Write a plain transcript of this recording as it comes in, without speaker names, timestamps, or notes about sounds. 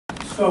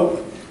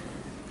So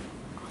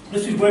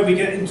this is where we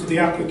get into the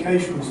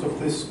applications of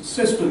this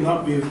system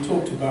that we have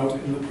talked about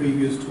in the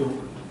previous talk.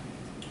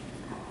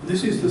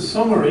 This is the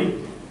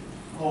summary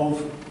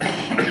of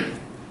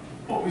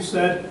what we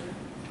said.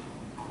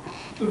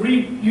 The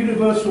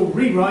universal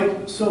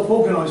rewrite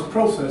self-organized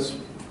process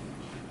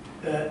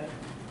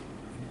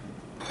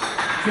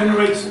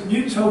generates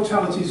new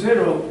totality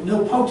zero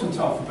nilpotent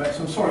alphabets.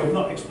 I'm sorry, I've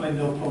not explained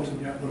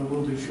nilpotent yet, but I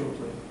will do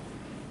shortly.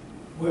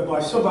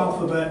 Whereby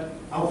subalphabet,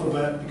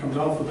 alphabet becomes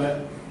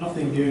alphabet,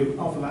 nothing new,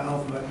 alphabet,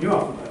 alphabet, new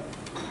alphabet.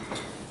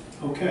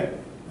 Okay,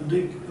 and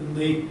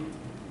the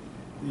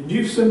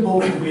new symbol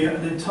can be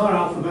an entire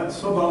alphabet,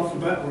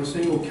 subalphabet, or a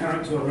single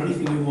character, or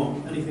anything you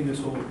want, anything at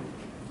all.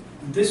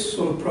 And this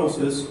sort of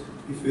process,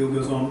 we feel,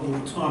 goes on all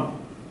the time.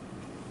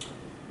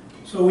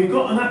 So we've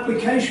got an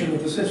application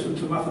of the system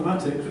to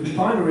mathematics with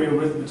binary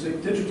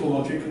arithmetic, digital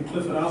logic, and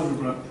Clifford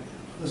algebra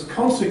as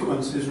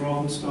consequences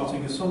rather than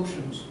starting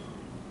assumptions.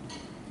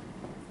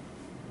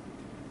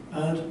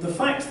 And the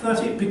fact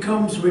that it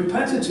becomes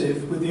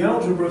repetitive with the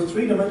algebra of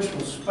three-dimensional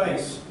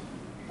space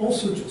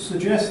also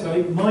suggests that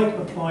it might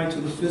apply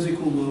to the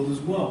physical world as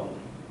well.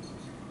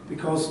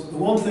 Because the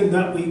one thing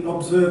that we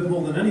observe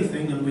more than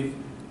anything, and we've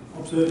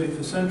observed it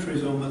for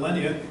centuries or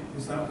millennia,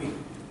 is that we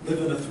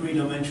live in a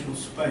three-dimensional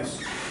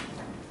space.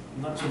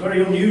 And that's a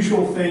very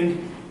unusual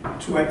thing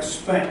to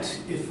expect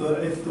if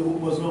there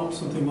was not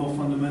something more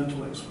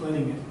fundamental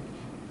explaining it.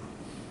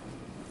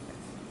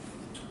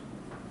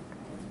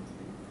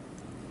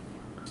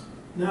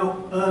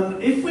 Now,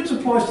 if it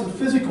applies to the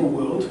physical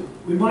world,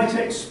 we might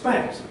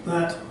expect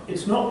that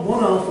it's not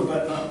one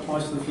alphabet that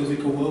applies to the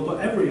physical world, but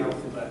every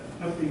alphabet,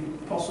 every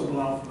possible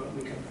alphabet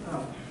we can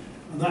have.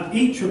 And that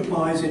each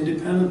applies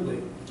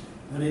independently.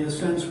 And in a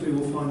sense, we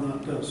will find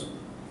that does.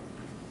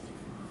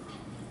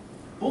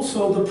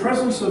 Also, the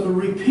presence of a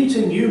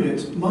repeating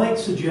unit might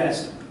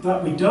suggest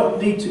that we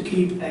don't need to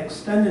keep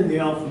extending the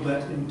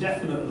alphabet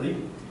indefinitely,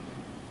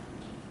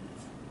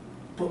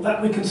 but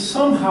that we can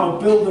somehow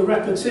build the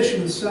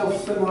repetition and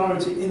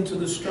self-similarity into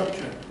the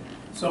structure.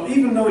 So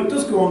even though it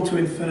does go on to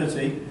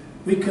infinity,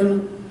 we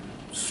can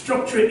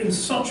structure it in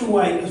such a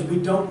way as we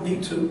don't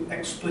need to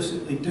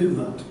explicitly do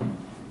that.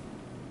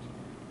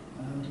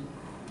 And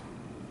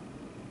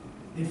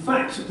in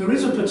fact, there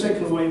is a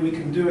particular way we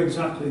can do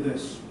exactly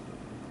this.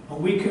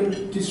 And we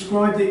can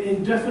describe the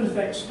indefinite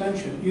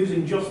extension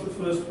using just the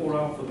first four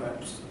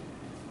alphabets.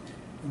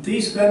 And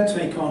these then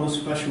take on a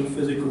special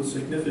physical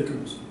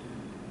significance.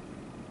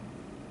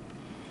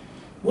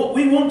 What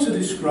we want to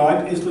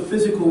describe is the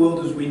physical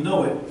world as we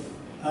know it.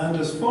 And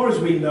as far as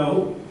we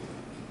know,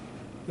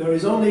 there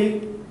is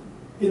only,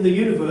 in the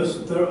universe,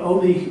 there are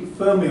only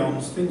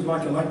fermions, things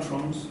like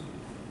electrons,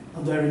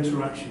 and their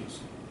interactions.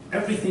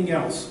 Everything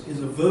else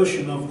is a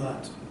version of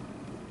that.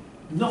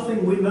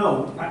 Nothing we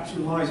know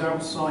actually lies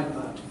outside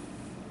that.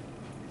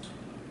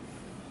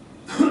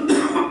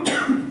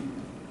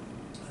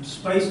 And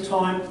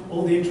space-time,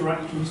 all the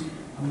interactions,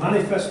 are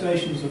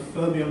manifestations of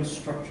fermion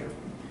structure.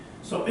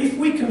 So if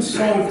we can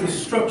solve the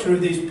structure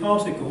of these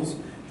particles,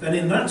 then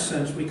in that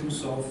sense we can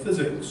solve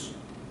physics.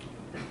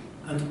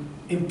 And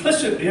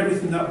implicitly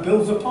everything that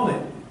builds upon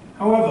it.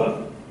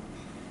 However,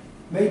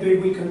 maybe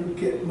we can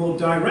get more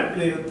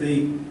directly at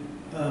the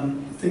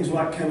things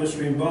like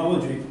chemistry and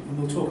biology, and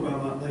we'll talk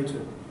about that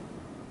later.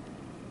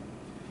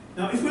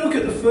 Now, if we look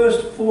at the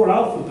first four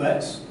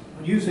alphabets,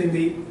 and using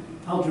the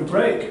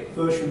algebraic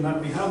version that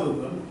we have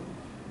of them,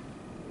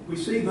 we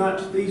see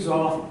that these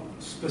are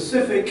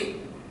specific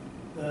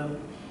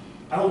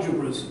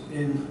algebras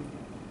in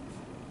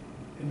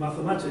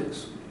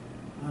mathematics.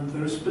 And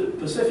there are a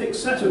specific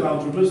set of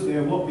algebras. They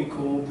are what we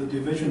call the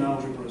division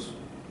algebras.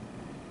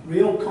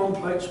 Real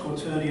complex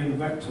quaternion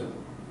vector.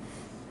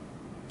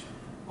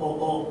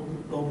 Or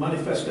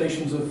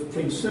manifestations of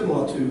things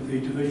similar to the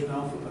division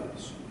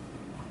alphabets.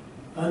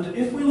 And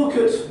if we look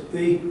at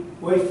the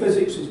way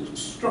physics is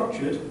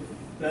structured,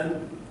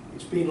 then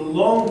it's been a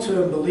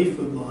long-term belief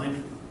of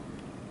mine,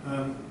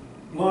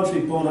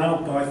 largely borne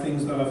out by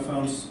things that I've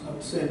found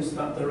since,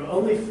 that there are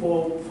only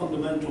four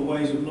fundamental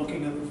ways of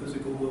looking at the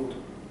physical world.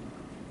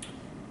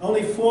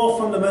 Only four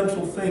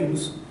fundamental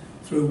things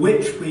through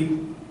which we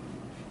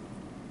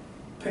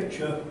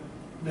picture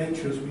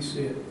nature as we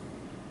see it.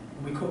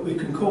 We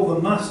can call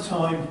them mass,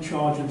 time,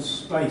 charge, and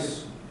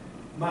space.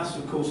 Mass,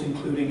 of course,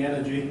 including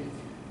energy.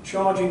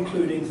 Charge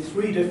including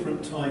three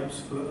different types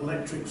for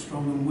electric,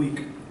 strong, and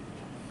weak.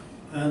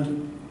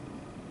 And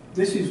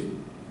this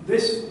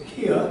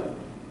here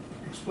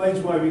explains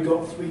why we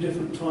got three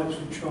different types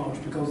of charge,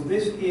 because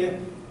this here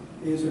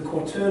is a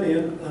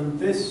quaternion, and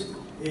this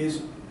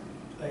is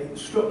a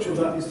structure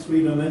that is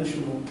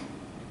three-dimensional.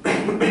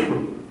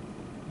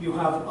 You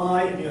have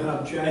I and you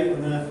have J,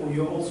 and therefore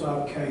you also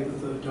have K, the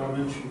third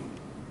dimension.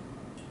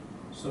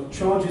 So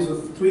charge is a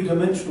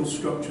three-dimensional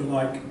structure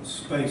like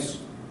space.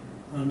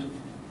 And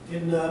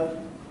in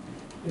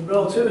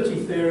relativity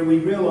theory, we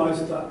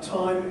realize that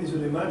time is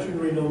an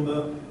imaginary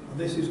number, and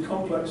this is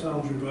complex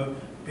algebra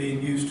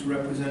being used to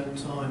represent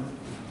time.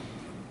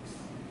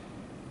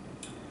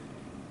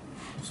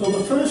 So So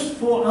the first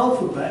 4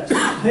 alphabets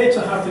appear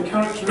to have the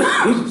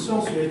characteristics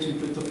associated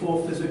with the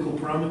 4 physical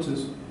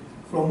parameters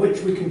from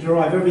which we can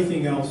derive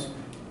everything else: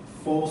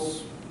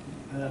 force,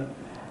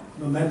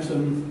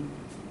 momentum,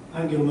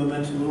 angular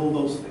momentum, and all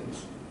those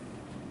things.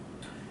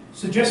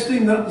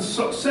 Suggesting that the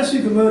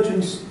successive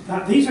emergence,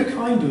 that these are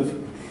kind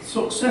of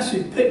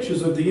successive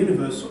pictures of the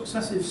universe,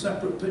 successive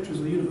separate pictures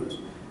of the universe.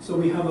 So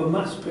we have a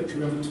mass picture,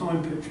 we have a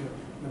time picture,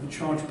 we have a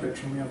charge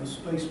picture, and we have a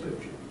space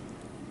picture.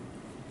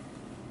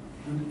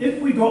 And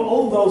if we got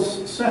all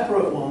those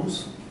separate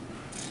ones,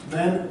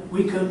 then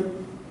we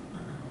can,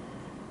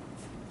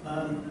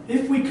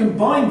 if we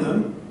combine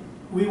them,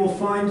 we will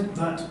find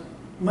that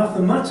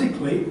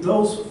mathematically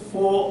those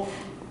 4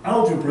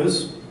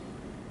 algebras,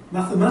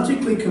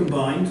 mathematically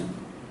combined,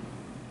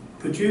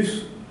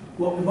 produce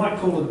what we might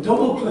call a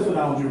double Clifford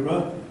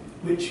algebra,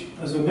 which,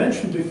 as I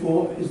mentioned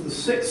before, is the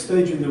 6th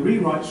stage in the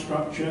rewrite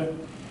structure,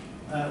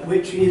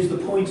 which is the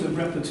point of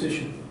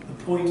repetition,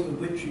 the point at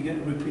which you get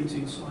a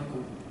repeating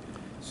cycle.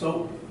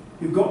 So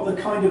you've got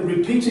the kind of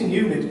repeating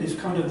unit is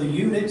kind of the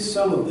unit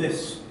cell of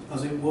this,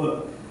 as it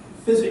were.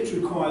 Physics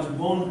requires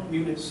 1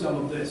 unit cell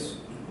of this.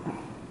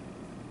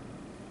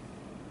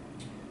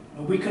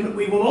 We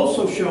will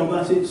also show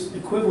that it's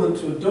equivalent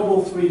to a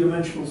double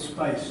 3-dimensional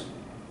space.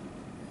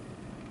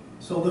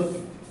 So the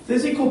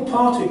physical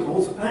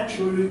particles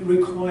actually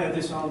require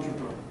this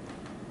algebra.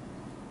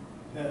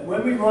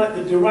 When we write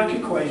the Dirac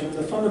equation,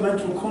 the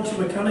fundamental quantum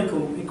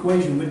mechanical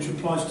equation which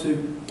applies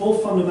to all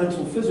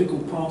fundamental physical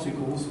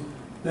particles,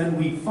 then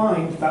we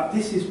find that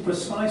this is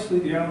precisely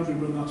the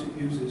algebra that it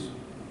uses.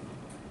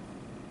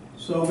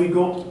 So we've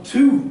got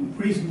 2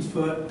 reasons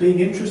for being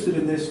interested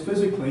in this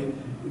physically.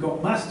 We've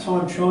got mass,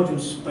 time, charge,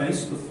 and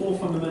space, the 4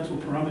 fundamental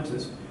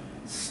parameters.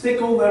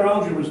 Stick all their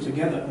algebras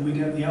together and we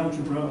get the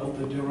algebra of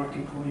the Dirac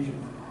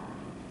equation.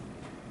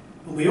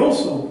 And we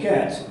also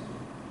get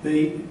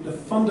the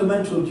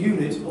fundamental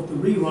unit of the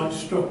rewrite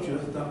structure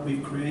that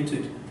we've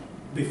created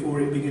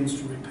before it begins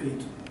to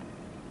repeat.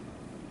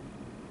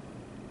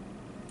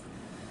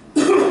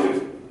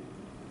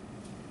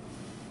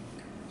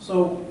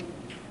 So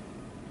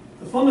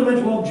the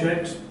fundamental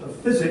object of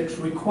physics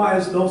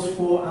requires those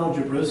 4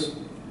 algebras.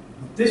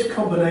 This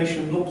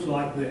combination looks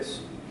like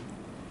this.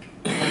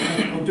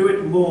 I'll do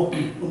it more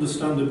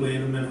understandably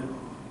in a minute.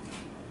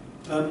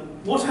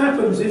 What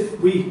happens if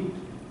we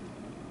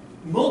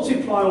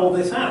multiply all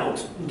this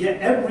out and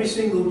get every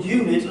single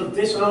unit of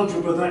this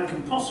algebra that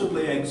can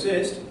possibly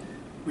exist?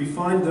 We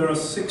find there are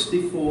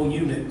 64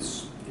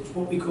 units. It's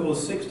what we call a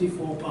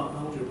 64-part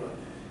algebra.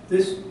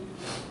 This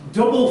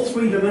double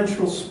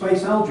 3-dimensional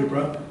space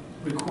algebra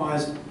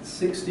requires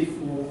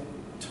 64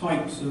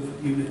 types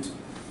of units,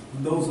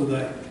 and those are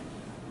there.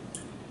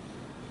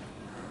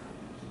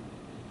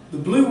 The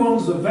blue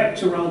ones are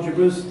vector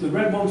algebras, the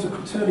red ones are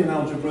quaternion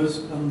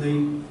algebras,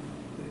 and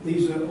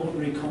these are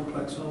ordinary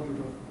complex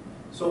algebra.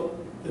 So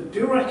the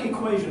Dirac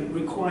equation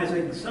requires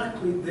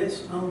exactly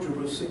this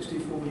algebra,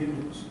 64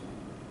 units.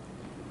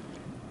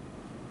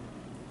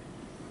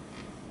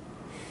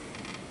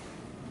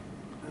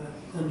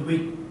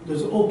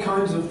 There's all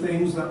kinds of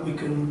things that we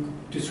can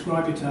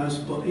describe it as,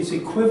 but it's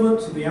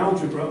equivalent to the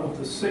algebra of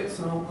the 6th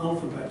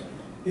alphabet.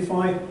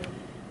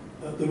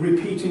 The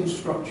repeating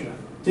structure.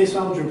 This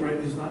algebra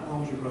is that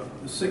algebra,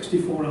 the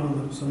 64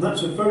 elements, and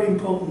that's a very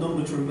important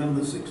number to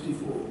remember,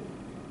 64.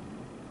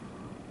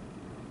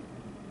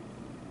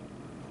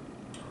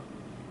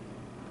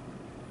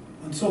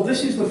 And so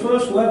this is the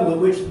first level at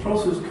which the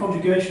process of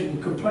conjugation,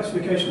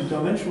 complexification, and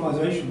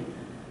dimensionalization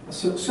are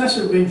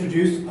successively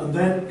introduced and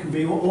then can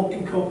be all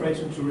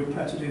incorporated into a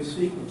repetitive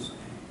sequence.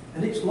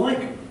 And it's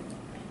like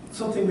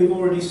something we've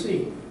already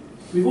seen.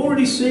 We've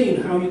already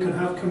seen how you can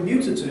have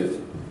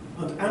commutative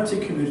and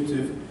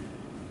anti-commutative.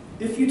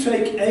 If you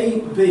take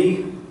A,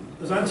 B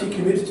as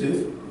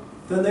anti-commutative,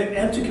 then the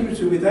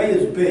anti-commutative with A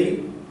as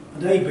B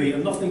and AB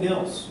and nothing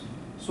else.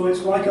 So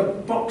it's like a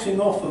boxing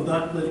off of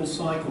that little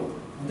cycle.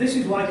 And this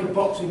is like a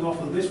boxing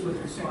off of this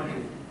little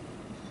cycle.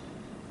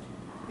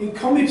 In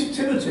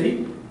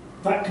commutativity,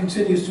 that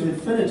continues to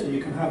infinity.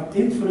 You can have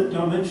infinite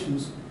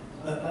dimensions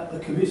at the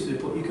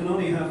commutative, but you can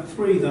only have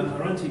 3 that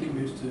are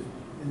anti-commutative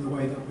in the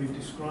way that we've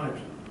described.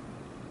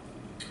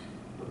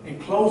 In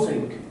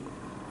closing,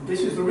 this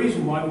is the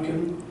reason why we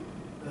can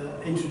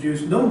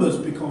introduce numbers,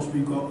 because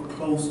we've got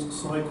closed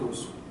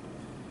cycles.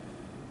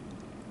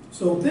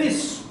 So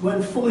this,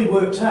 when fully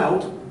worked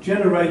out,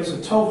 generates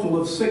a total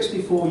of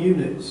 64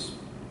 units.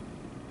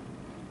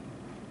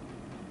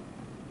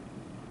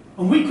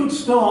 And we could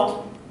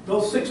start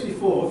those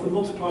 64, if we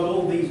multiplied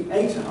all these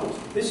 8 out,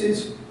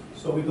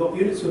 so we've got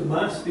units of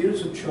mass, the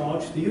units of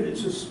charge, the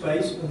units of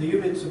space, and the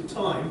units of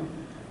time.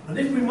 And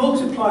if we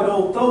multiplied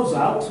all those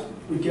out,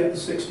 we get the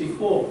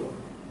 64.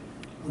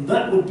 And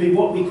that would be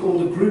what we call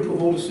the group of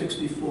order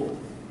 64.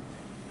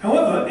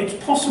 However, it's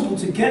possible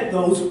to get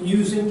those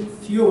using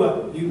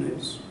fewer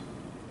units.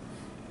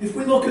 If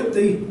we look at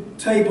the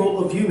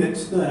table of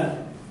units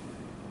there,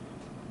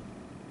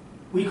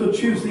 we could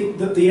choose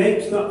the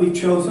 8 that we've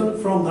chosen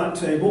from that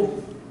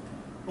table,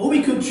 or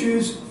we could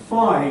choose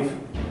 5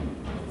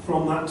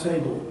 from that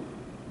table.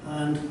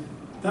 And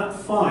that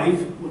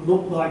 5 would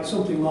look like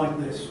something like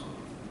this.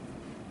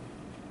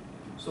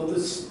 So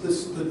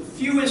the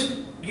fewest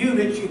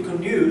units you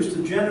can use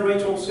to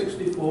generate all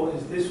 64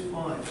 is this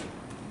 5.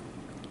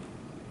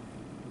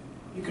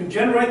 You can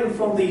generate them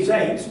from these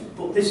 8,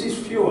 but this is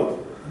fewer.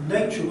 And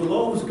nature will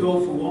always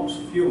go for what's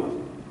fewer.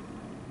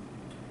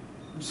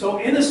 And so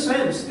in a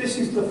sense, this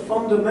is the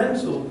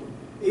fundamental,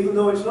 even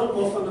though it's not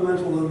more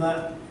fundamental than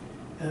that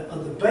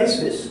at the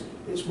basis,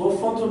 it's more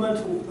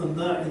fundamental than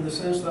that in the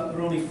sense that there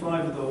are only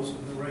 5 of those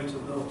and the rate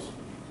of those.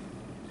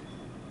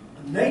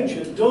 And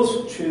nature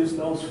does choose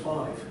those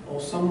 5, or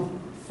some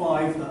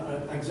 5 that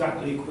are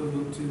exactly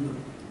equivalent to them.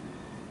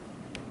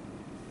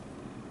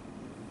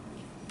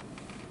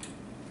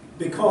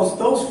 Because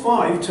those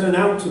 5 turn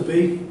out to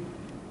be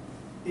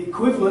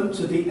equivalent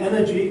to the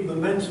energy,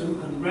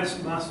 momentum, and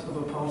rest mass of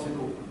a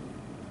particle.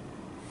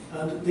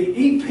 And the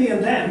E, P,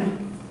 and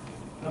M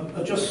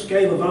are just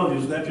scalar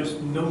values, they're just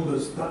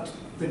numbers, that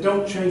they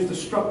don't change the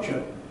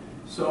structure.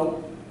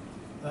 So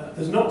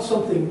there's not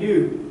something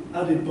new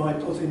added by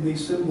putting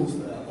these symbols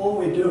there. All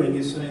we're doing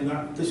is saying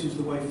that this is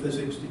the way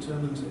physics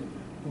determines it.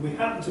 And we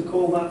happen to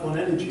call that one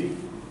energy,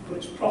 but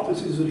its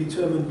properties are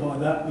determined by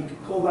that. We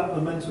could call that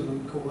momentum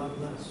and call that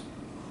mass.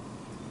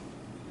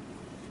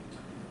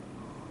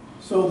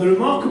 So the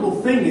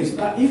remarkable thing is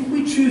that if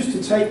we choose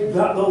to take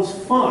those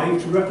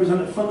 5 to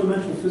represent a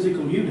fundamental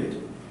physical unit,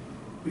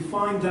 we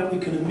find that we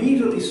can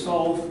immediately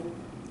solve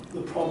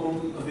the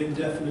problem of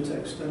indefinite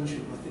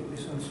extension. I think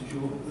this answers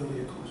your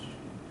earlier question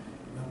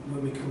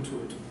when we come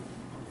to it.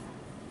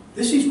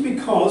 This is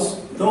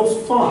because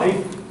those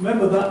 5,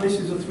 remember that this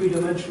is a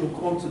 3-dimensional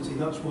quantity,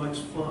 that's why it's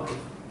 5.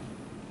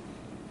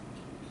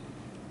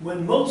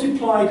 When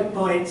multiplied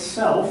by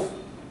itself,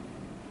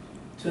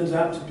 turns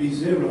out to be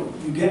 0.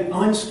 You get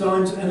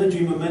Einstein's energy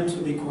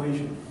momentum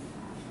equation.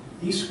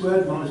 E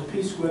squared minus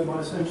P squared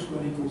minus M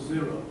squared equals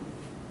 0.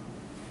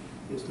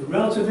 It's the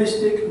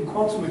relativistic and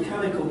quantum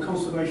mechanical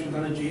conservation of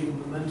energy and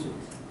momentum.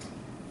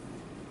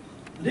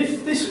 And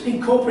if this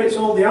incorporates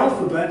all the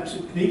alphabet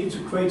needed to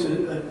create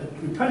a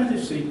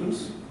repetitive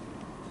sequence,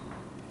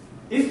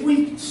 if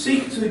we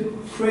seek to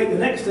create the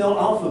next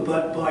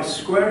alphabet by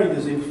squaring,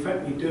 as in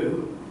fact we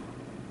do,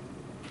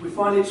 we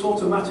find it's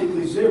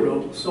automatically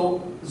zeroed, so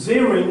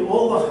zeroing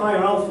all the higher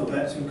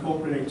alphabets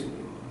incorporated.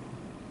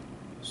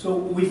 So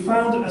we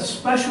found a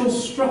special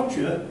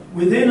structure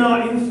within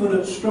our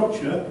infinite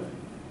structure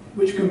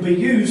which can be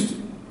used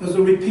as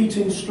a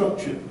repeating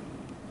structure.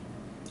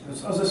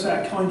 As I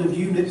say, a kind of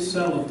unit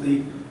cell of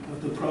the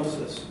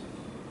process.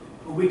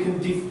 We can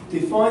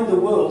define the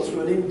world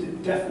through an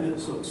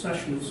indefinite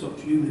succession of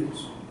such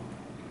units.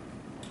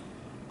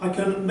 I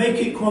can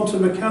make it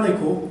quantum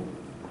mechanical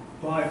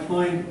by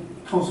applying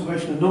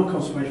conservation and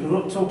non-conservation. I've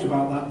not talked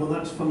about that, but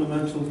that's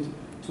fundamental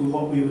to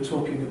what we were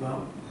talking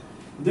about.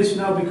 This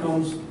now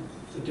becomes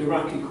the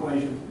Dirac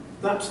equation.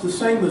 That's the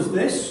same as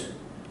this,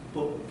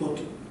 but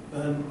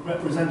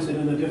represented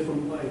in a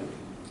different way.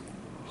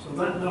 So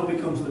that now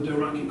becomes the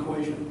Dirac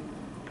equation.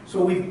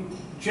 So we've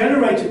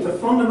generated the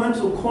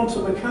fundamental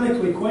quantum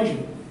mechanical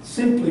equation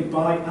simply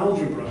by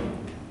algebra.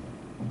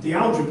 The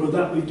algebra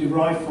that we've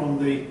derived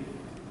from the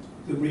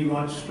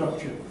Riemann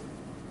structure.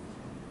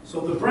 So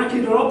the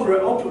bracketed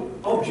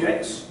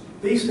objects,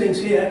 these things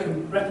here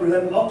can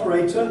represent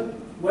operator,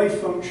 wave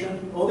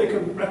function, or they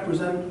can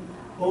represent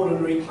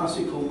ordinary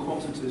classical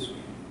quantities.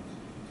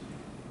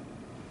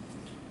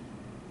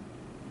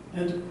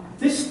 And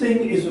this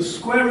thing is a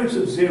square root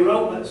of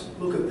 0. Let's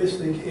look at this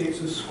thing here.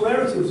 It's a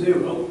square root of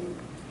 0.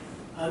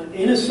 And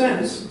in a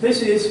sense,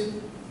 this is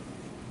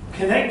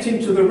connecting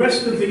to the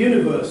rest of the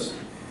universe.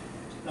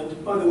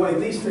 And by the way,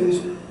 these things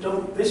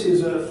don't, this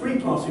is a free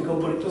particle,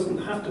 but it doesn't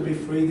have to be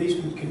free. These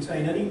can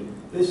contain any,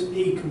 this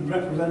E can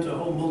represent a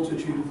whole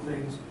multitude of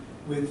things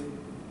with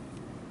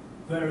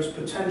various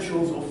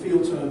potentials or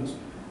field terms.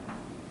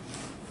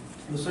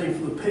 And the same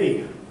for the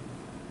P.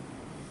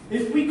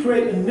 If we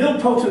create a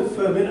nilpotent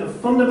fermion, a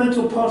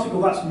fundamental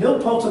particle that's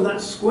nilpotent, that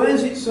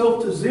squares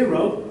itself to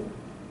 0,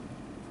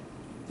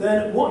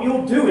 then what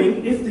you're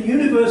doing, if the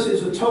universe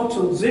is a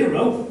total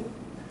 0,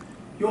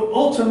 you're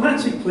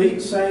automatically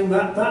saying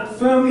that that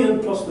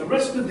fermion plus the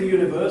rest of the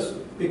universe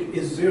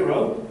is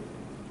 0.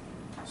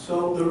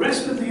 So the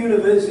rest of the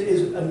universe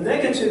is a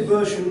negative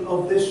version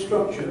of this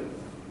structure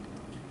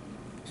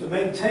to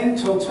maintain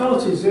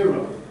totality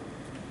 0.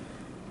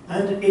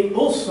 And it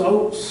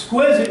also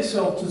squares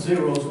itself to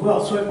 0 as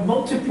well. So it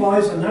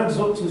multiplies and adds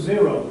up to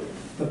 0.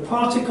 The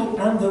particle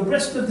and the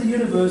rest of the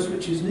universe,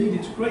 which is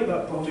needed to create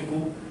that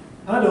particle,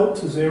 add up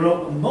to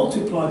 0 and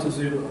multiply to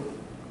 0.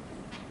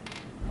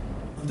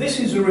 And this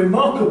is a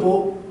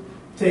remarkable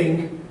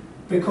thing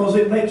because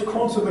it makes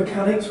quantum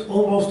mechanics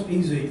almost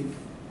easy.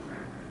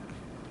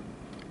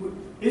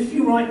 If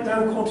you write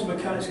down quantum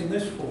mechanics in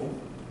this form,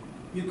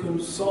 you can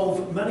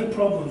solve many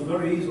problems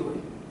very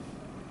easily.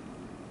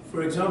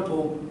 For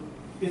example,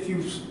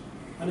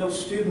 I know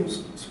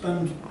students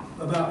spend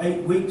about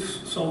 8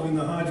 weeks solving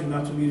the hydrogen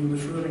atom using the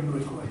Schrödinger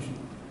equation.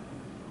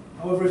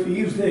 However, if you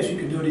use this, you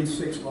can do it in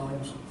 6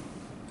 lines.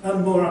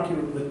 and more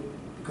accurately,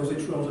 because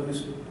it's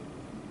relativistic.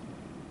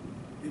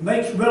 It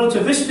makes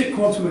relativistic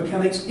quantum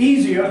mechanics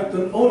easier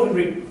than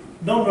ordinary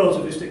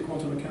non-relativistic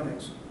quantum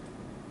mechanics.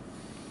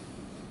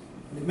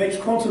 And it makes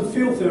quantum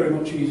field theory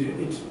much easier.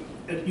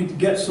 You can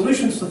get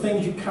solutions to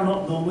things you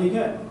cannot normally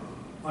get,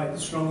 like the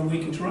strong and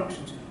weak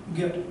interactions.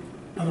 You get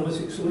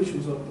analytic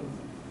solutions of them.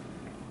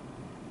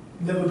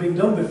 Never been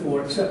done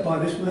before, except by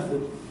this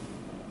method.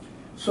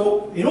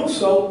 So it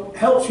also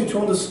helps you to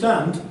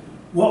understand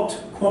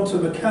what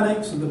quantum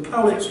mechanics and the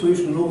Pauli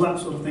exclusion and all that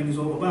sort of thing is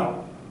all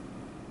about.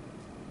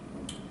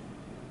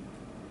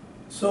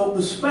 So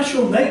the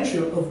special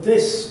nature of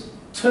this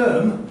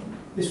term,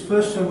 this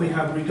first term we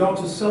have, regard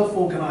to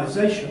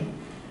self-organization,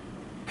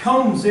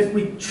 comes if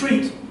we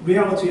treat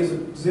reality as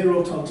a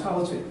zero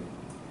totality.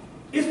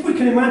 If we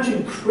can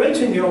imagine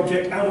creating the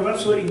object out of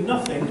absolutely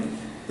nothing,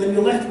 then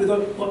you're left with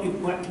what you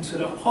might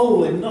consider a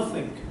hole in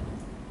nothing.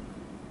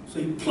 So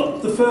you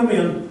pluck the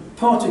fermion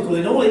particle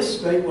in all its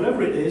state,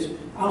 whatever it is,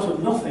 out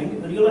of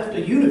nothing, and you're left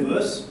a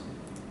universe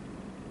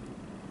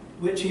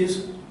which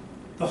is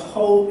the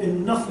hole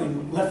in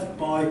nothing left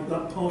by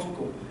that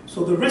particle.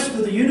 So the rest of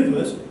the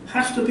universe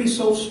has to be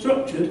so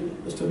structured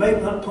as to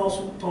make that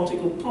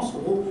particle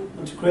possible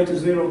and to create a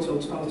zero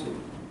totality.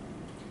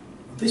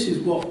 This is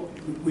what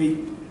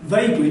we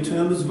vaguely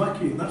term as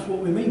vacuum. That's what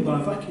we mean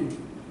by vacuum.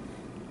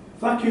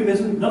 Vacuum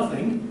isn't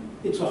nothing,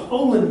 it's a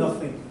hole in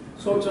nothing.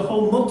 So it's a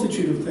whole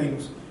multitude of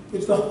things.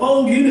 It's the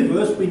whole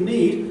universe we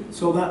need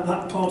so that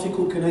that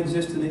particle can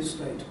exist in its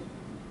state.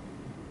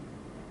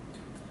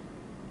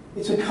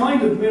 It's a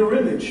kind of mirror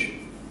image.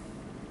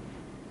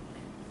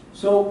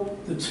 So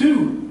the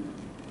two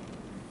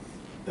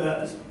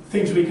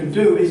things we can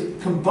do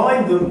is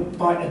combine them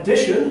by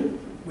addition,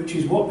 which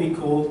is what we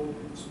call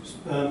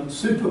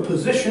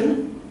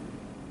superposition,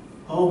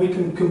 or we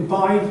can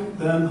combine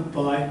them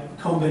by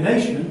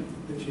combination,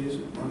 which is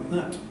like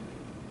that.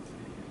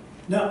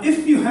 Now,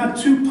 if you had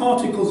two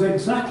particles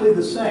exactly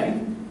the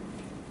same,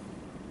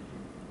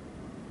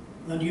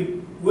 and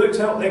you worked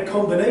out their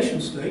combination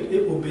state,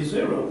 it would be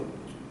zero.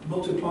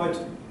 If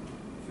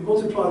you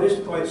multiply this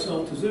by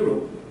itself to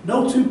zero,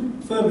 no two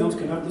fermions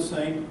can have the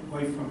same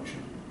wave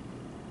function.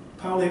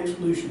 Pauli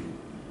exclusion.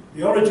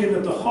 The origin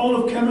of the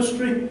whole of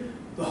chemistry,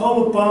 the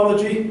whole of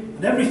biology,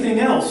 and everything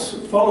else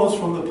follows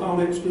from the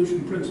Pauli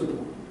exclusion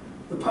principle.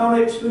 The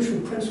Pauli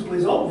exclusion principle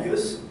is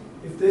obvious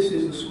if this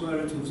is the square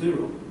root of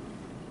zero,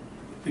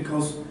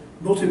 because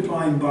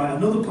multiplying by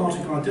another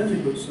particle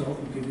identical to itself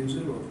will give you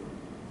zero.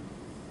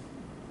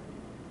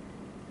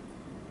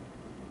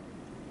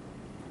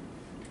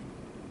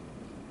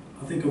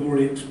 I think I've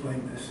already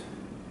explained this.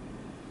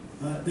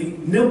 The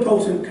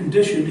nilpotent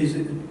condition is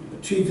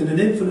achieved in an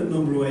infinite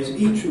number of ways,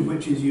 each of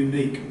which is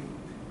unique.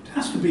 It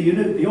has to be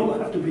unique, they all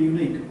have to be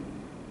unique.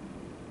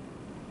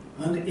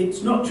 And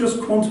it's not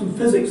just quantum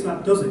physics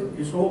that does it,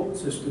 it's all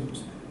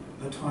systems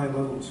at high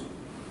levels.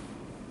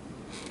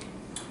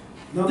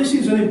 Now this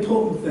is an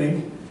important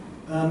thing.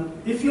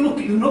 If you look,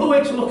 another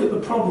way to look at the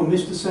problem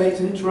is to say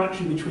it's an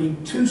interaction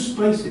between two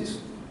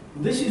spaces.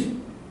 And this is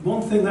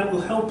one thing that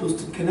will help us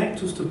to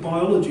connect us to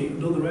biology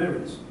and other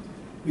areas.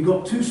 We've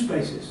got two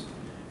spaces.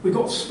 We've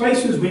got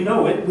space as we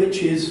know it,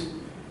 which is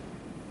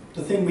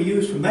the thing we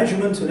use for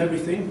measurement and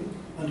everything.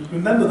 And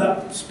remember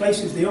that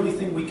space is the only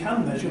thing we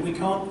can measure. We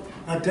can't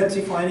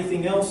identify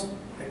anything else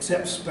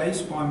except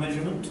space by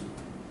measurement.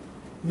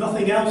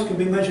 Nothing else can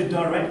be measured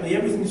directly.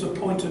 Everything's a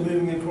pointer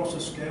moving across a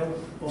scale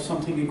or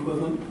something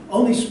equivalent.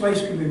 Only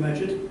space can be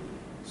measured.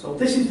 So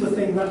this is the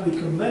thing that we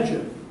can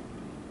measure.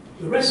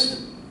 The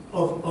rest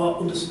of our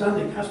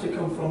understanding has to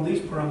come from these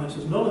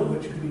parameters, none of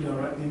which can be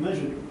directly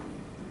measured.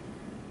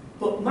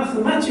 But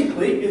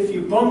mathematically, if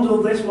you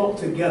bundle this lot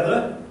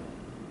together,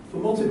 if I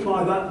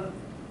multiply that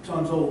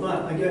times all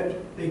that, I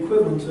get the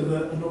equivalent of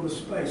another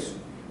space.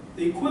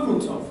 The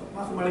equivalent of,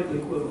 mathematically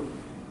equivalent.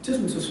 It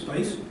isn't a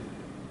space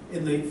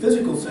in the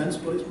physical sense,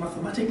 but it's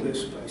mathematically a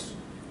space.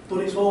 But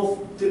it's all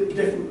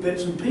different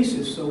bits and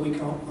pieces, so we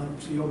can't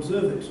actually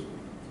observe it.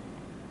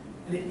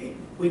 And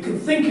we can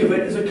think of it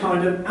as a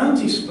kind of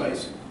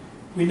anti-space.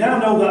 We now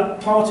know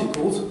that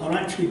particles are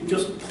actually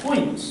just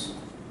points,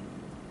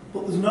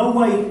 but there's no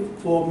way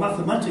for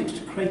mathematics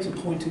to create a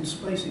point in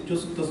space. It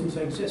just doesn't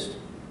exist.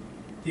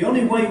 The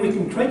only way we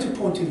can create a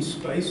point in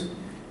space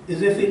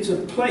is if it's a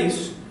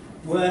place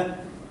where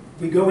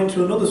we go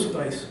into another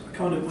space, a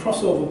kind of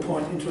crossover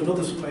point into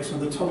another space,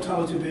 and the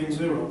totality being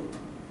zero.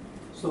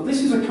 So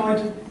this is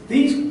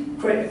these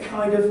create a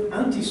kind of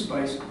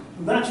anti-space,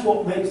 and that's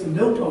what makes the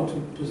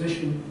nilpotent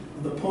position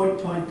of the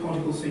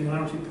point-particle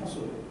singularity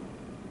possible.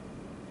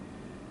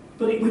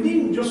 But we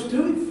needn't just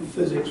do it for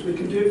physics, we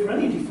can do it for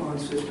any defined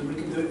system. We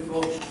can do it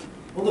for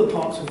other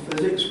parts of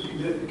physics, we can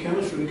do it for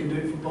chemistry, we can do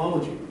it for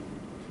biology.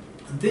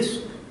 And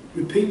this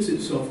repeats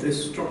itself,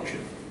 this structure.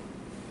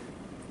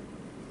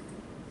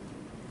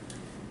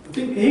 I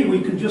think here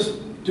we can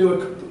just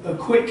do a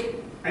quick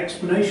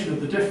explanation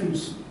of the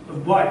difference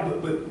of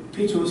what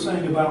Peter was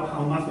saying about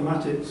how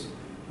mathematics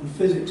and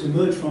physics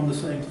emerge from the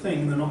same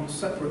thing, they're not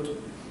separate.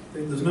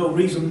 There's no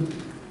reason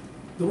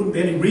there wouldn't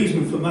be any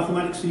reason for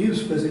mathematics to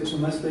use physics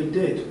unless they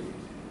did.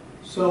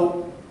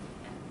 So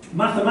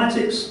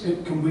mathematics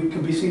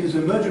can be seen as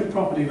an emergent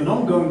property of an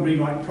ongoing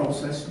rewrite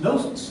process,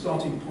 no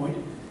starting point,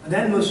 and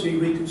endlessly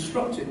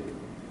reconstructed.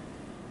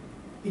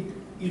 You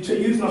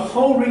use the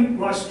whole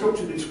rewrite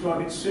structure to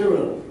describe its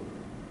serial.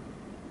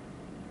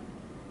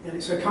 And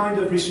it's a kind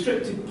of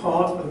restricted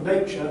part of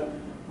nature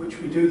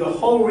which we do the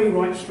whole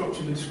rewrite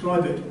structure to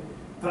describe it.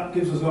 That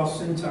gives us our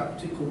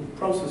syntactical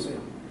processing.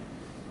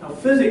 Now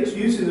physics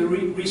uses a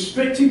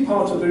restricted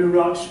part of the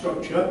rewrite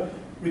structure,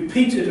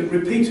 repeated and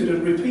repeated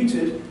and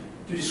repeated,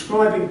 to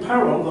describe in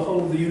parallel the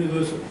whole of the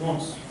universe at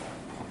once.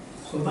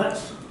 So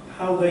that's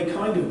how they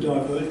kind of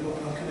diverge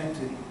but are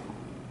connected.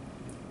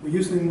 We're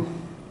using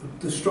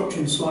the structure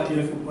in slightly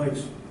different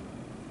ways.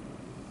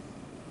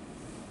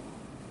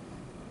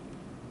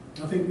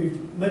 I think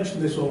we've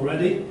mentioned this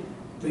already.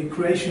 The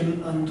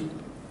creation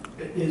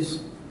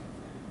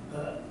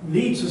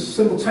needs a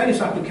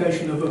simultaneous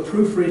application of a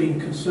proofreading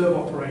conserve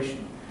operation,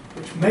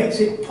 which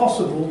makes it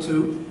possible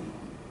to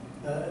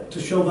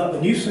show that the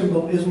new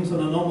symbol isn't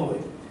an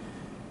anomaly.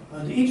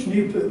 And each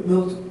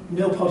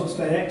nilpotent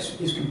state X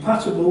is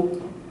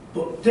compatible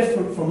but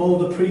different from all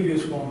the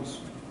previous ones.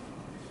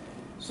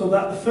 So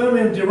that the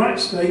Fermion Dirac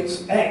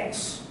states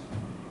X,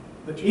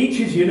 which each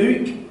is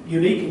unique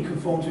and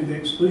conform to the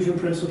exclusion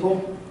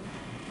principle,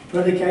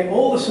 predicate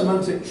all the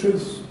semantic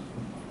truths,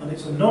 and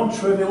it's a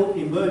non-trivial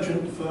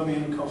emergent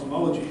Fermion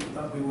cosmology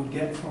that we would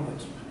get from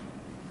it.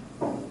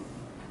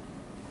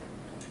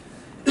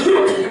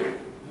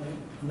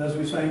 And as we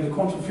were saying, the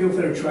quantum field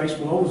theory trace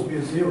will always be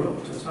a zero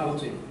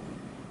totality,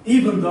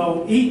 even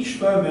though each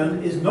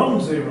fermion is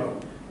non-zero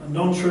and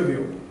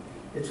non-trivial.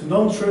 It's a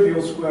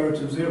non-trivial square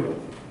root of zero,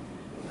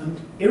 and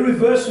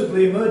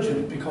irreversibly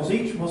emergent because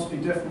each must be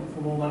different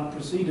from all that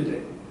preceded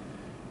it.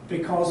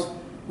 Because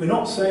we're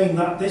not saying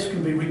that this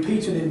can be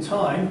repeated in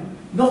time.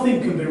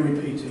 Nothing can be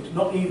repeated,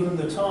 not even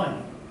the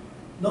time.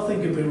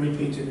 Nothing can be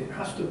repeated. It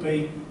has to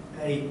be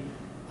a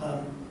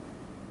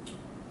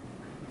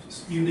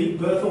unique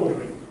birth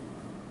ordering.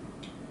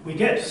 We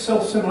get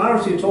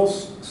self-similarity at all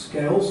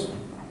scales,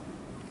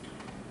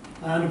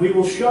 and we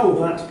will show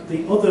that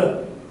the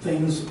other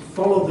things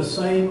follow the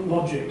same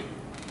logic.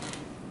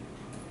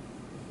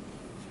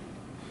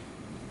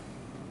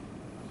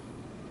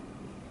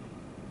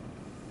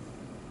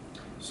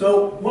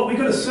 So what we're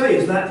going to say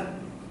is that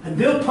a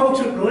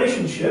nilpotent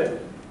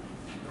relationship,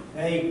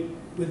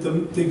 with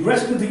the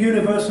rest of the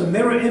universe, a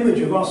mirror image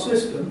of our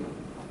system,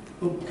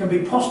 can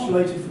be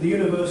postulated for the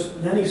universe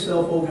and any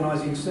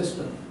self-organizing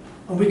system.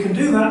 And we can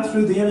do that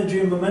through the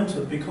energy and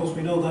momentum, because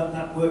we know that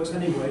that works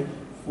anyway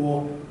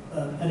for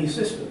any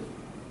system.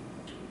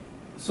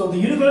 So the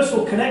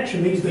universal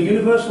connection means the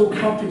universal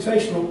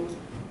computational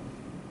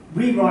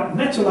rewrite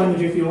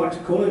meta-language, if you like to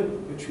call it,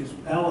 which is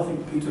L, I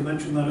think Peter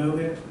mentioned that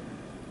earlier,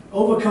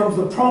 overcomes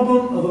the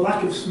problem of a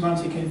lack of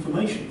semantic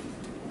information.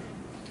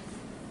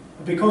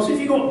 Because if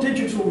you've got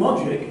digital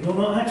logic, you're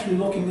not actually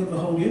looking at the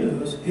whole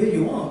universe. Here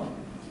you are.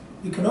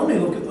 You can only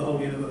look at the whole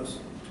universe.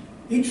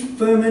 Each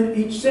fermion,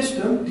 each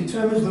system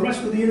determines the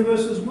rest of the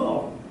universe as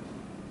well.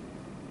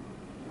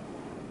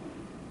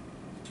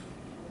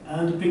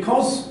 And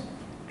because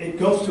it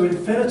goes to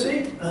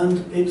infinity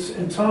and it's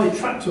entirely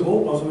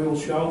tractable, as we will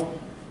show,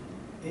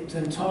 it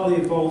entirely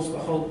involves the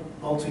whole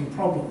halting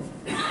problem.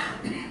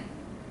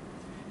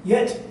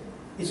 Yet,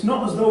 it's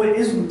not as though it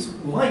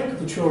isn't like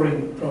the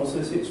Turing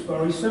process, it's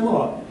very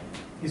similar.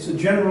 It's a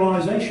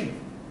generalization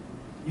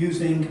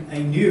using a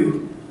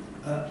new,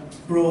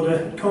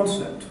 broader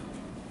concept.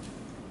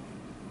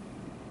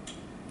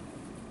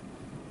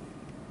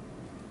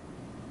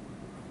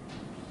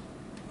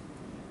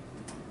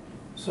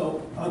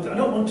 So, I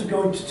don't want to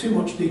go into too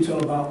much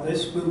detail about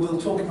this, we'll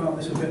talk about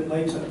this a bit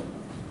later.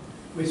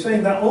 We're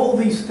saying that all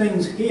these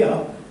things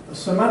here are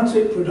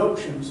semantic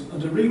productions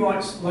and a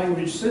rewrite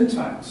language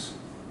syntax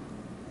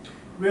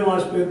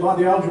realized by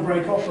the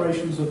algebraic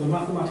operations of the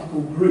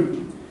mathematical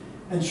group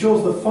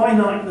ensures the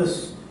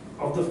finiteness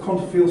of the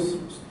quantum field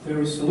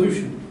theory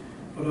solution,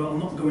 but I'll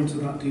not go into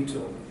that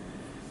detail.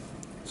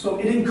 So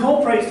it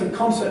incorporates the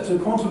concept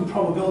of quantum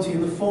probability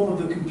in the form of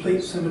the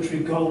complete symmetry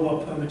goal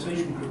or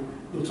permutation group.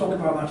 We'll talk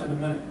about that in a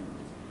minute.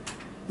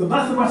 The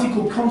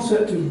mathematical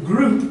concept of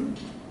group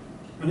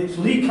and its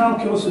Lie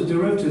calculus of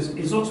derivatives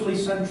is utterly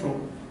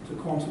central to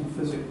quantum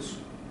physics.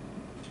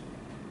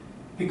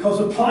 Because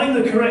applying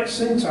the correct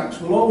syntax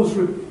will always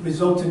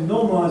result in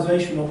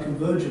normalization or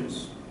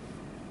convergence.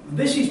 And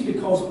this is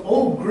because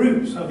all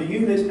groups have a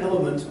unit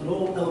element and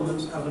all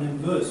elements have an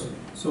inverse.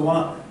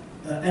 So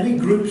any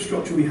group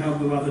structure we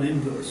have will have an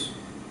inverse.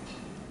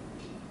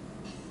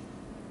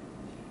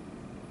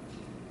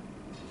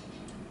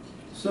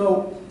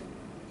 So,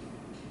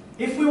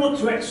 if we want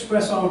to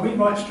express our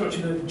rewrite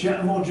structure in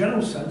a more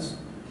general sense,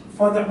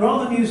 find that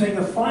rather than using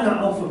a finite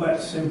alphabet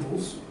of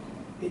symbols,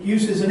 it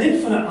uses an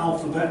infinite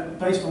alphabet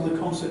based on the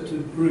concept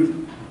of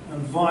group,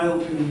 and Weil,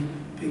 whom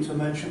Peter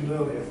mentioned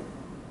earlier.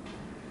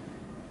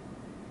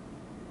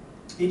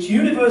 Each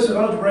universe of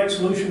algebraic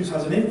solutions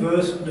has an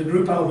inverse and a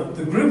group element.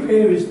 The group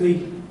here is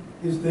the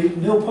is the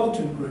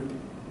nilpotent group.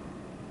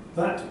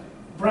 That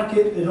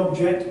bracketed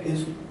object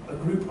is a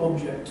group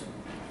object.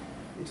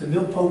 It's a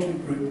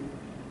nilpotent group,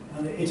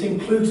 and it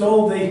includes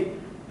all the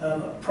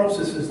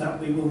processes that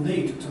we will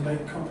need to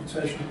make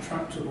computation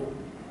tractable.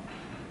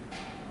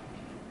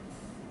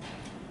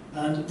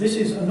 And this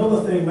is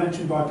another thing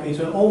mentioned by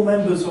Peter. All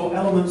members or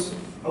elements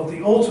of the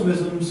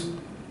automisms,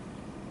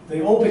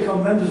 they all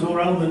become members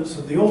or elements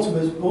of the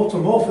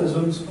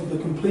automorphisms of the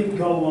complete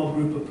Galois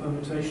group of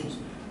permutations,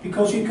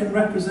 because you can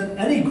represent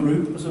any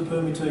group as a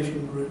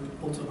permutation group,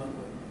 ultimately.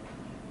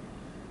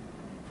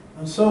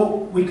 And so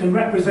we can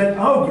represent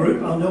our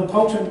group, our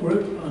nilpotent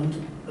group,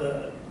 and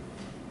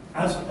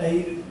as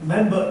a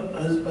member,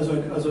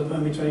 as a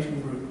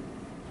permutation group.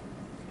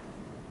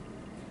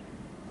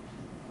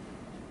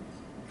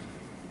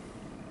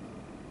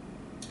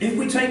 If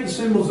we take the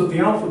symbols of the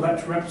alphabet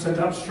to represent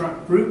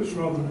abstract groups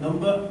rather than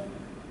number,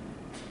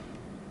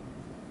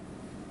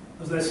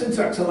 as their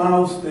syntax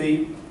allows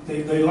the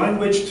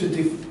language to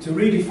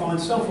redefine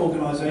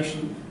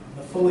self-organization in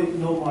a fully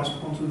normalized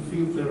quantum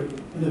field theory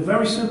in a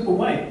very simple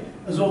way,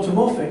 as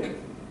automorphic.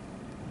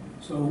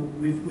 So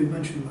we've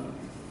mentioned that.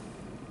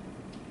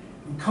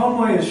 And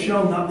Conway has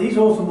shown that these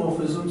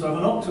automorphisms have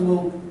an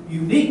optimal,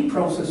 unique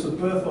process of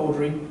birth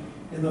ordering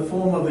in the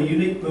form of a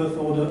unique birth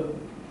order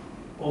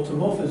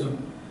automorphism.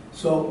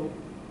 So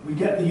we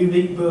get the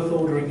unique birth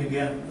ordering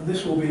again, and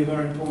this will be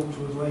very important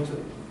to us later.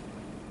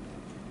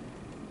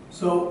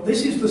 So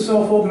this is the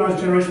self-organized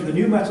generation of the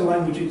new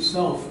meta-language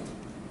itself,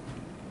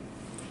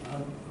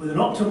 with an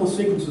optimal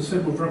sequence of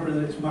symbols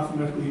representing its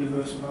mathematical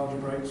universe of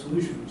algebraic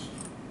solutions.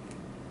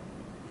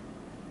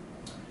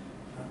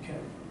 Okay.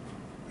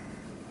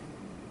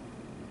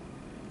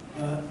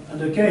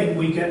 And again,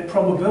 we get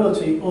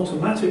probability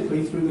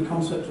automatically through the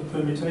concept of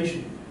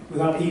permutation,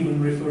 without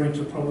even referring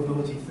to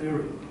probability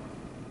theory.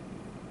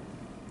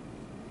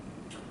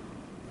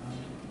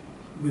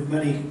 With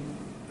many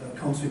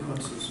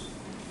consequences.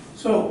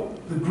 So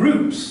the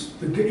groups,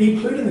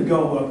 including the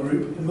Galois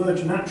group,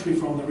 emerge naturally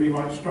from the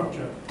rewrite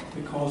structure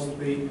because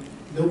the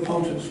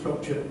nilpotent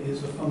structure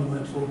is a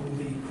fundamental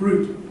lead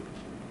group.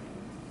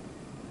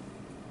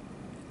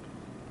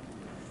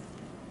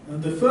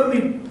 And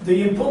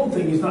the important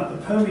thing is that the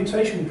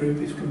permutation group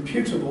is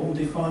computable and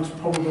defines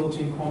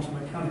probability in quantum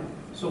mechanics.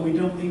 So we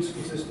don't need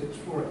statistics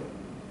for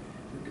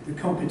it. The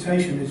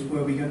computation is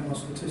where we get our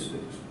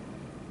statistics.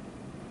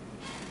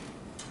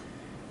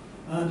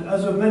 And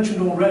as I've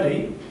mentioned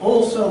already,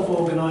 all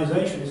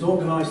self-organization is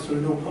organized through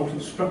a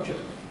nilpotent structure,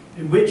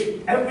 in which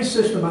every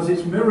system has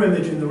its mirror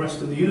image in the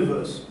rest of the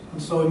universe,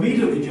 and so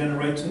immediately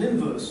generates an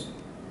inverse.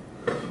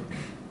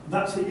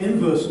 That's the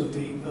inverse of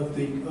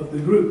the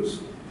groups.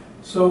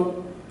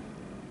 So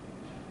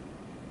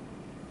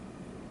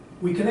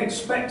we can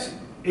expect,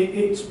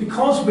 it's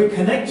because we're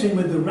connecting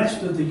with the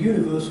rest of the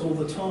universe all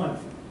the time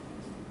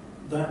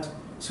that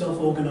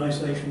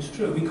self-organization is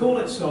true. We call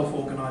it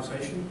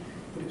self-organization,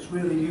 but it's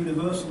really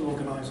universal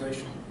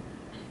organization,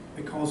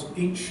 because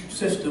each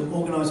system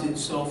organizes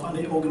itself and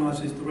it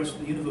organizes the rest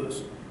of the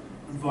universe,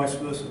 and vice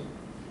versa.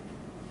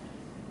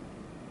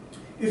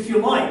 If you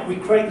like, we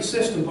create the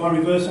system by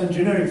reverse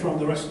engineering from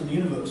the rest of the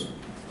universe.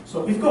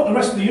 So if we've got the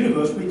rest of the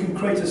universe, we can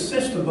create a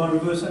system by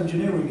reverse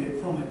engineering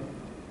it from it.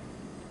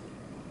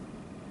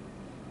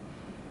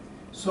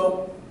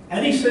 So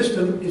any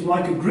system is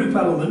like a group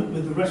element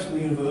with the rest of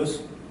the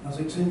universe as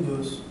its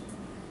inverse.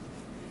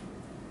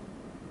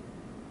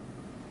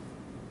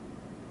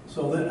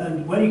 So that,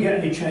 and when you get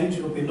any change,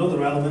 there will be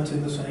another element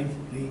in the same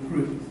lead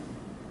group.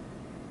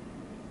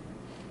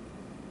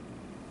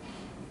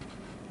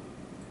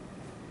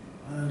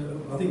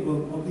 And I think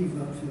I'll leave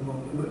that for the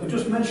moment. I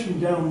just mentioned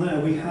down there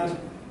we had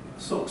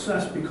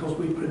success because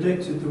we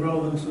predicted the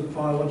relevance of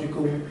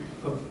biological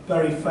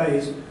Berry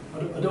phase.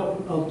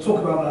 I'll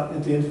talk about that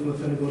at the interval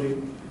if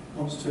anybody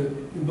wants to,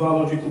 in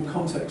biological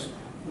context.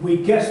 We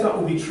guessed that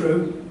would be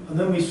true, and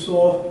then we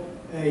saw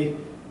a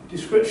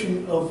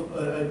description of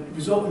a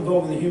result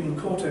involving the human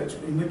cortex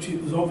in which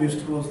it was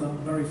obvious to us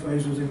that Berry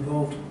phase was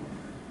involved.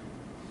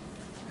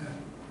 Yeah.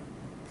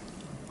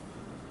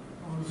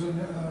 Well, it was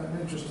an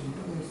interesting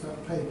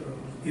paper.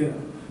 Yeah.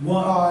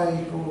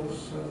 Why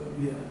equals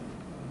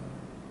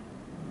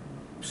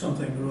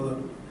something or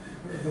other.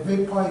 The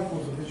big pi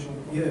equals a visual.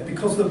 Yeah,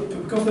 because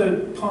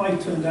the pi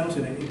turned out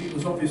in it, it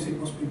was obvious it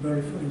must be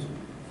Berry phase,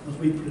 as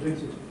we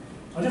predicted.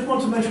 I just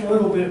want to mention a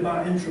little bit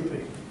about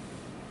entropy.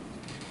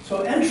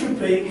 So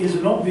entropy is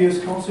an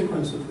obvious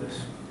consequence of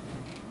this.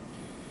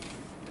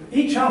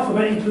 Each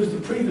alphabet includes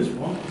the previous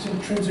one. It's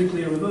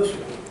intrinsically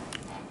irreversible.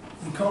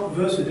 You can't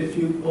reverse it if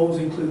you always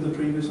include the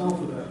previous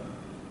alphabet.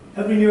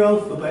 Every new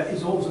alphabet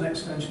is always an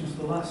extension to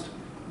the last.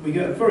 We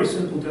get a very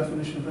simple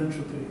definition of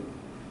entropy.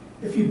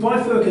 If you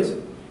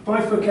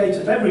bifurcate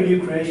at every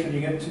new creation,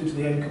 you get to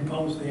the end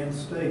components, the end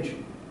stage.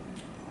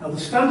 Now the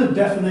standard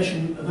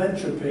definition of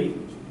entropy,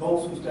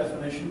 Boltzmann's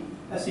definition,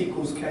 S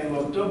equals K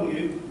log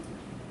W.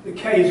 The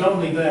K is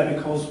only there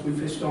because we've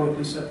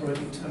historically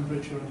separated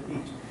temperature and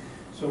heat.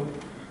 So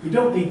we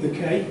don't need the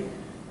K,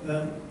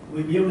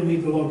 we only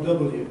need the log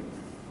W.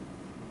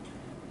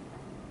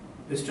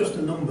 It's just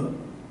a number.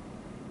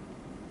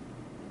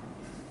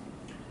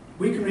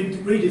 We can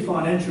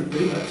redefine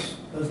entropy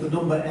as the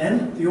number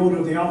n, the order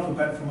of the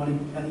alphabet from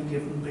any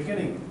given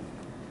beginning.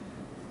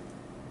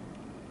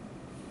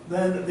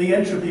 Then the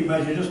entropy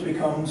measure just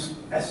becomes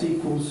S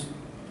equals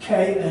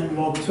k n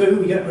log 2.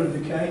 We get rid of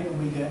the k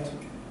and we get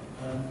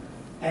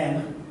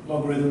n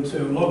logarithm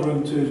 2.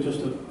 Logarithm 2 is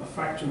just a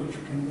factor which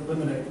we can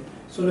eliminate.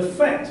 So in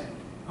effect,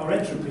 our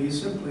entropy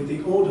is simply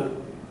the order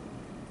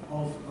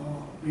of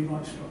our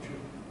rewrite structure.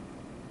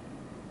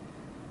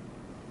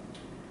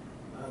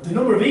 The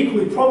number of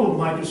equally probable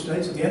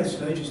microstates at the nth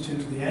stage is 2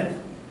 to the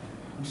n.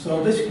 And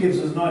so this gives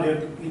us an idea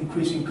of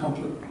increasing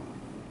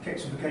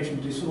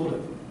complexification disorder.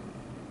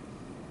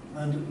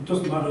 And it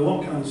doesn't matter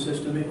what kind of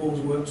system, it always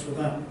works for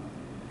that.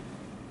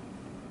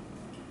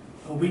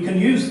 We can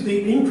use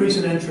the increase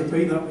in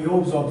entropy that we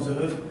always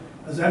observe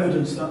as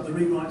evidence that the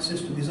rewrite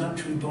system is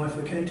actually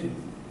bifurcating.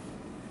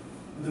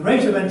 The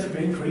rate of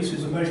entropy increase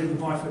is a measure of the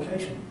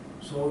bifurcation,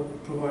 so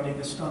providing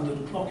a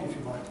standard clock, if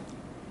you like.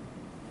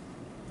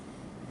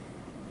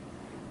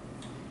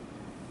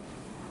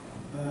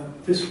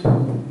 This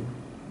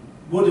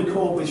would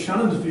accord with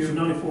Shannon's view of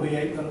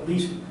 1948 that at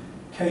least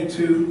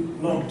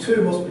K2 log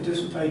 2 must be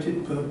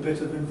dissipated per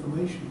bit of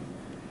information.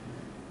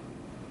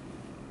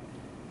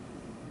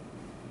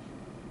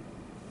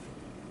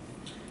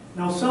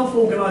 Now,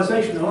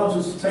 self-organization allows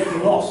us to take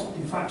the loss,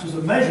 in fact, as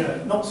a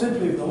measure, not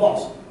simply of the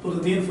loss, but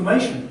of the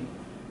information,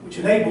 which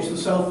enables the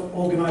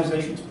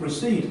self-organization to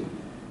proceed.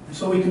 And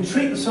so we can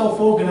treat the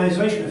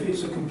self-organization if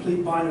it's a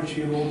complete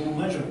binary or ordinal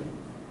measure.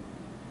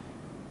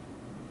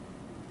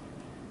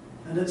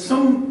 And at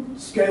some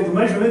scale, the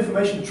measure of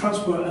information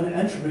transfer and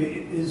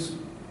entropy is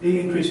the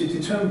increase is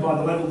determined by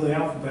the level of the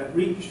alphabet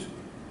reached.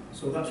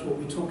 So that's what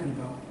we're talking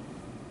about.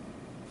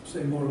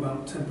 Say more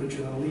about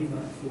temperature, I'll leave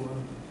that for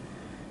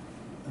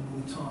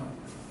another time.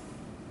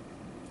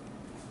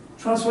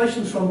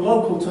 Translations from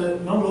local to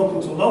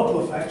non-local to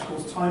local effects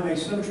cause time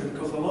asymmetry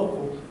because the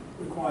local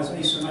requires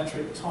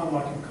asymmetric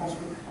time-like and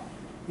constant.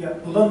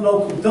 Yet the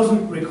non-local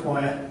doesn't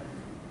require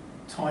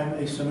time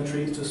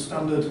asymmetry. It's a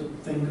standard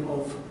thing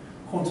of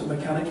quantum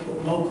mechanics,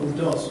 but local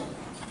does.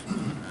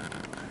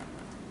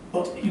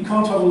 But you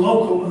can't have a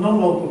local, a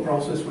non-local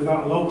process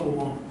without a local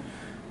one.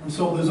 And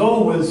so there's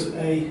always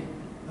a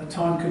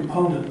time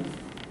component.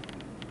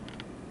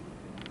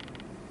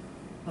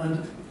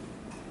 And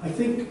I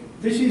think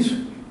this is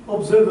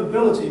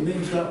observability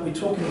means that we're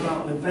talking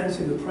about an event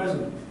in the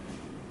present.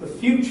 The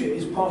future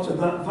is part of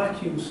that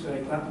vacuum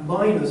state, that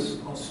minus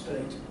our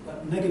state,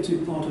 that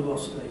negative part of our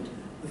state.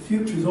 The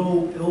future is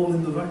all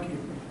in the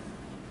vacuum.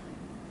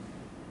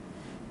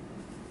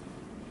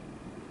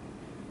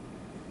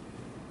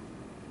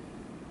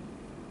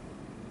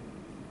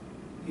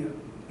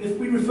 If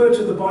we refer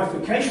to the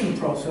bifurcation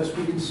process,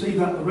 we can see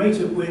that the rate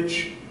at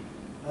which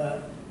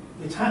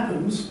it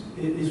happens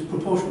is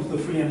proportional to the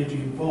free energy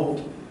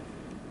involved.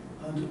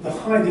 And the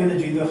higher the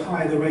energy, the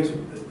higher the rate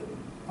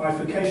of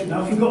bifurcation.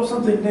 Now, if you've got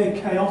something near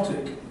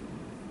chaotic,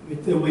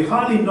 it will be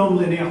highly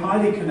nonlinear,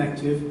 highly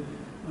connective,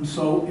 and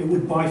so it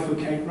would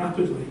bifurcate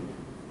rapidly.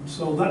 And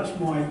so that's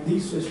why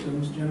these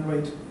systems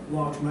generate a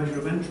large measure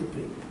of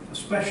entropy,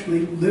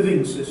 especially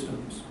living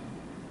systems.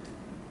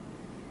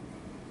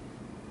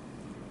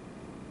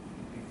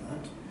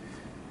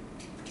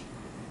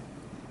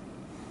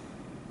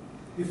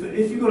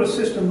 If you've got a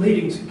system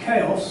leading to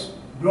chaos,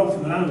 growth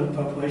in an animal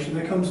population,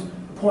 there comes a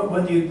point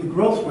when the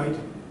growth rate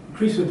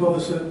increases above a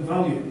certain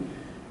value.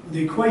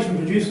 The equation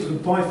produces a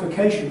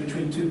bifurcation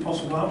between two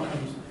possible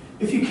outcomes.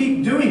 If you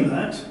keep doing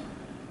that,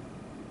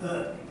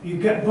 you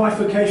get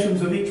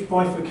bifurcations of each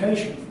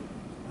bifurcation.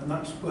 And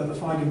that's where the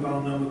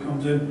Feigenbaum number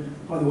comes in.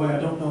 By the way, I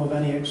don't know of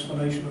any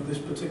explanation of this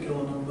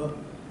particular number.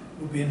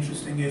 It would be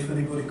interesting if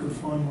anybody could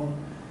find one.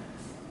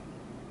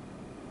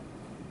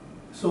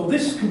 So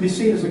this can be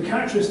seen as a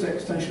characteristic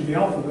extension of the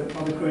alphabet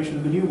by the creation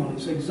of a new one.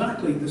 It's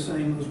exactly the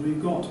same as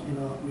we've got in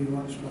our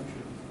rewrite structure.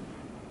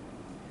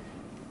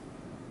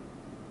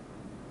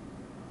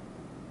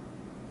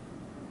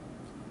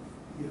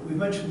 Yeah, we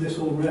mentioned this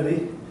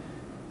already.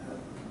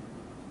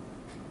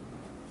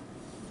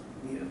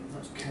 Yeah,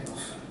 that's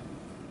chaos.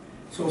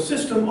 So a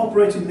system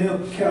operating near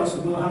chaos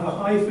will have a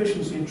high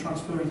efficiency in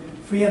transferring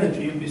free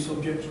energy and be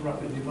subject to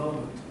rapid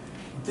development.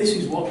 This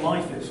is what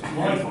life is.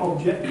 Life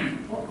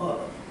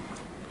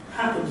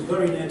happens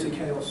very near to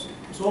chaos.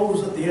 It's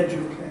always at the edge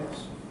of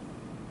chaos.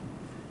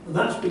 And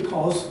that's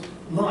because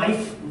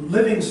life,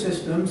 living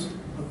systems,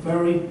 are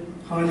very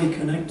highly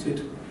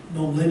connected,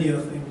 non-linear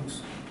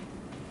things.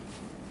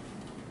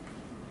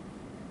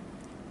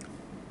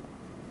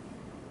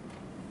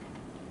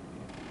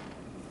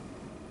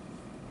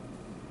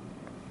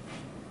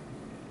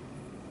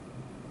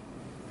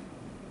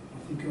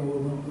 I think I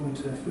will not go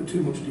into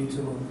too much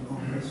detail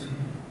on this.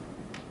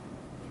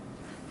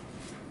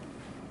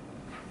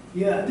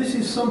 Yeah, this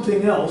is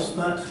something else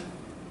that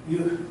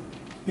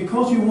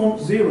because you want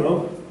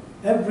zero,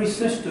 every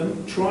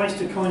system tries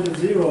to kind of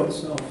zero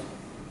itself.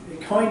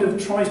 It kind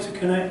of tries to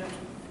connect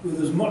with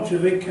as much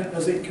of it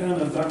as it can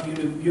of that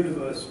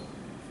universe.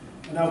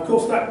 Now, of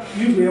course, that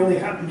usually only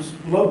happens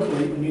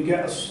locally, and you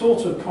get a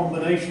sort of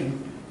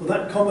combination, but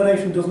that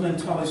combination doesn't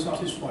entirely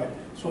satisfy it.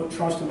 So it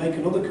tries to make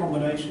another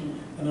combination,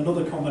 and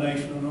another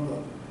combination, and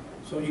another.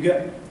 So you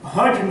get a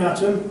hydrogen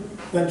atom,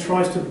 then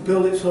tries to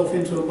build itself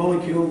into a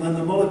molecule, then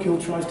the molecule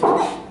tries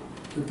to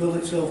build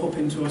itself up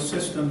into a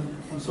system,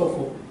 and so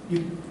forth.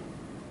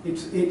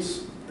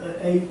 It's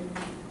a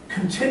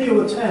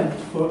continual attempt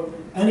for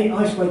any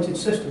isolated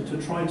system to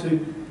try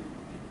to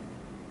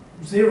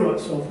zero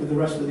itself with the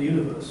rest of the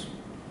universe.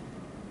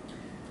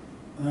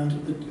 And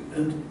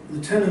the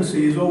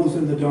tendency is always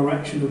in the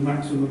direction of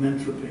maximum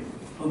entropy.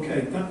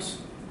 Okay, that's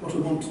what I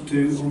want to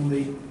do on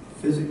the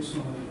physics side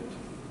of it.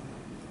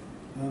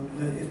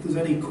 If there's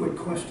any quick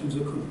questions, I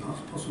could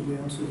possibly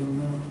answer them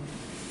now.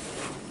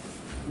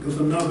 Because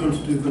I'm now going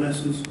to do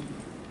Vanessa's,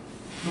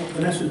 not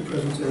Vanessa's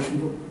presentation,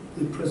 but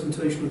the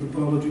presentation of the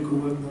biological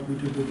work that we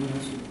did with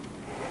Vanessa,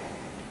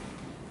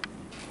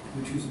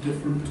 which is a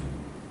different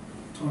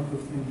type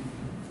of thing.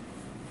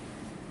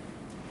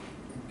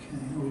 Okay,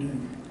 how are we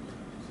doing?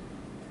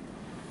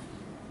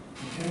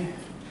 Okay,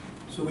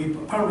 so we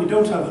apparently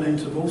don't have an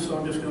interval, so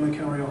I'm just going to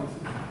carry on.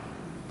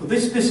 But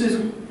this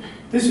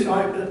is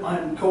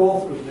I'm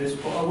co-author of this,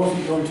 but I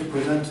wasn't going to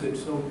present it,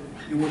 so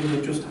you wouldn't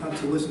have just had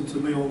to listen to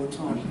me all the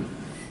time.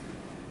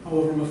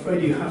 However, I'm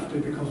afraid you have to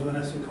because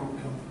Vanessa can't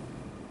come.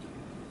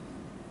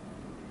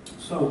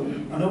 So,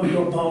 I know we've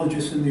got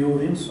biologists in the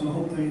audience, and I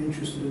hope they're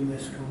interested in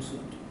this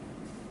concept.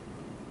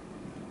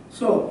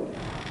 So,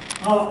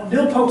 our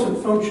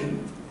nilpotent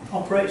function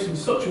operates in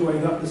such a way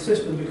that the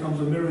system becomes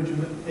a mirror image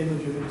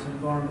of its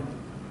environment.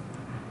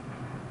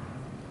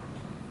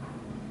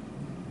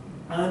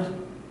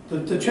 And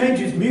the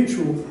change is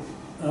mutual,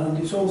 and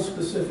it's all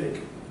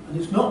specific.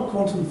 And it's not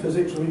quantum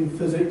physics or even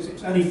physics,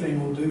 it's anything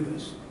will do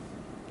this.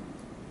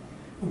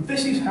 And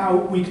this is how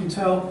we can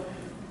tell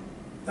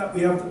that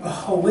we have a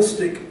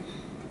holistic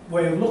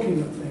way of looking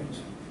at things.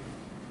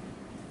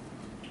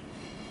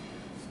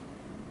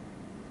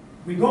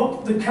 We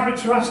got the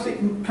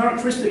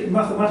characteristic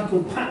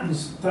mathematical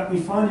patterns that we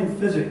find in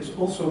physics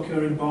also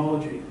occur in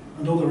biology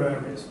and other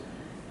areas.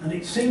 And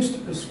it seems,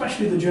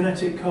 especially the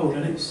genetic code,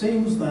 and it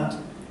seems that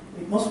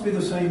it must be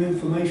the same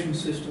information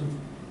system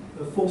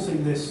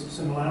forcing this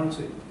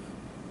similarity.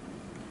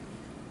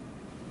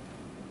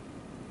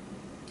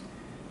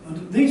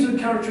 And these are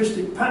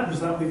characteristic patterns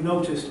that we've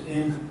noticed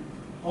in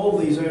all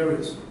these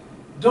areas.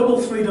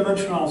 Double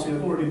three-dimensionality,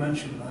 I've already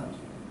mentioned that.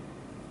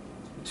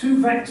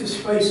 Two vector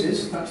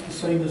spaces, that's the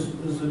same as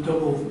the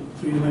double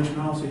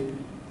three-dimensionality,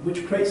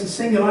 which creates a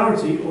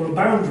singularity or a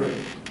boundary.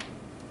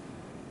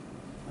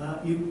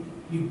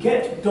 You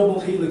get double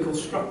helical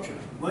structure.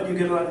 Where do you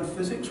get that in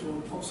physics? Well,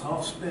 what's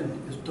half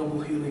spin is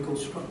double helical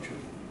structure.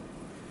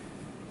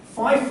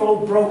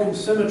 Five-fold broken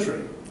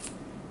symmetry.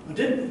 I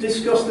didn't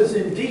discuss this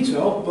in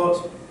detail,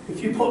 but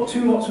if you put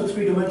two lots of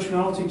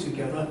three-dimensionality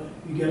together,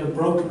 you get a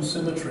broken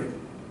symmetry.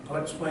 I'll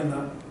explain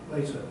that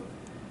later.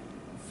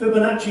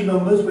 Fibonacci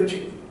numbers,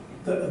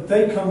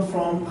 they come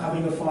from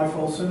having a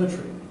five-fold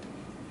symmetry.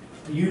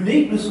 The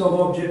uniqueness of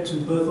objects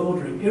in birth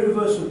ordering,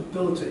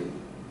 irreversibility.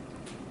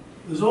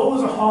 There's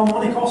always a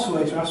harmonic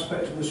oscillator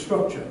aspect of the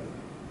structure.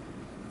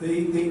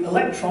 The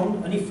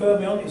electron, any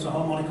fermion, is a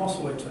harmonic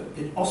oscillator.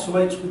 It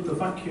oscillates with the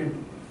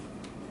vacuum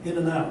in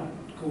and out.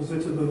 It calls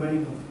it a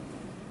Baveno.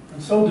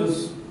 And so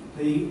does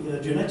the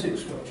genetic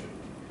structure.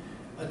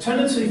 A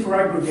tendency for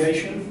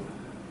aggregation,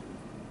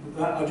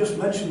 I just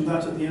mentioned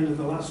that at the end of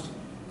the last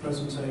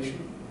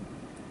presentation.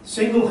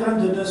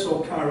 Single-handedness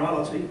or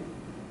chirality,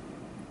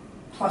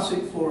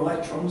 classic for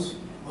electrons,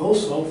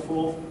 also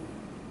for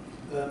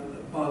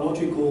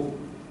biological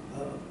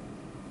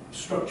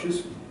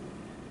structures.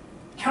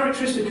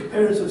 Characteristic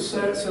appearance of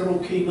several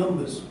key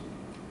numbers.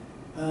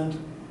 And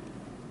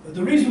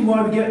the reason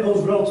why we get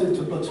those relative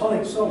to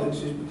platonic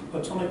solids is because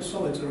platonic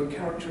solids are a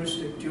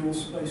characteristic dual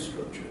space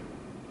structure.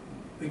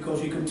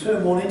 Because you can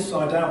turn one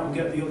inside out and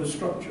get the other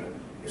structure.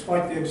 It's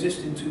like they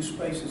exist in two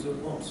spaces at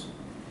once.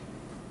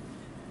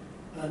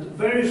 And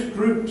various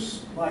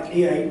groups like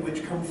E8,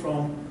 which come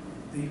from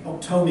the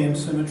octonium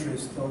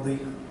symmetries, or the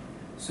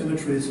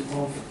symmetries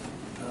of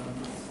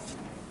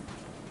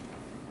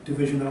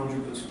division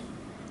algebras.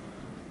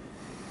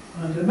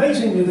 And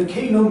amazingly, the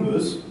key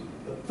numbers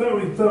are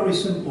very, very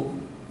simple.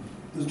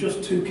 There's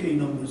just two key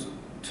numbers,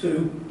 2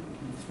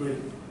 and 3.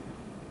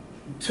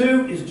 And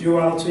 2 is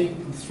duality,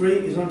 and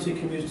 3 is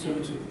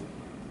anti-commutativity.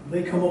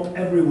 They come up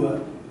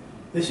everywhere.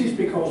 This is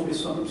because we're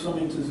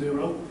summing to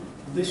 0,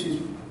 and this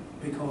is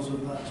because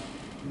of that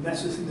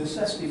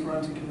necessity for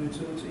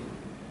anti-commutativity.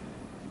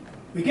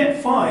 We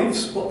get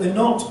 5s, but they're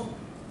not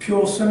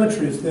pure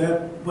symmetries. They're,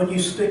 when you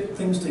stick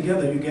things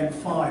together, you get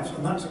 5s,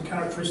 and that's a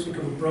characteristic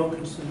of a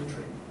broken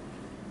symmetry.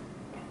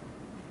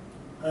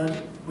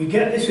 And we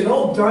get this in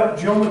all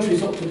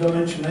geometries up to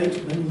dimension 8,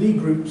 and then Lie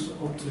groups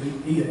up to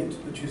E8,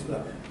 which is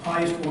the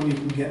highest one you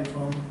can get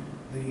from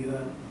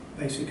the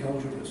basic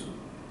algebras.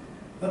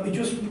 Let me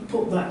just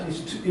put that,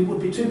 it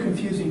would be too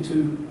confusing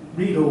to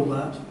read all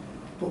that,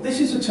 but this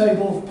is a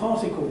table of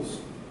particles.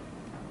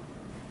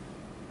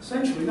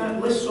 Essentially,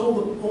 that lists all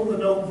the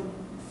known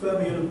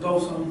fermion and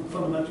boson,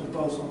 fundamental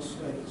boson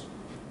states.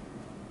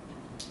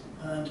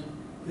 And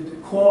the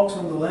quarks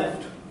on the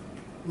left,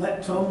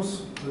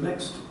 leptons, the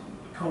next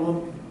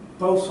column,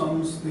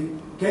 bosons, the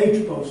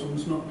gauge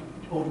bosons, not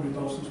ordinary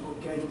bosons,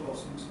 but gauge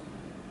bosons.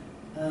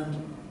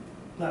 And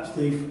that's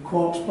the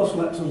quarks plus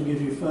leptons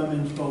gives you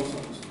fermions,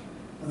 bosons.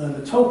 And then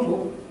the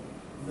total,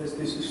 this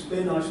is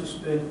spin,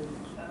 isospin,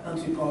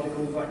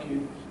 antiparticle,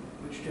 vacuum,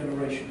 rich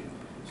generation.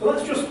 So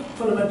that's just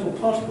fundamental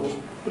particles.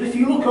 But if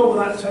you look over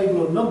that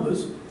table of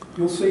numbers,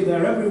 you'll see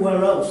they're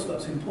everywhere else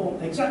that's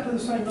important. Exactly the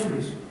same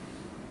numbers.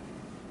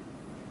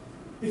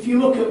 If you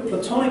look at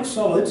platonic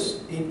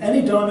solids in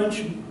any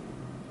dimension,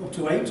 up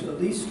to 8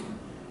 at least,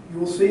 you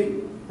will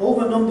see all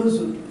the numbers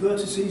and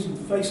vertices and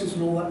faces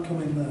and all that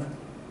come in there.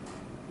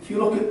 If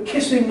you look at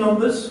kissing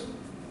numbers,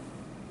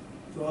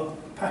 for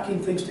packing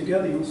things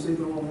together, you'll see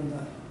they're all in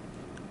there.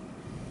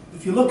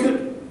 If you look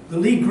at the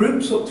Lie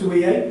groups up to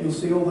E8, you'll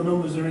see all the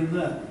numbers are in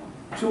there.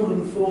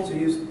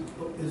 240 is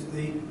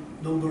the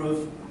number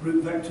of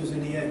group vectors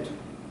in E8.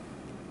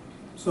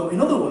 So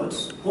in other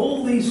words,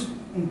 all these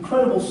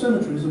incredible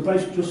symmetries are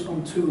based just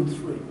on 2 and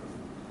 3.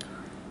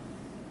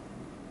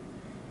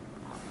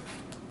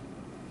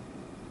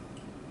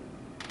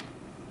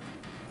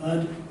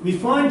 And we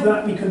find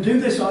that we can do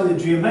this either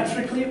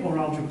geometrically or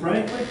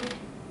algebraically,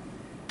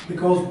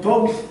 because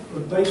both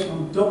are based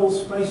on double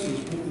spaces,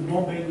 with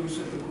one being the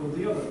reciprocal of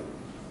the other.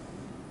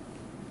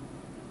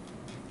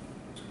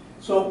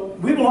 So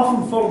we will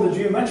often follow the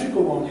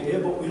geometrical one here,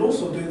 but we'll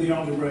also do the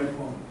algebraic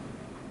one.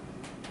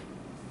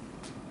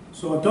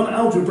 So I've done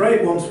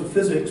algebraic ones for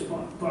physics,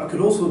 but I could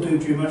also do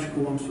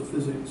geometrical ones for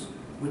physics,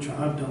 which I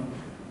have done.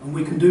 And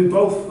we can do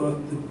both for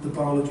the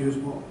biology as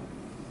well.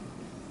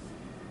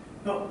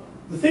 Now,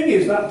 the thing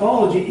is that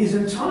biology is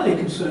entirely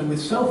concerned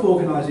with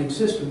self-organizing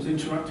systems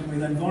interacting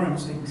with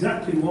environments,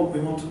 exactly what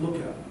we want to look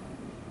at,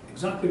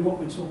 exactly what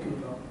we're talking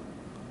about.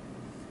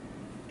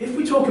 If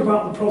we talk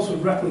about the process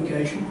of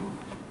replication,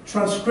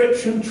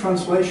 transcription,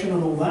 translation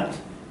and all that,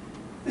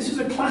 this is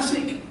a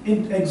classic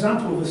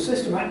example of a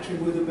system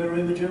acting with a mirror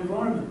image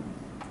environment.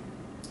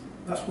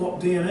 That's what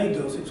DNA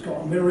does. It's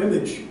got a mirror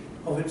image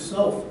of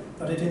itself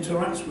that it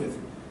interacts with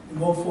in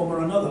one form or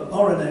another.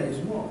 RNA as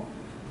well.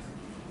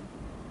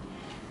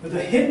 With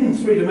a hidden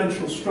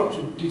three-dimensional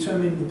structure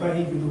determining the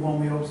behavior of the one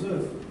we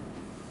observe.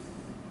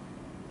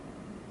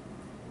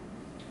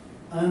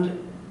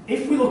 And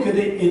if we look at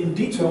it in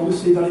detail, we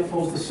see that it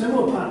follows the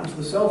similar pattern to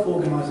the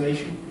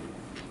self-organization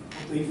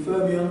of the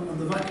fermion and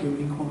the vacuum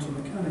in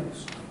quantum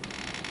mechanics.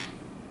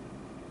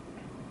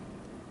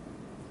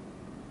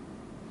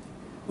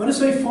 When I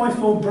say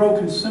fivefold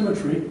broken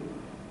symmetry,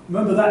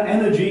 remember that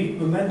energy,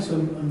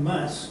 momentum, and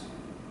mass,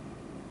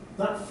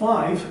 that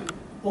 5,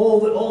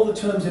 all the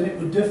terms in it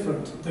were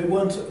different. They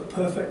weren't a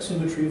perfect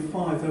symmetry of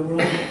 5, they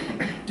were all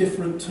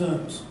different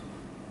terms,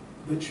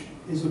 which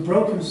is a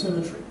broken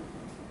symmetry.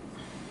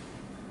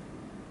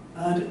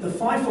 And the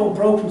fivefold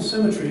broken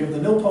symmetry of the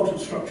nilpotent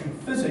structure in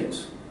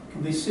physics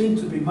can be seen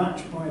to be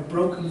matched by a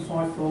broken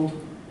fivefold,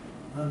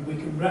 and we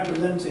can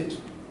represent it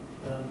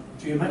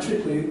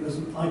geometrically as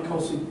an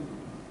icosy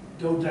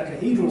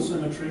dodecahedral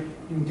symmetry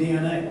in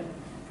DNA.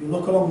 If you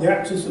look along the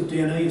axis of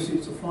DNA, you see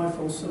it's a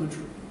fivefold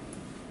symmetry.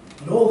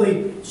 And all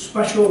the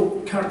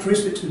special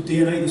characteristics of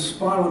DNA, the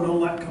spiral and all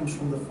that, comes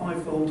from the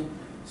fivefold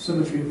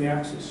symmetry of the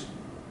axis.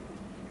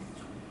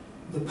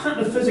 The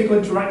pattern of physical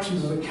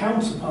interactions is a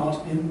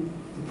counterpart in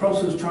the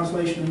process of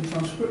translation and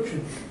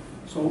transcription.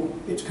 So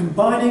it's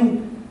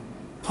combining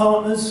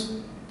partners,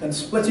 then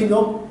splitting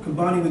up,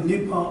 combining with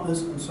new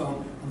partners, and so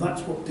on. And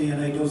that's what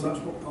DNA does, that's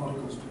what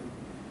particles do.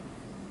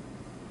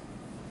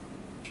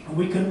 And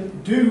we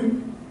can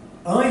do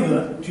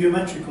either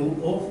geometrical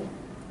or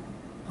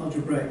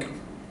algebraic.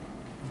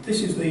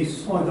 This is the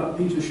slide that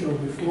Peter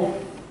showed before,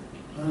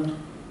 and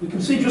we can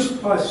see just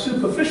by a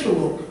superficial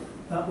look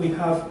that we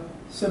have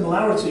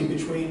similarity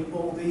between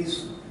all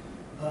these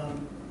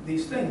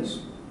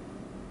things.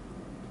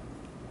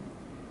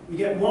 We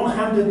get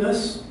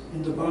one-handedness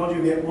in the biology,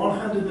 we get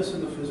one-handedness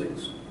in the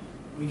physics,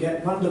 we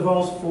get van der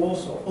Waals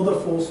force or other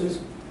forces,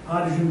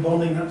 hydrogen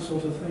bonding, that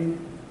sort of thing,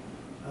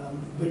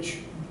 which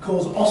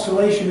cause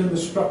oscillation in the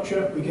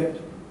structure. We get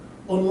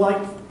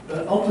unlike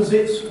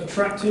opposites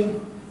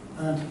attracting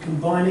and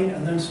combining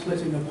and then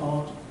splitting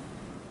apart.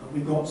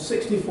 We've got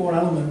 64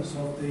 elements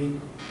of the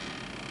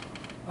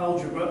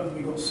algebra, and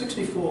we've got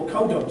 64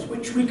 codons,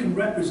 which we can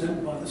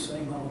represent by the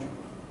same algebra,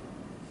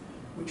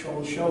 which I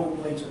will show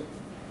later.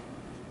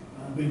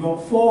 We've got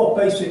 4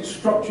 basic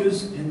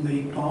structures in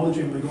the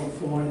biology, and we've got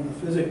 4 in the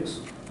physics.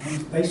 And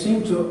they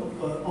seem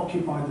to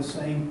occupy the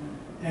same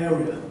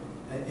area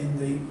in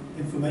the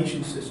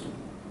information system.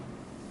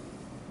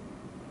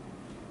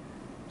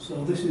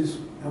 So this is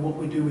what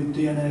we do with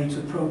DNA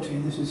to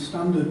protein. This is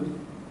standard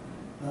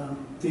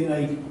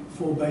DNA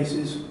 4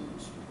 bases,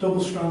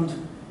 double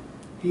strand,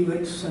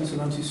 helix, sense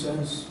and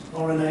antisense,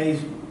 RNA,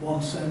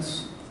 1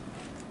 sense,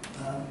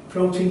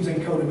 proteins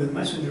encoded with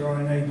messenger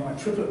RNA by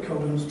triplet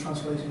codons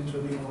translated into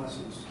amino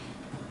acids.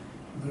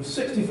 And there are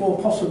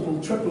 64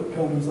 possible triplet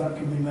codons that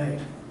can be made.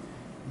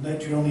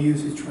 Nature only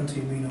uses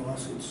 20 amino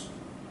acids.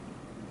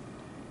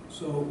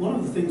 So one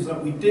of the things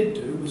that we did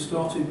do, we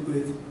started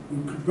with,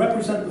 we could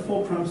represent the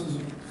 4 parameters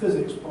of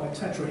physics by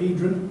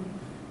tetrahedron,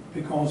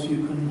 because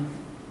you can,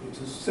 it's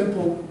a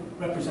simple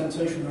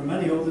representation. There are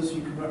many others.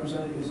 You can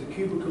represent it as a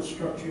cubical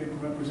structure, you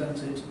can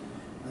represent it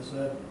as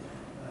a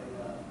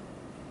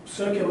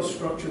circular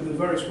structure. There are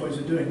various ways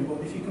of doing it, but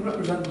if you can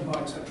represent them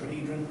by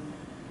tetrahedron,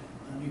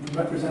 and you can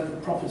represent the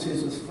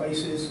properties as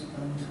faces,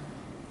 and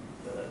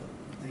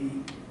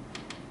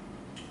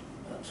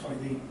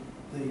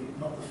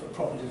not the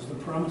properties, the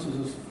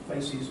parameters as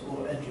faces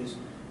or edges,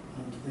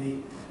 and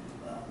the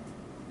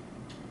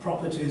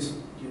properties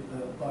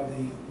by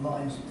the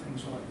lines and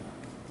things like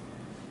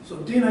that. So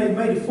DNA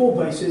made of 4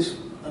 bases,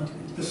 and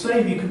the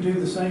same, you can do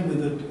the same with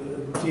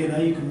the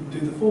DNA. You can do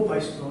the 4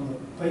 bases on the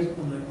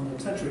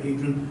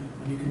tetrahedron,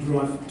 and you can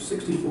derive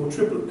 64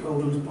 triplet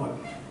codons by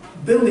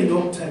building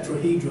up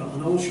tetrahedra,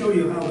 and I will show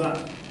you how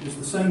that is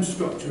the same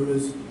structure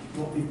as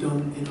what we've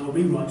done in our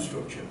rewrite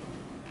structure.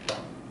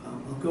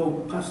 I'll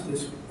go past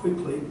this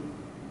quickly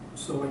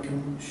so I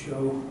can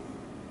show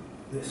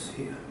this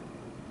here.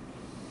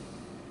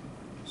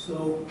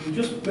 So we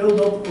just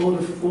build up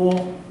order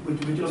 4, we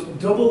just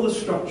double the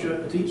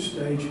structure at each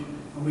stage,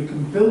 and we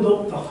can build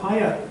up the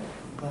higher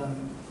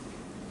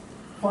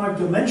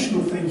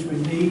 5-dimensional things we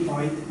need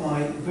by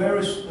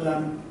various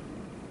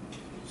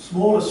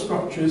smaller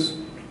structures,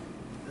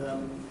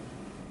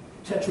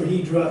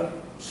 tetrahedra,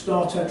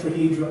 star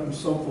tetrahedra, and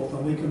so forth,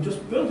 and we can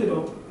just build it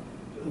up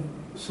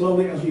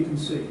slowly, as you can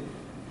see.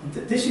 And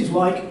this is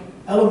like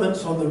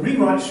elements on the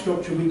rewrite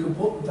structure. We can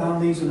put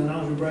down these in an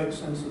algebraic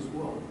sense as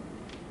well.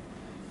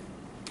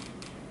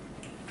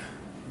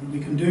 And we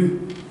can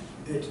do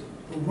it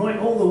right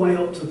all the way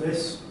up to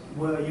this,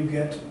 where you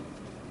get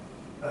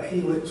a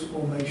helix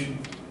formation.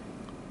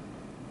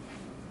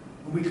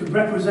 And we could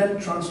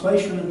represent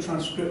translation and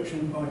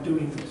transcription by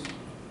doing this.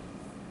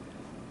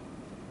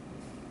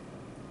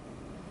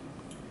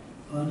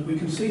 And we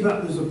can see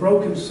that there's a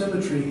broken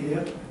symmetry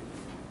here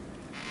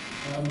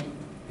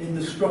in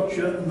the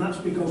structure, and that's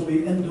because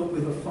we end up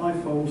with a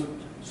 5-fold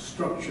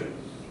structure.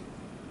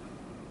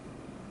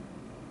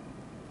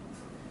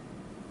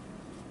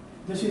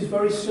 This is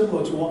very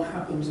similar to what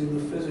happens in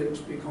the physics,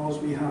 because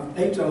we have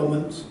 8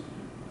 elements,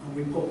 and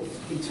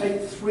we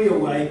take 3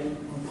 away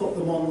and put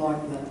them on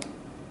like that,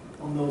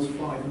 on those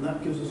 5, and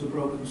that gives us a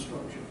broken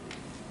structure.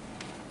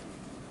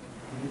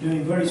 And we're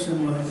doing very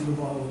similar in the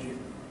biology.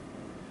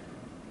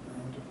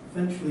 And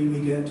eventually we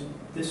get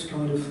this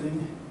kind of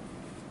thing.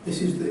 This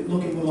is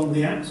looking along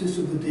the axis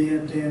of the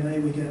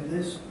DNA, we get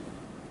this.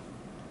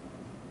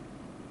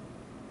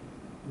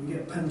 We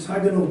get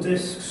pentagonal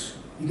discs,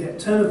 you get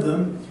 10 of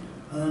them,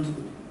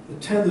 and the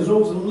 10, there's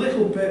always a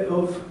little bit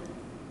of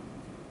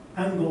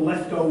angle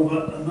left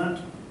over, and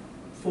that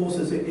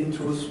forces it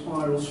into a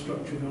spiral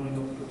structure going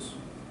upwards.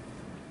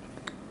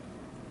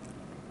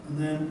 And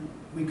then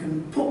we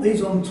can put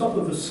these on top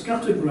of a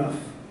scatter graph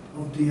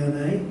of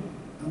DNA,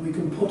 and we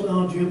can put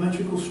our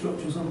geometrical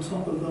structures on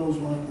top of those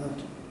like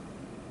that.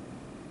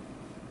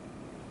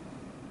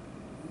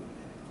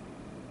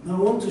 Now I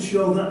want to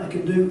show that I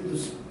can do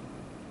this,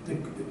 the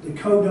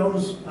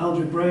codons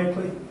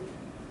algebraically,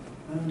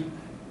 and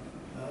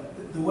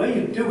the way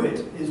you do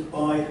it is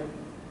by,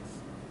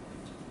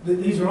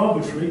 these are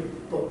arbitrary,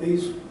 but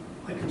these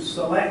I can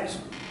select.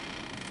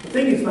 The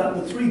thing is that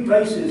the 3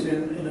 bases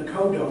in a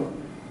codon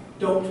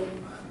don't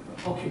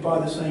occupy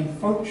the same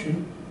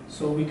function,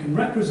 so we can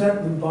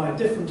represent them by a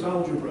different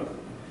algebra.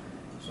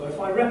 So if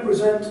I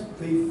represent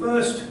the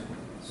first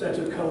set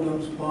of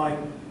codons by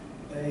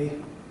a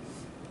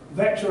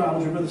vector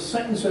algebra, the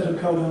second set of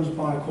codons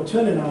by a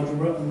quaternion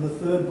algebra, and the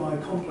third by a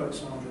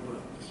complex algebra,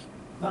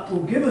 that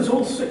will give us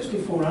all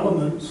 64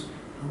 elements,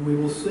 and we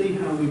will see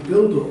how we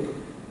build up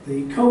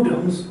the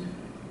codons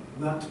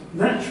that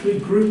naturally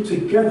group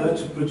together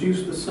to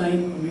produce the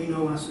same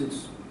amino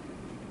acids.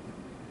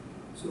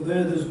 So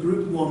there's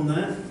group 1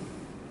 there.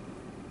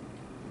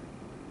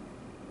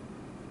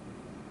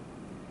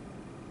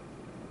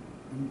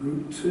 And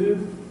group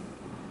 2.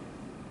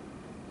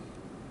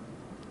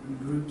 And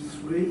group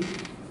 3.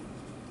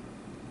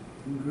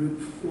 And group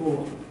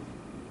 4.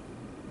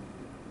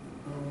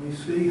 And we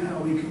see how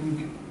we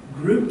can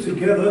group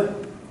together.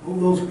 All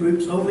those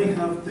groups only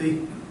have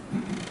the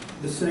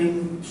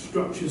same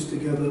structures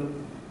together.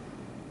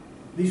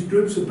 These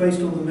groups are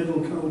based on the middle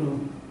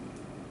codon.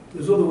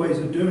 There's other ways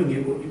of doing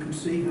it, but you can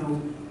see how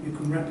you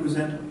can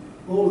represent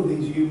all of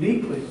these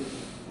uniquely,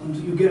 and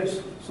you get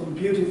some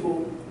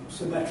beautiful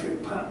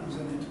symmetric patterns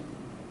in it.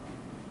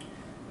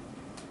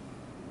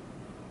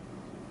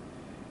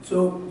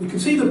 So we can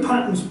see the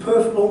patterns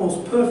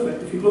almost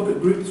perfect. If you look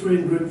at group 3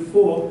 and group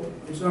 4,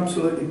 it's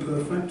absolutely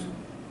perfect.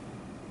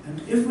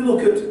 And if we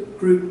look at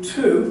group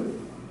 2,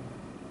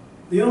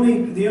 the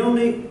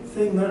only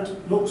thing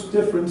that looks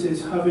different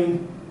is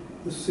having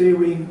the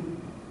serine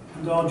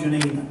and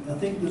arginine. I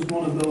think there's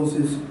one of those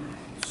is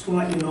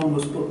slightly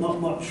anomalous, but not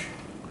much.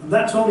 And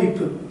that's only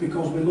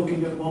because we're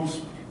looking at one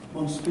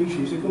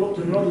species. If we looked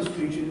at another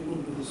species, it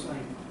wouldn't be the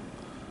same.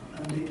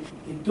 And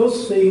it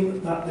does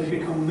seem that they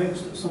become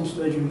mixed at some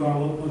stage in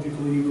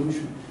biological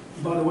evolution.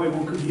 And by the way,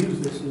 one could use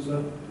this as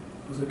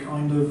a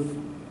kind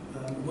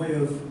of way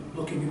of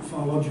looking at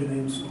phylogeny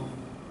and so on.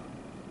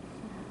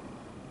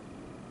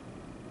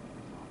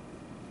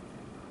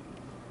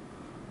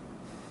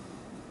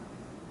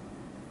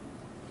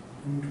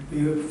 And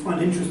you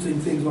find interesting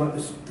things like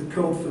this, the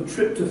code for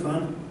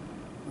tryptophan.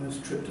 There's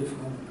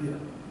tryptophan, yeah.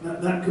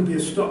 That could be a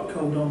stop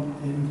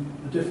codon in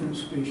a different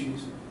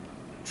species.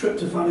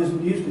 Tryptophan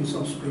isn't used in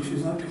some species,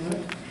 is that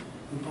correct?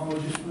 The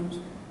biologist friends.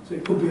 So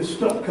it could be a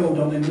stop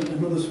codon in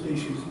another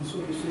species, and so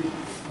you see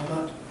how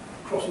that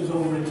crosses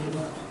over into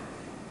that.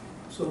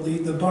 So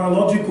the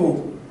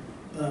biological,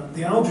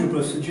 the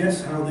algebra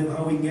suggests how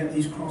we can get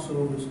these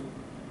crossovers.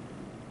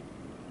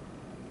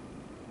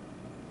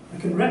 I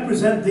can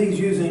represent these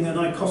using an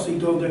Icosy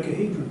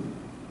dodecahedron.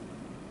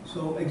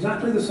 So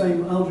exactly the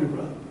same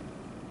algebra.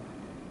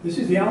 This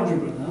is the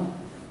algebra now.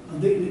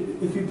 And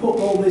if you put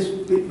all these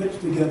bits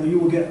together, you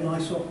will get an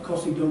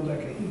Icosy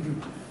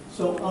dodecahedron.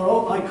 So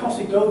our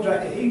Icosy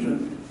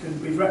dodecahedron can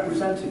be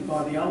represented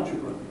by the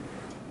algebra.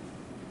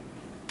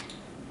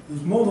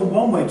 There's more than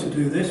one way to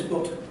do this,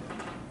 but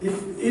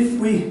if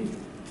we,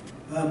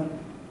 I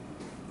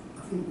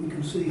think we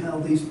can see how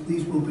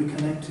these will be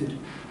connected.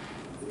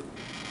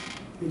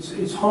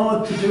 It's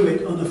hard to do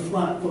it on a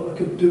flat, but I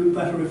could do it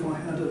better if I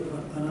had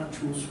an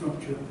actual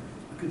structure.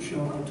 I could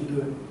show how to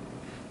do it.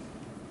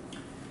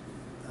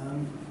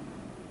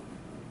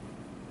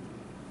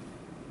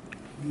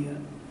 Yeah,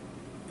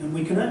 and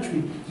we can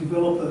actually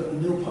develop a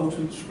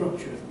nilpotent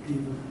structure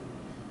even.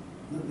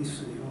 Let me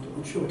see,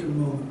 I'll show it in a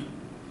moment.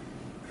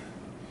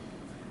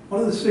 One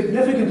of the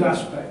significant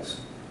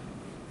aspects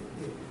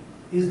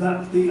is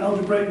that the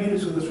algebraic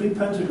units of the three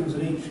pentagons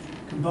in each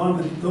combined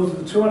with those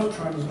of the two outer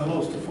triangles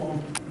below to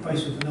form the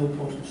base of the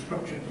nilpotent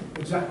structure,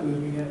 exactly as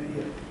we get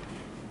here.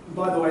 And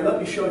by the way, let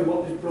me show you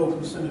what this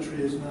broken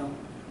symmetry is now.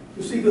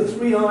 You see the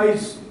three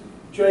eyes,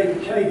 J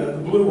and K there, the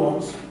blue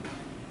ones,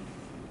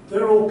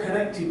 they're all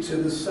connected to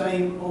the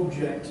same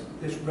object,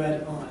 this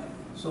red eye.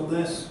 So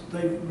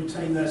they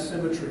retain their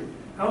symmetry.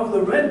 However,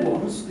 the red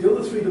ones, the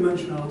other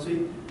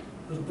three-dimensionality,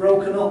 has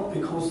broken up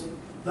because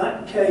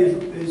that K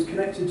is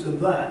connected to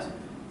that.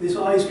 This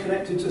eye is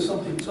connected to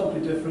something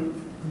totally different,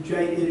 and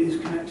J is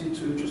connected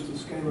to just a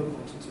scalar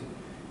quantity.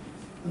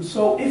 And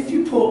so if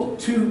you put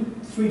two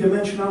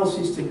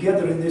three-dimensionalities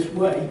together in this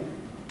way,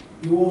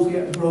 you always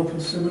get the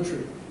broken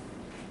symmetry.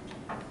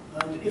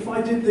 And if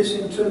I did this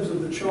in terms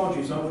of the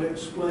charges, I would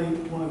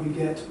explain why we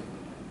get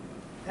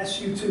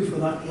SU2 for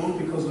that one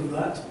because of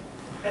that,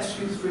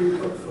 SU3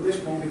 for this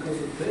one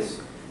because of this,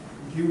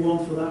 and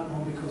U1 for that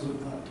one because of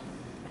that.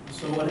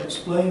 So I'd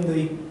explain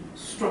the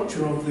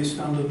structure of the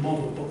standard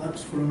model, but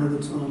that's for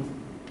another time.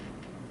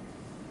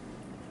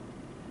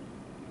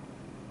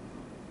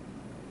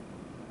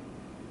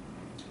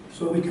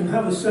 So we can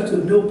have a set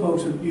of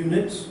nilpotent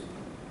units.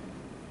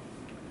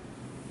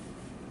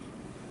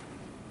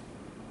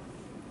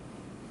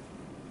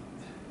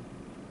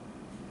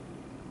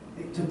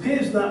 It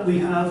appears that we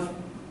have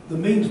the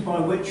means by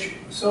which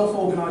a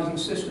self-organizing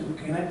system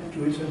can connect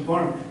to its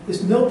environment.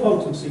 This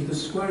nilpotency, the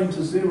square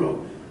into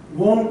zero,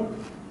 one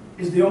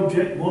is the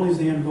object, one is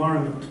the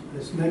environment,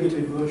 this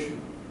negative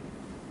version.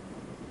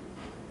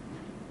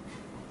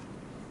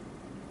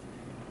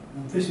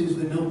 And this is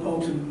the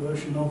nilpotent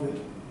version of it.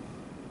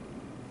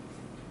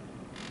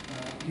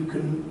 You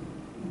can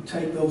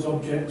take those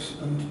objects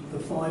and the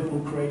 5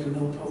 will create a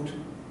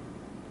nilpotent.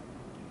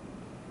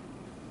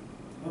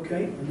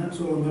 Okay, and that's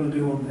all I'm going to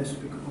do on this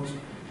because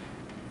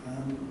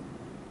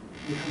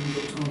we haven't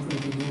got time for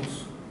anything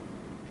else.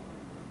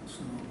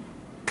 So,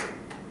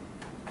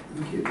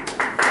 thank you.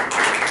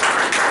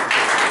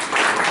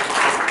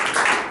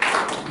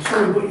 I'm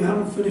sorry, but you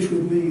haven't finished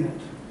with me yet.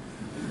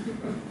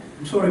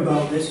 I'm sorry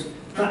about this.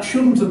 That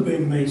shouldn't have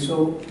been me,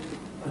 so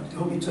I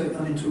hope you take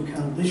that into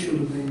account. This should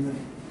have been me.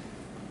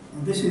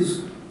 And this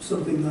is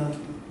something that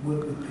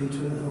worked with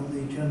Peter on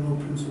the general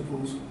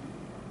principles.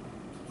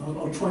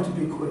 I'll try to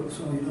be quick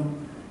so you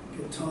don't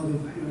get tired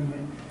of hearing me.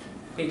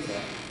 Peter,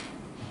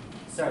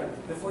 sorry,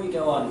 before you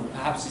go on,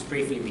 perhaps just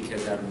briefly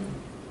because,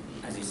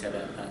 as you said,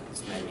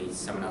 that's maybe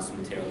someone else's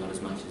material, not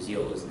as much as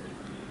yours.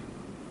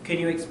 Can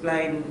you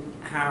explain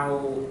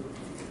how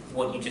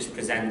what you just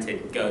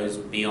presented goes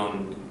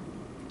beyond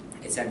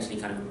essentially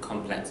kind of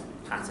complex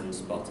pattern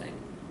spotting?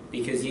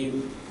 Because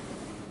you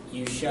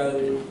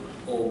showed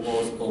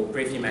or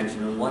briefly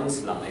mentioned on one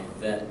slide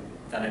that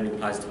only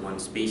applies to one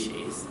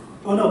species.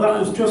 Oh no, that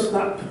was just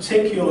that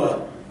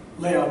particular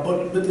layout,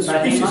 but the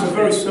species are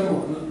very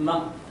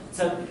similar.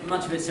 So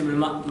much of it's similar,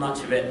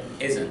 much of it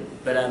isn't.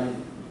 But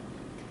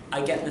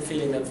I get the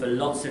feeling that for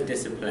lots of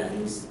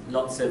disciplines,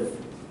 lots of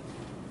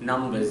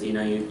numbers, you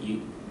know,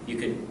 you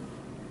could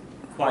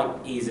quite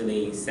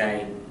easily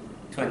say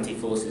 20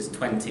 forces,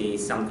 20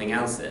 something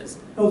else's,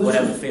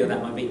 whatever field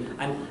that might be.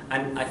 And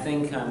I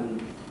think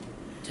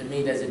to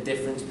me there's a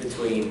difference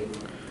between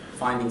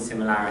finding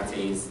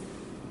similarities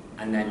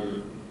and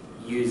then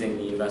using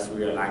the universal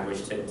real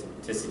language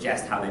to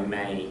suggest how they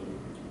may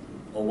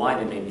or why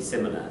they may be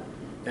similar,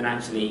 than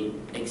actually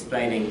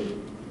explaining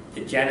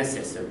the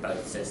genesis of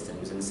both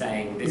systems and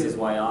saying this is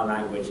why our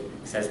language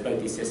says both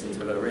these systems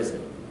have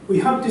arisen. We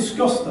have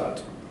discussed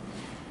that.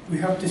 We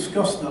have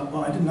discussed that,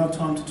 but I didn't have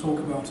time to talk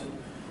about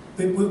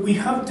it. We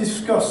have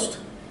discussed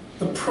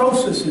the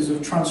processes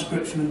of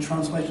transcription and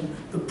translation,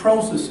 the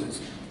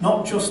processes,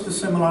 not just the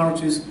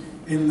similarities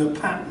in the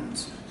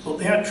patterns, but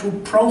the actual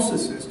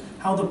processes,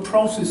 how the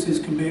processes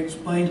can be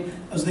explained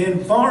as the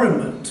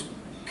environment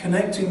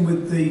connecting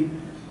with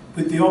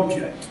the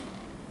object.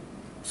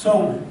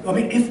 So, I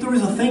mean, if there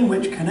is a thing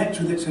which connects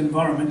with its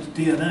environment, it's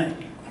DNA,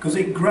 because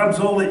it grabs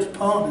all its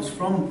partners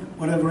from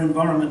whatever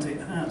environment it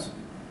has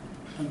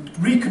and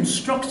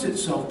reconstructs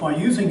itself by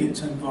using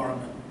its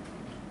environment.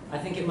 I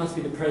think it must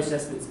be the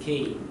process that's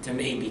key to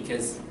me,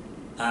 because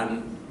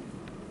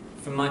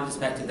from my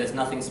perspective, there's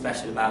nothing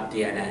special about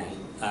DNA.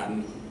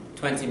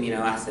 20 amino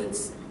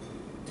acids,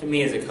 to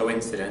me, is a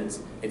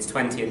coincidence. It's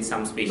 20 in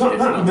some species.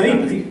 That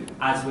may be.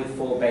 As with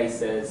 4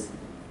 bases,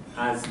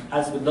 as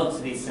with lots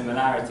of these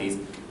similarities,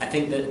 I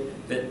think that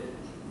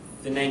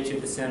the nature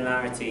of the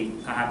similarity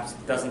perhaps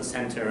doesn't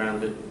centre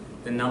around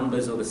the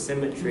numbers or the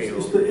symmetry.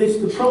 It's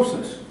the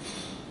process.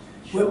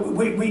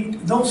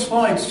 Those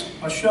slides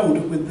I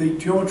showed with the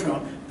geometry,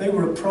 they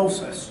were a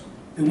process.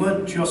 They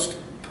weren't just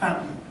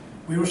pattern.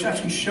 We were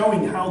actually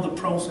showing how the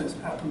process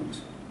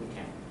happens.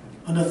 Okay.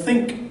 And I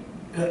think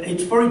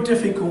it's very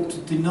difficult to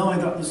deny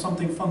that there's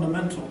something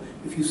fundamental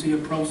if you see a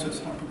process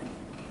happening.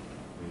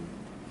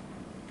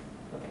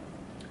 Okay.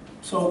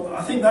 So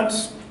I think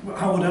that's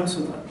how I would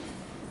answer that.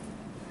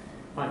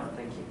 Fine,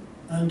 thank you.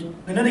 And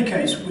in any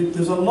case,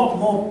 there's a lot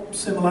more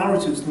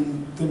similarities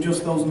than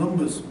just those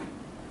numbers.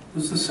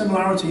 There's the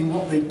similarity in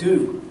what they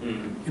do.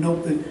 Mm. You know,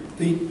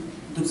 the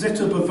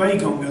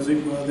Zitterbewegung, as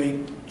it were, the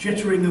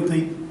jittering of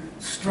the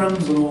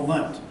strands and all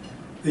that,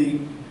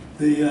 the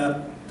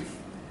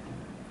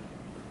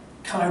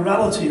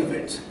chirality of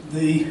it,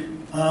 the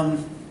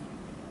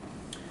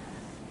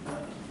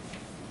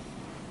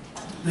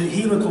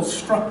helical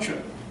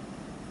structure,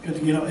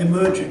 you know,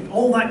 emerging,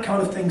 all that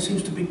kind of thing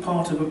seems to be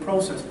part of a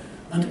process.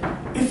 And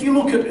if you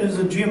look at it as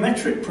a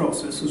geometric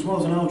process as well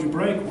as an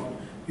algebraic one,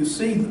 you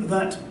see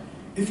that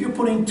if you're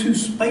putting 2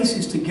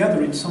 spaces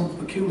together in some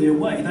peculiar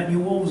way, then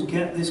you always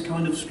get this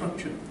kind of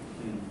structure.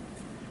 Mm.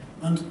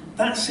 And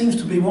that seems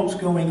to be what's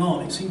going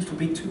on. It seems to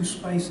be 2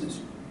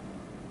 spaces.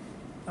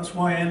 That's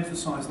why I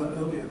emphasised that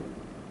earlier.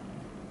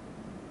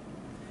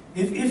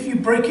 If you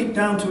break it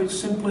down to its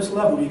simplest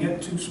level, you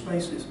get 2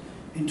 spaces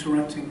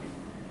interacting.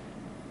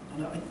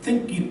 And I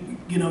think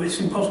you know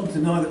it's impossible to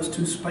deny there's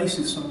 2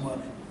 spaces somewhere.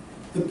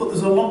 But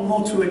there's a lot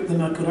more to it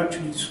than I could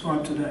actually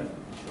describe today.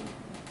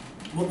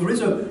 But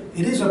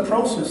it is a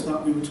process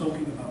that we were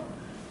talking about.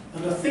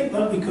 And I think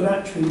that we could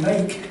actually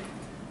make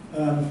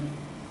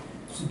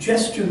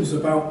suggestions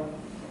about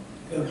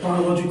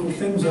biological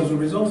things as a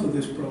result of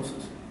this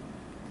process.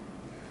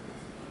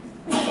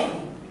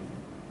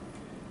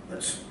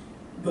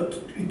 But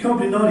it can't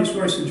be denied it's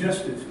very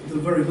suggestive, at the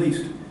very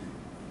least.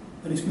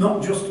 And it's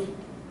not just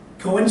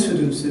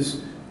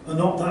coincidences are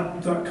not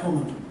that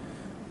common.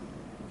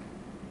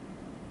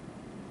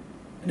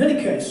 In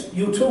any case,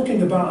 you're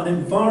talking about an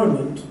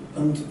environment,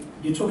 and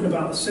you're talking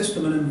about a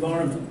system and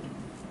environment.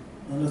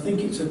 And I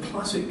think it's a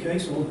classic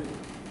case of it.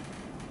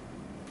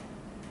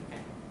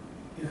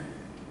 Yeah.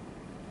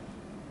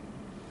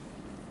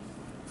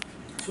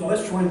 So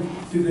let's try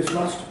and do this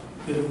last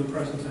bit of the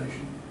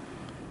presentation.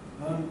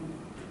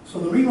 So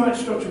the rewrite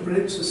structure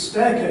predicts a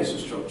staircase of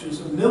structures,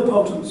 and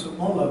nilpotents at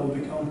one level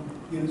become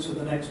units at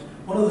the next.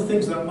 One of the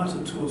things that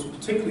mattered to us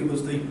particularly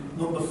was the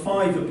number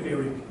 5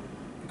 appearing,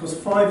 because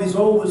 5 is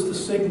always the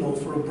signal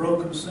for a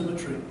broken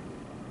symmetry.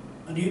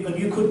 And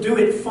you could do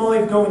it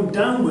 5 going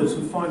downwards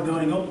and 5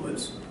 going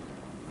upwards.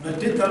 And I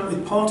did that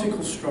with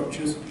particle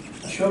structures.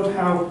 I showed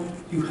how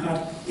you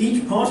had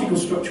each particle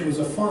structure was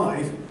a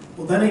 5,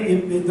 but then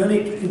it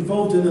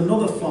involved in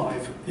another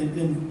 5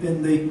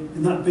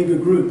 in that bigger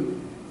group.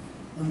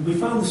 And we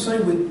found the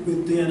same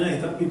with DNA,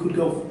 that you could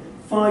go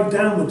 5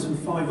 downwards and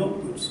 5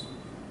 upwards.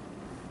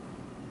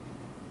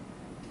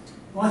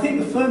 Well, I think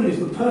the Fermi is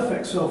the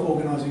perfect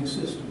self-organizing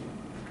system.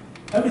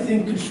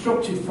 Everything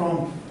constructed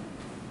from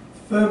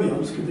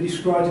fermions can be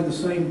described in the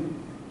same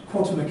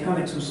quantum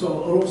mechanics and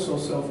so are also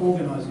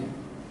self-organizing.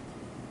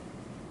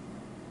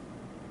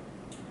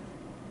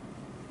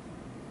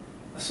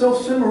 A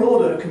self-similar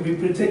order can be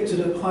predicted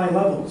at high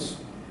levels,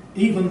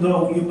 even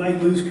though you may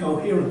lose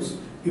coherence.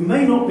 You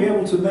may not be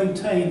able to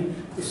maintain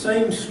the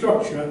same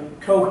structure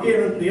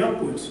coherently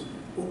upwards,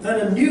 but then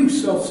a new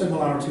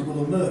self-similarity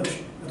will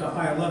emerge at a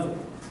higher level.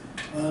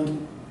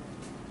 And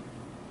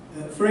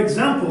for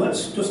example,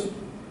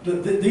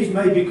 these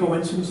may be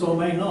coincidence or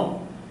may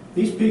not.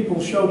 These people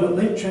showed that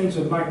linked chains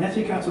of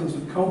magnetic atoms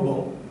of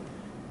cobalt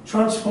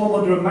transform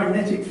under a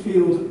magnetic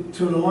field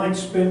to an aligned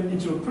spin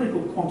into a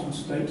critical quantum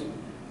state,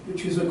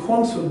 which is a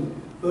quantum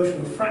version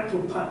of a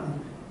fractal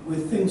pattern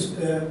with things,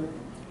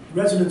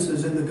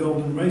 resonances in the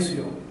golden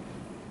ratio.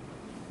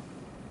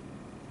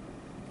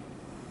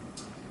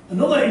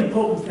 Another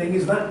important thing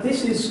is that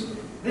this is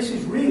this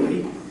is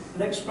really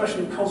an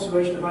expression of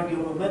conservation of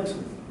angular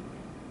momentum.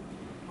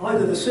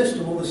 Either the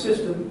system or the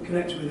system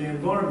connected with the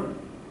environment.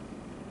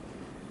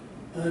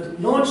 And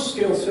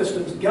large-scale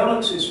systems,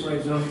 galaxies for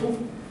example,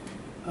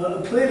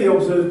 clearly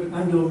observe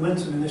angular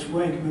momentum in this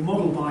way and can be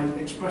modelled by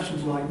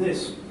expressions like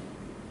this.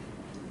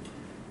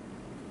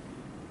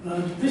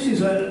 This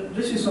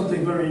is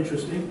something very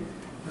interesting.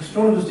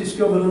 Astronomers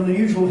discovered an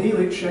unusual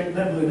helix-shaped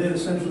nebula near the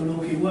centre of the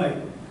Milky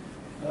Way.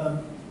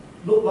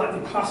 Looked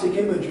like the classic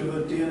image of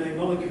a DNA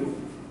molecule.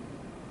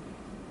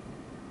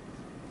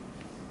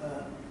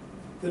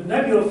 The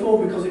nebula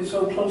formed because it's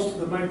so close to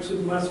the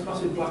massive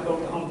black hole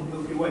at the heart of the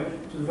Milky Way,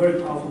 which is a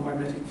very powerful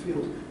magnetic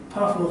field,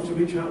 powerful enough to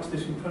reach out to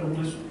this incredible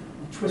distance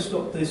and twist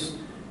up this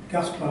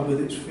gas cloud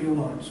with its field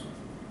lines.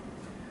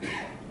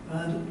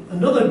 And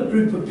another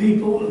group of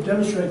people have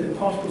demonstrated that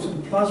particles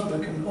in plasma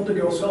can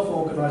undergo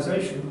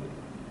self-organization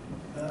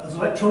as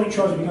electronic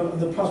charges become,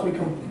 and the plasma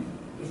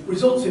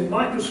results in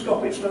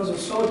microscopic strands of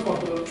solid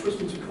particles that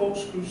twist into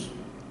corkscrew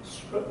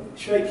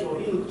shapes or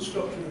helical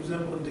structure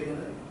resembling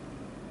DNA.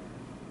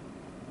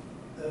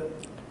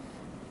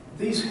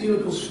 These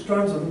helical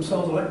strands are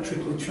themselves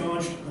electrically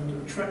charged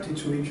and attracted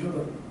to each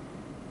other.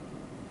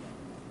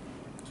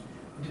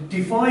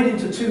 Divide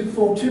into two,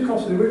 form two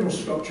copies of the original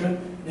structure,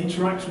 and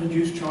interact and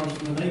induce charges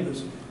from the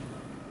neighbours.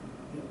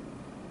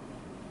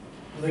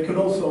 They could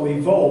also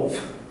evolve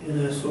in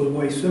a sort of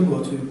way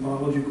similar to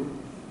biological.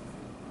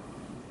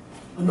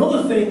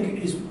 Another thing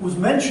was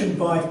mentioned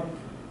by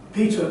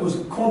Peter was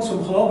quantum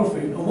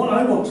holography, and what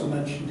I want to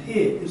mention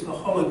here is the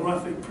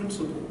holographic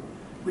principle,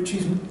 which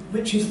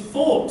is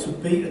thought to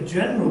be a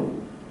general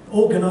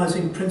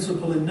organising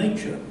principle in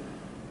nature.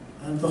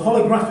 And the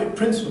holographic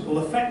principle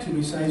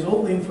effectively says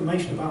all the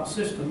information about a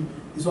system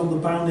is on the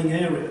bounding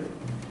area.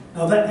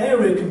 Now that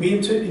area can be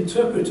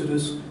interpreted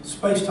as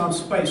space-time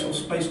space or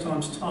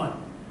space-times time.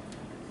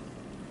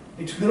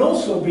 It can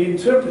also be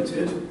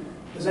interpreted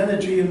as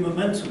energy and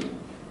momentum,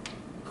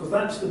 because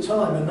that's the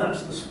time and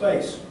that's the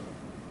space.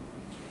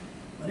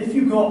 And if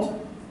you've got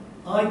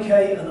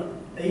IK and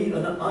E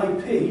and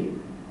IP,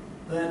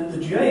 then the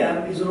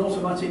JM is an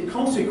automatic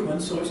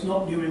consequence, so it's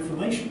not new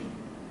information.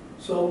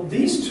 So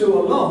these two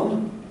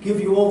alone give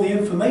you all the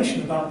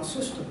information about the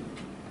system.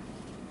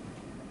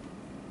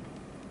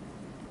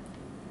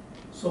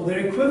 So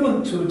they're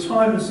equivalent to a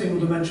time and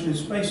single dimension in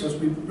space as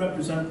we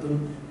represent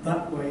them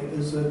that way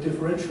as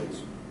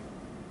differentials.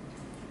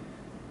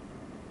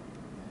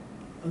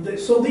 And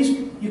so these,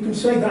 you can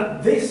say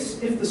that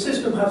this, if the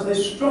system has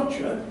this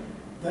structure,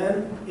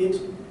 then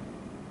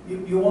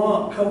you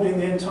are coding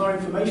the entire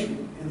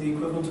information in the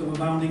equivalent of a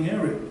bounding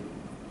area.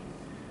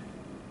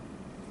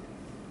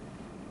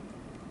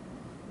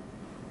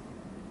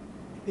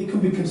 It can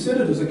be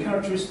considered as a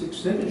characteristic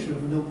signature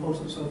of a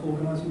nilpotent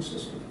self-organizing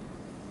system.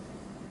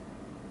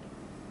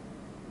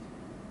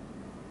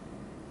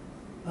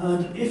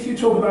 And if you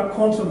talk about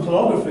quantum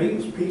holography,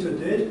 as Peter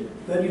did,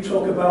 then you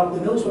talk about the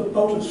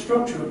nilpotent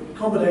structure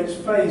accommodates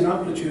phase,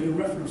 amplitude, and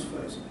reference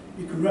phase.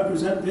 You can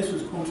represent this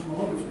as quantum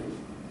holography.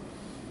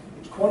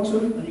 It's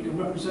quantum, and you can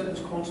represent it as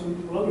quantum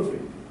holography.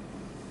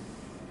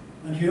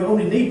 And you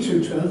only need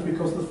two terms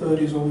because the third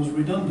is always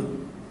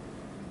redundant.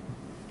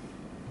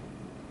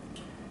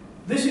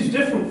 This is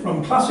different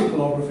from classical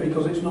holography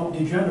because it's not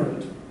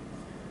degenerate.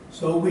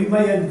 So we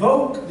may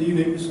invoke the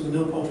uniqueness of the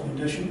nilpotent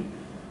condition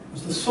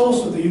as the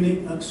source of the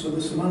uniqueness of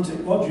the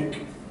semantic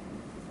logic.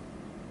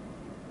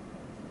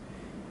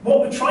 What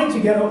we're trying to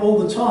get at all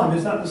the time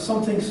is that there's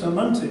something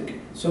semantic.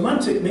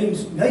 Semantic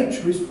means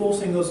nature is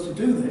forcing us to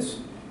do this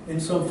in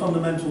some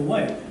fundamental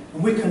way.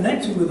 And we're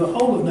connecting with the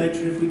whole of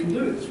nature if we can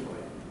do it this way.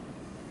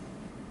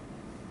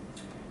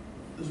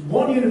 There's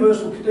one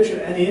universal condition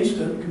at any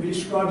instant can be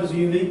described as a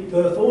unique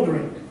birth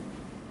ordering.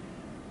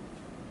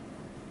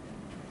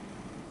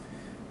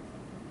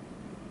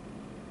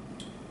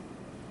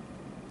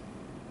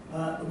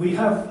 We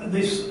have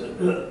this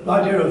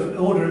idea of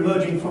order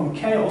emerging from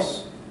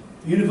chaos.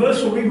 The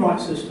universal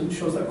rewrite system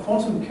shows that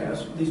quantum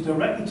chaos leads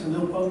directly to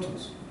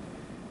nilpotence.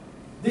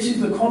 This is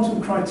the quantum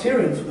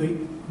criterion for the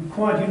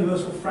required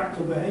universal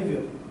fractal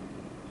behavior.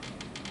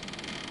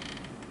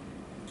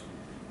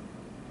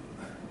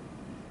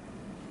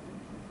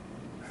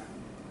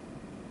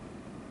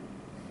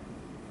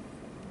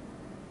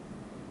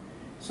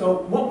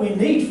 So what we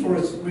need for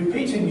a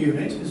repeating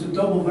unit is a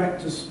double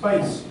vector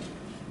space.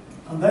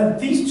 And then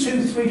these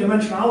two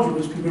three-dimensional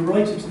algebras can be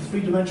related to the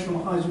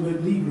three-dimensional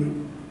Heisenberg-Lie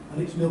group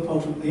and its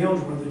nilpotent Lie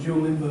algebra and the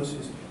dual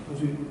inverses, as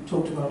we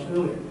talked about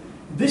earlier.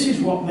 This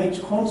is what makes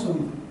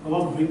quantum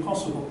holography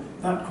possible,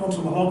 that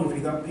quantum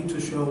holography that Peter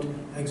showed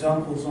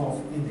examples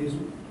of in his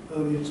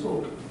earlier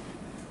talk.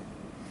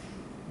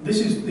 This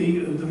is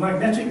the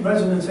magnetic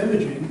resonance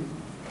imaging,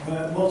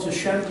 where Walter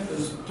Schenck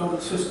has done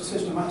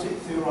systematic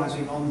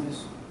theorizing on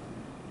this.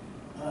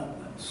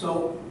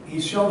 So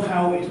he's shown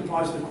how it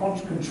applies to the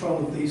quantum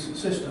control of these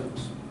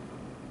systems.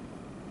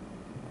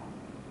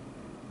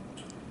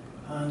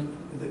 And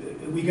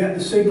we get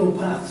the signal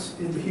paths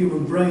in the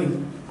human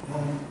brain,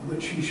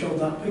 which he showed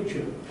that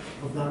picture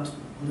of that.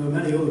 And there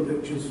are many other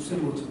pictures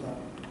similar to that.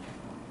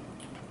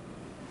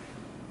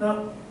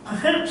 Now,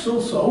 perhaps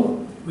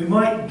also, we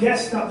might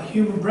guess that the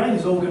human brain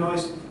is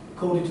organised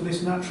according to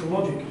this natural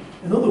logic.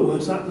 In other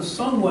words, that there's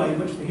some way in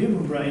which the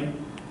human brain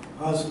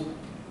has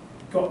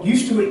got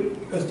used to it,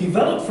 has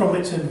developed from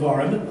its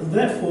environment, and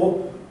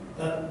therefore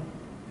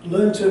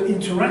learned to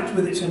interact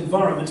with its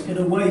environment in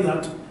a way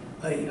that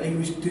a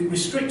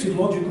restricted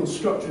logical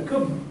structure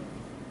couldn't.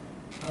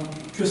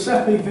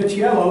 Giuseppe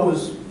Vitiello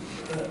has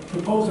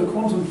proposed a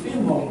quantum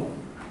field model.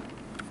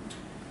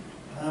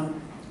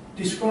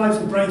 Describes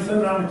the brain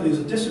thermodynamically as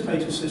a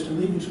dissipative system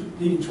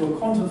leading to a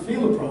quantum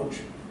field approach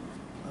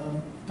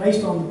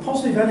based on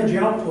positive energy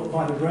output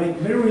by the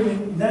brain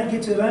mirroring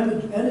negative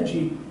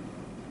energy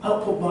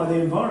output by the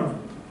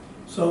environment.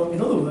 So,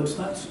 in other words,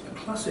 that's a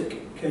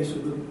classic case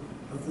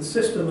of the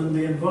system and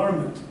the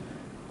environment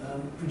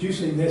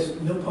producing this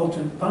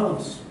nilpotent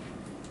balance.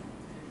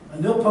 A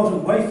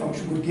nilpotent wave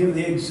function would give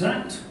the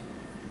exact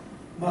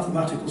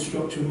mathematical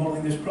structure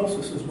modeling this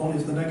process, as one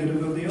is the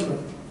negative of the other.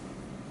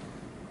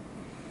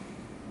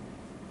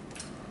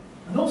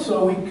 And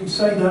also we can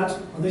say that,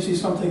 and this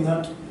is something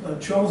that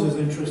Charles is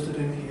interested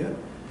in here,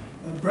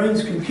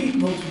 brains can keep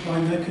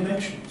multiplying their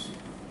connections.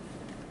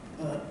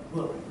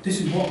 Well,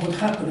 this is what would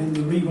happen in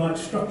the rewrite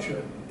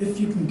structure. If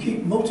you can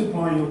keep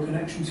multiplying your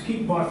connections,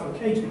 keep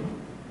bifurcating,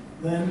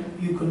 then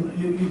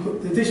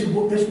this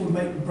would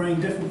make the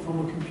brain different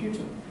from a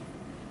computer.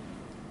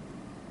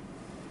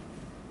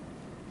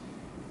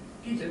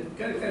 Peter,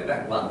 go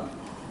back one.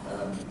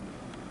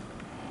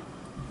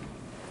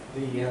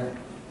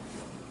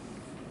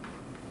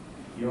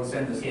 Your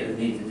sentence here, the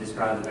need to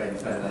describe the brain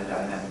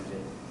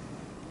thermodynamically.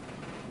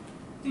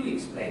 Do you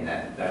explain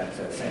that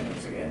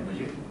sentence again, would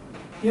you?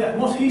 Yeah,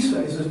 what he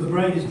says is the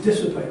brain is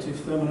dissipative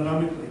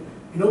thermodynamically.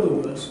 In other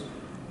words,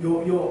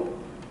 you're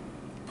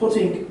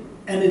putting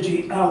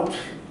energy out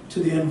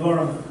to the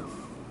environment.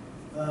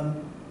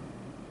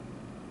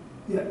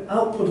 The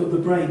output of the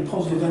brain,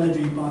 positive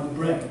energy by the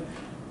brain,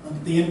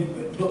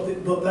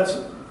 and but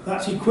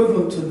that's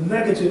equivalent to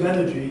negative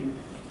energy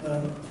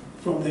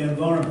from the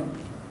environment.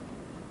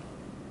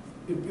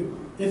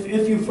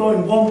 If you flow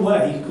in one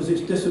way because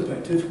it's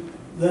dissipative,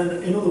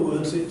 then in other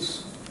words,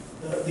 it's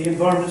the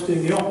environment's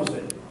doing the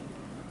opposite,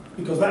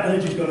 because that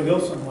energy's got to go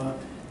somewhere.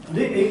 And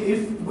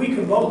if we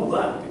can model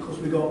that, because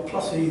we've got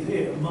plus E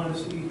here and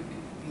minus E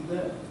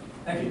there.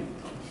 Thank you.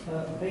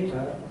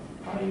 Peter,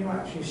 are you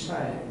actually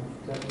saying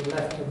that the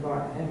left and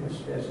right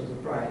hemispheres of the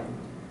brain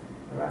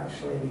are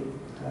actually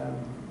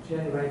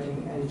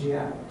generating energy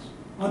out?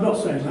 I'm not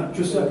saying that,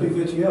 Giuseppe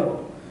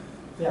Vitiello.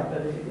 Yeah,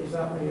 but is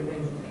that what you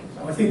mean?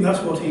 I think that's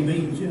what he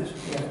means, yes.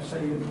 Yeah, so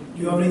Do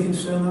you have anything to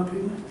say on that,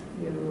 Peter?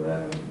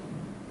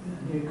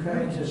 you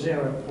create a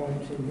 0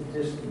 point in the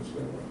distance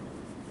with it.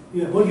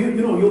 Yeah, well, you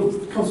know, your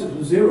concept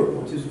of 0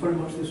 point is very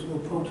much this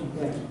nilpotent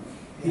Yeah.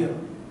 here.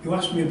 You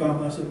asked me about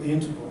that at the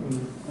interval,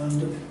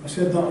 and I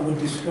said that I would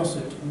discuss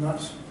it, and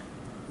that's,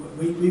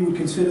 we would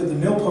consider the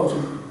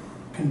nilpotent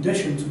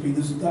condition to be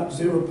that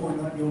 0 point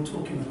that you're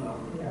talking about.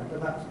 Yeah,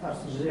 but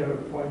that's the 0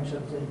 point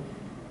of the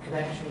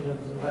connection of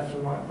the left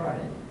and right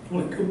brain.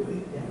 Well, it could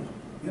be. Yeah.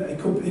 Yeah, it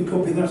could be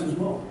that as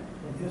well.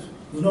 Yes.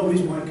 There's no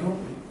reason why it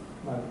can't be.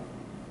 No.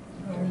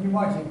 I mean, you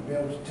might even be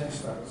able to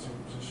test that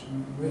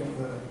supposition with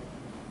the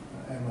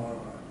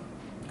MRI.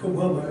 Could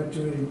well be.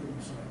 Doing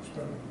some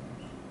experiments.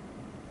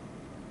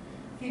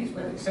 It's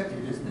well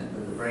accepted, isn't it,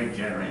 that the brain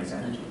generates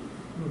energy?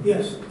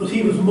 Yes, but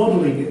he was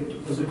modelling it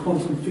as a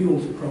quantum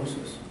field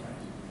process,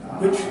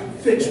 which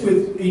fits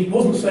with, he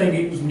wasn't saying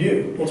it was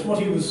new, but what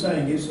he was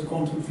saying is a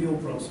quantum field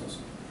process.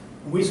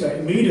 And we say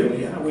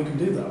immediately how we can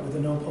do that with a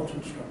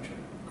nilpotent structure,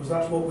 because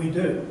that's what we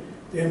do.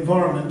 The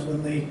environment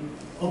and the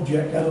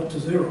object add up to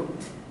 0.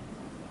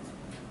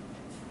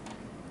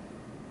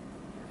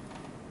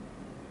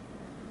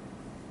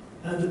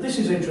 And this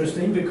is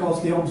interesting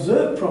because the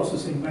observed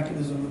processing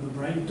mechanism of the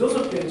brain does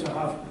appear to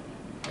have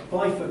a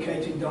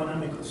bifurcating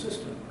dynamical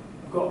system.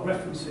 I've got a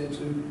reference here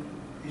to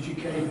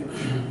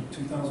Izhikevich,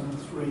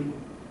 2003.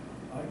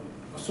 I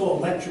saw a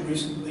lecture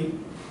recently,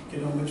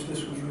 on which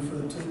this was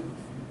referred to,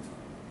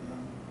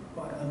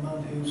 by a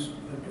man who's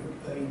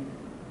a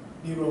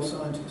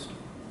neuroscientist.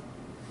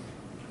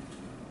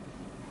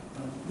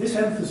 This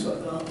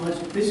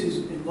is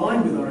in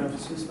line with our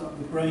emphasis that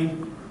the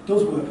brain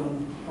does work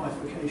on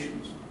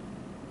bifurcations.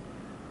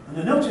 And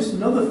I noticed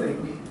another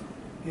thing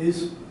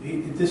is,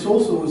 this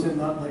also was in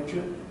that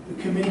lecture, the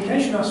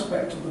communication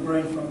aspect of the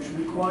brain function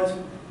requires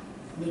an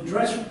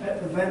address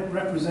event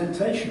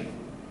representation,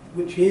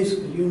 which is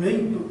a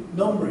unique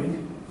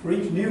numbering for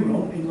each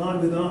neuron in line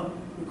with our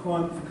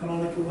requirement for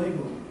canonical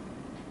labeling.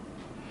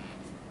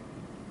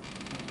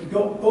 I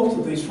got both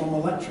of these from a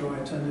lecture I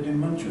attended in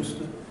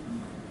Manchester.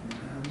 I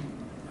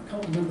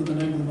can't remember the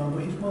name of the man,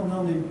 but he's well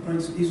known in brain.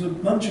 He's a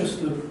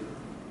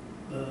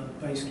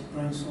Manchester-based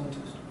brain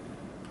scientist.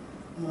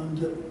 And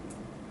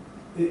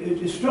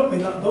it struck me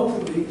that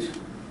both of these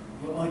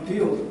were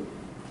ideal.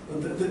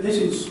 This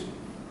is,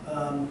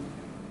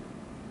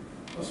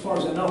 as far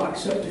as I know,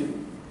 accepted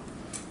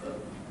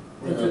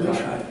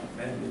information.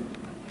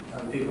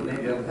 People may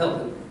be able to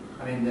help it.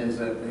 I mean, there's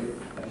a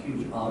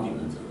huge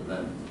argument at the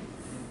moment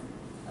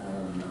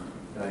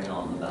going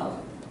on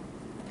about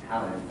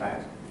how, in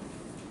fact,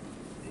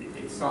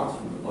 it starts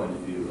from the point of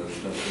view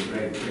of the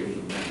brain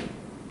triggering memory.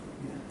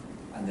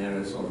 And there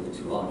are sort of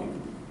two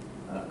arguments.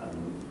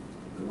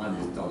 The one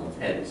is Donald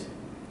Hebb's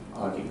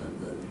argument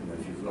that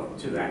if you've got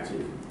two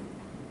active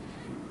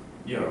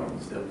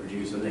neurons, they'll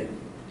produce a link,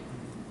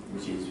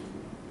 which is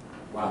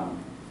one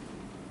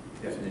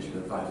definition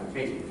of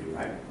bifurcating, if you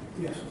like.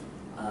 Yes.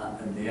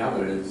 And the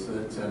other is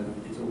that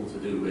it's all to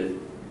do with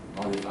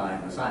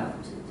modifying the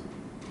synapses.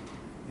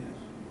 Yes.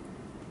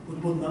 But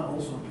wouldn't that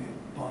also be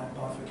a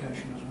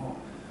bifurcation as well?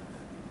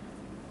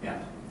 Yeah.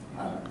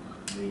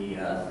 The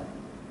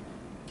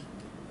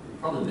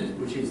problem is,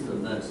 which is the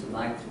most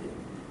likely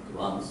to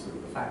answer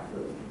the fact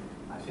that,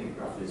 I think,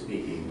 roughly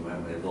speaking,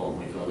 when we're born,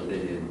 we've got 1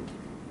 billion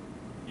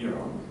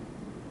neurons.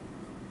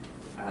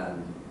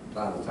 And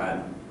by the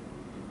time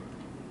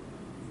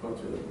you've got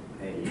to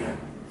a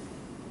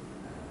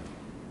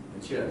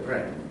mature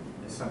brain,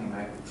 there's something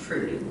like 1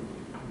 trillion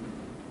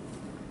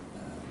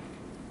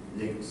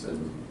links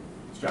and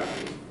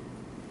structures.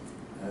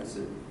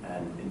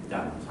 And in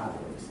done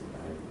entirely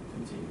by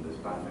continuous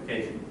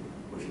bifurcation,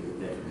 which is a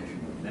definition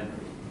of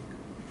memory.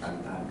 And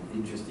I'm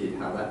interested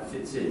how that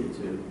fits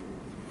into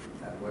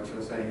what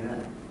you're saying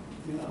there.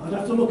 Yeah, I'd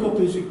have to look up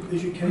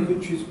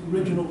Izhikevich's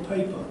original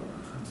paper,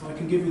 so I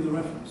can give you the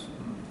reference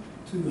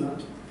to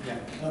that. Yeah.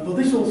 But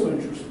this also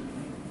interested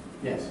me,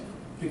 Yes.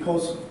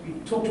 because he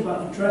talked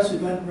about address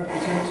event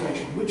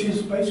representation, which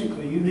is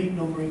basically unique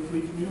numbering for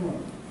each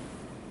neuron.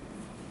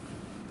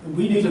 And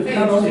we need a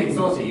canonical. It's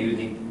also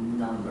unique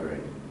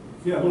numbering.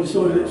 Yeah, well,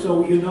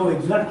 so you know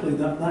exactly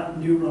that that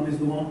neuron is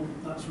the one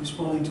that's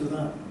responding to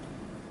that.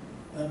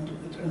 And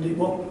it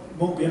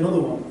won't be another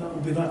one, that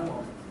will be that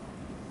one.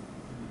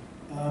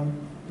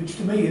 Which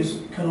to me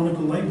is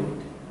canonical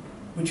labeling,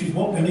 which is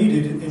what we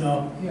needed in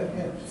our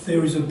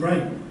theories of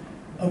brain.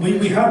 And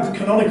we had the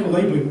canonical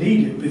labeling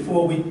needed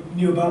before we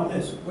knew about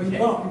this. Well, you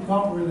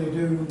can't really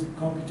do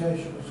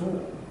computation at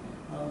all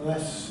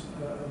unless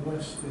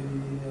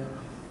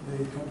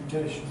the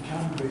computation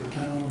can be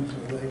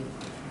canonically labeled.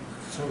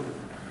 So,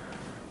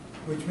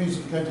 which means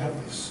it's going to have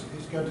this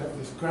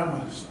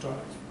grammar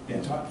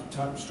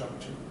type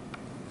structure.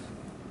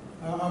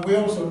 And we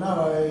also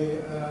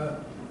know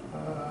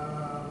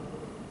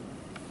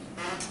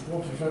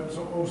Waterford's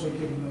also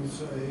given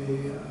us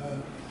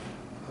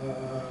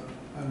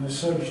an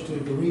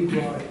associative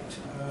read-write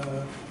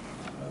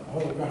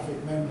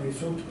holographic memory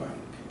filter bank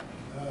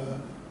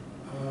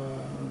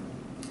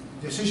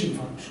decision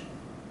function,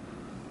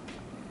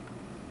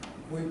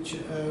 which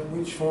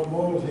from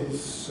all of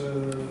his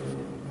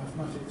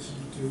mathematics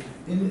to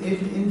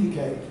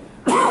indicate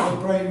the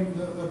brains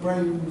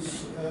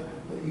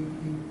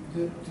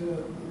that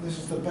this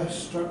is the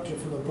best structure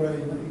for the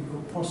brain that you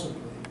could possibly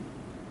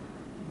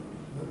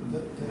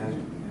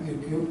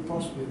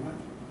imagine.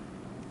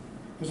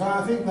 Because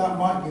I think that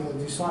might be the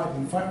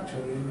deciding factor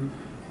in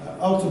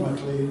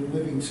ultimately in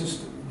living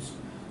systems,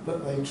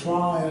 that they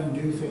try and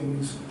do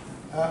things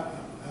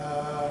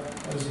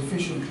as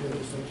efficiently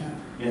as they can.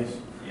 Yes.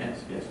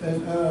 They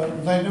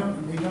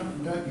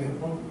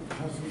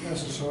hasn't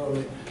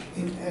necessarily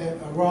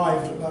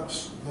arrived at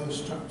those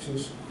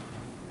structures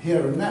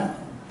here and now,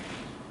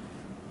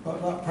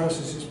 but that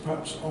process is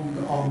perhaps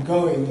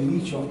ongoing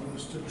in each of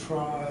us to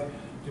try,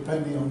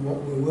 depending on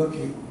what we're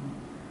working on,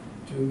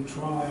 to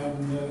try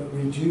and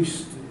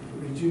reduce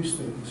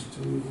things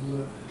to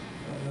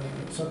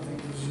something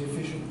as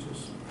efficient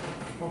as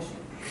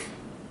possible.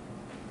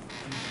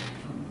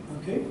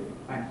 Okay?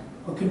 Thanks.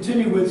 I'll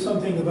continue with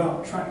something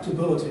about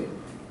tractability,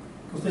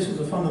 because this is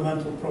a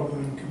fundamental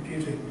problem in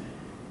computing.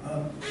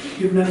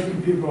 Given any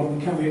computer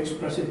problem, can we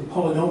express it in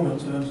polynomial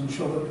terms and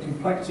show that the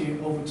complexity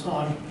over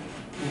time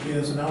will be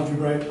as an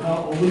algebraic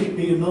part, or will it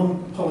be a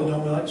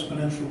non-polynomial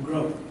exponential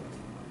growth?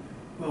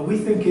 Well, we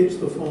think it's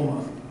the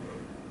former.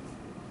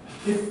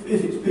 If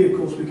it's P, of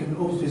course, we can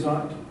always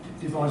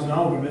devise an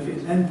algorithm. If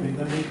it's NP,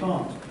 then we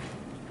can't.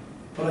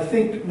 But I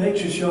think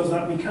nature shows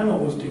that we can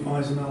always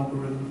devise an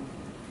algorithm.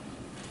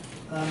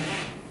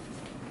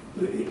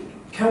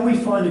 Can we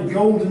find a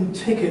golden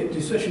ticket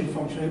decision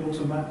function able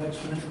to map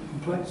exponential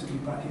complexity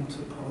back into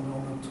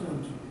polynomial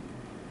terms?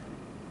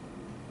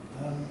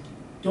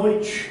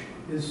 Deutsch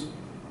is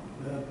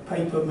a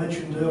paper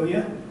mentioned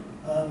earlier,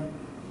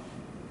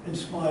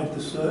 inspired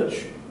the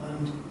search,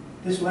 and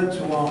this led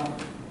to our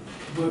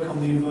work on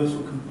the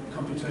universal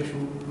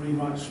computational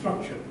rewrite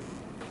structure.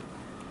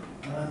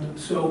 And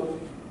so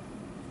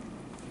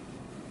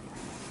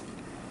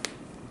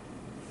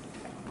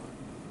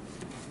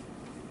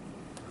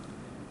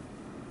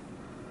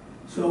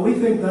we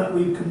think that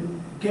we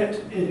can get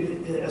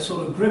a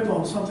sort of grip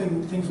on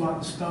things like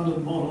the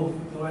standard model,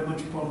 the way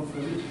much problem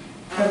physics,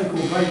 chemical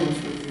valence,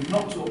 which we've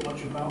not talked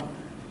much about,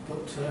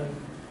 but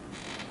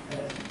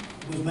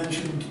was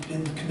mentioned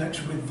in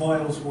connection with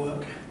Weil's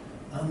work,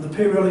 and the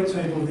periodic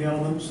table of the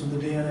elements and the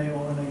DNA,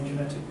 RNA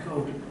genetic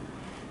code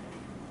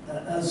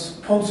as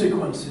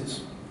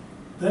consequences.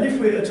 Then if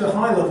we, at a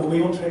high level,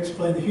 we want to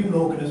explain the human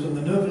organism,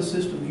 the nervous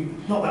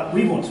system, not that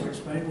we want to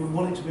explain it, but we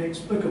want it to be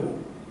explicable.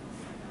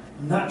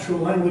 and natural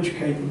language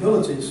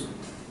capabilities.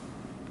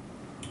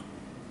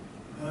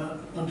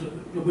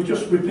 And we're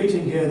just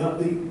repeating here that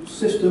the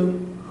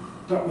system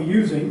that we're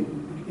using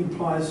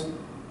implies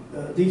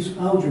these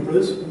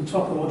algebras and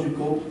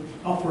topological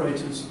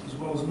operators as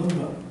well as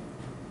number.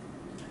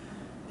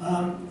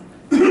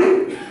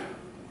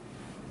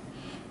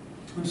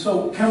 And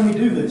so, can we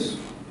do this?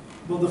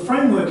 Well, the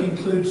framework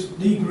includes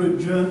D-group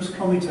germs,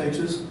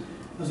 commutators,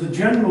 as a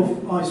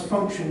generalized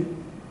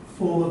function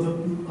for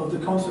of the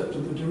concept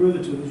of the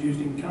derivative as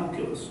used in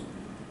calculus.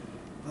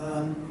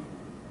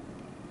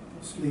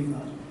 Let's leave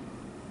that.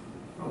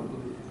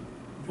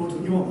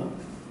 You want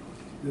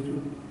that?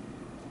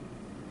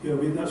 Yeah,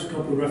 that's a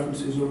couple of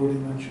references already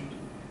mentioned.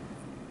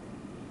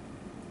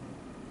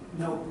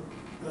 Now,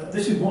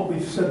 this is what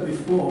we've said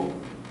before.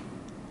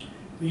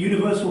 The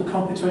universal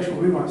computational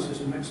rewrite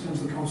system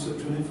extends the concept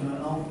to an infinite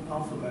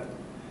alphabet.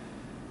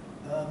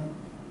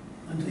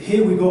 And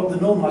here we've got the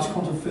normalized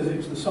quantum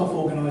physics, the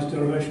self-organized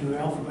derivation of the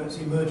alphabet's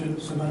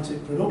emergent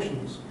semantic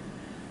productions.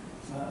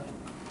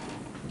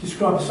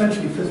 Describe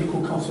essentially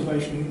physical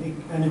conservation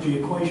energy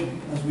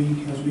equation, as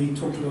we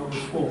talked about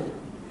before.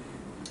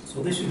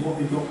 So this is what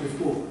we've got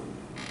before.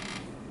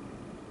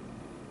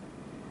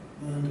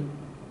 And,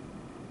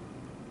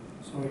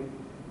 sorry,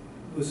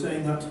 we're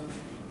saying that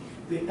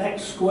the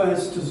x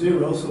squares to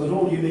 0, so that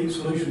all unique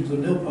solutions are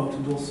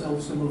nilpotent or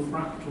self-similar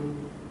fractal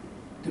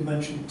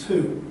dimension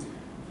 2,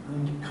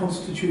 and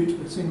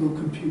constitute a single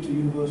computer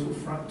universal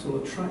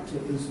fractal attractor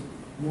as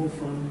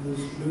Wolfram has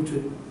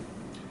noted.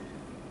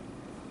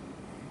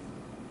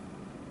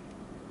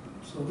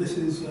 So this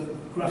is a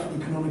graphically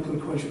canonical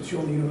equation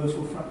showing the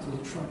universal fractal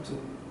attractor.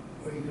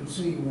 Where you can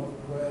see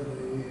where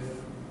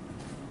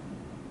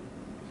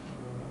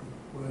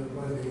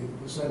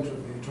the centre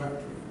of the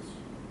attractor is.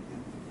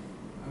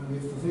 And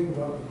if the thing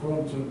about the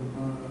quantum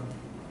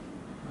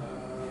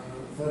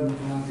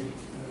thermodynamic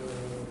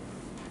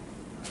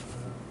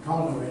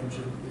Carnot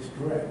engine is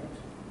correct,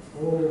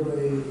 all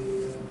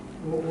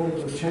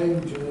the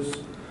changes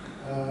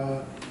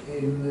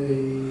in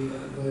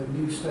the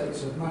new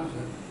states of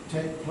matter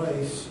take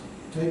place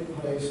in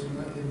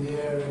the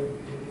area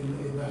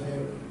in that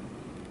area.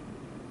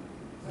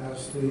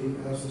 As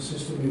the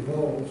system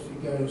evolves,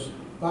 it goes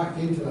back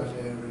into that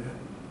area,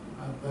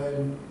 and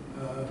then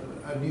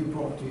a new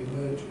property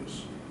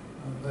emerges,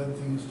 and then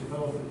things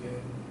develop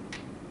again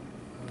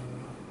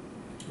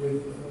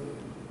with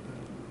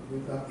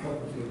that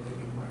property of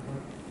bringing back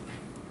up.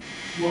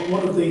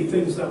 One of the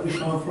things that we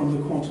found from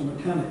the quantum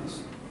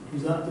mechanics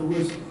is that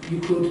you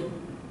could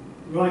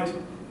write,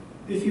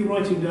 if you're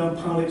writing down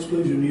Powell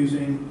exclusion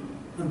using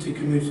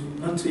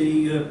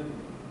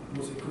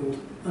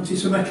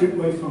anti-symmetric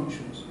wave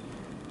functions,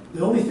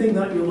 the only thing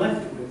that you're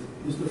left with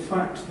is the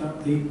fact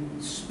that the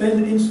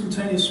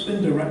instantaneous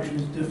spin direction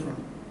is different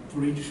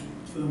for each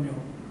fermion.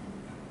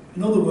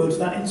 In other words,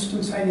 that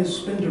instantaneous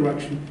spin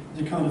direction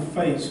is a kind of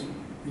phase,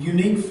 a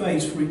unique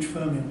phase for each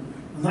fermion,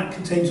 and that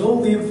contains all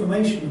the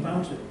information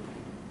about it.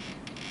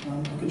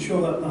 I can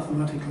show that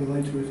mathematically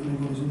later if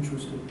anybody's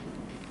interested.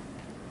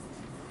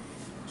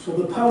 So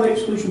the Pauli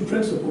exclusion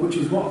principle, which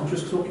is what I'm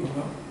just talking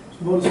about,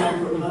 is modus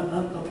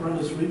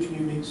operandi for each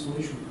unique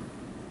solution.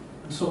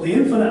 And so the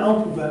infinite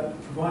alphabet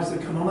provides the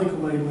canonical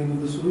labeling of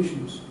the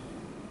solutions.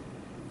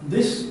 And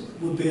this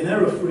would be an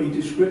error-free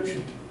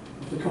description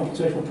of the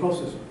computational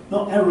process.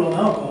 Not error on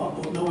our part,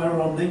 but no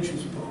error on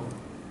nature's part.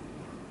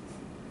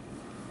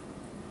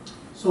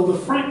 So the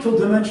fractal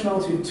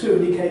dimensionality of 2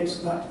 indicates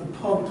that the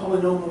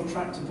polynomial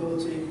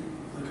tractability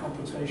of the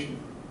computation.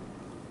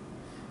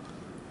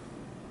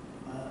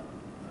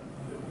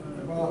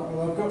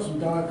 Well, I've got some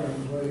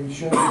diagrams where you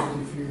show that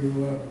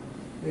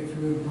if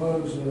you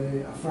impose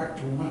a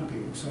fractal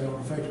mapping, say on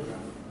a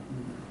photograph,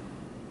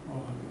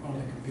 on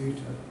a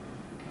computer,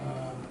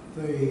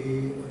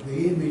 the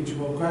image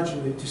will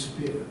gradually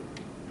disappear,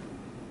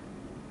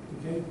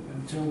 okay,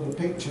 until the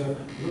picture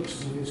looks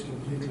as if it's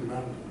completely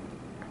random.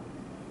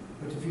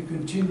 But if you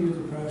continue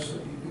the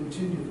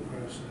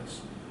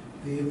process,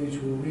 the image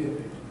will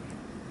reappear.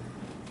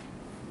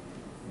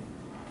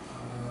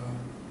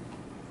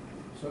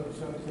 So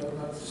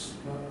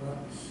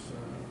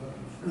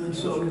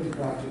that's really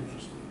quite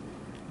interesting.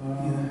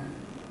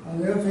 And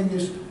the other thing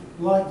is,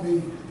 like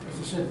as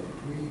I said,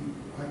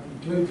 I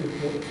concluded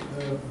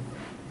that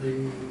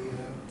the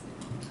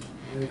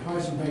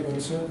Heisenberg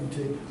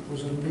uncertainty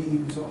was a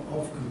means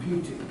of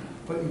computing,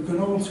 but you can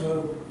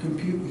also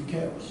compute with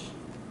chaos.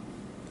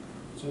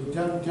 So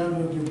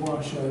Daniel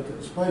Dubois showed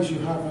that suppose you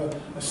have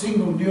a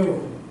single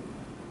neuron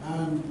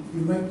and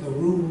you make the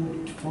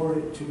rule for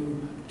it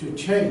to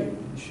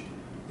change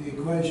the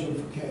equation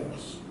for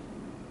chaos.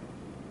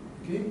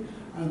 Okay?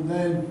 And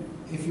then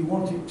if you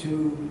want it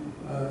to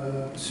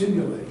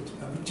simulate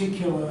a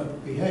particular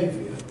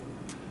behavior,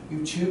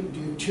 you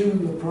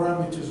tune the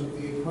parameters of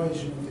the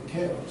equation of the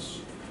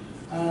chaos,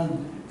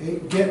 and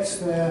it gets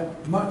there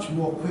much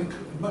more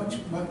quickly.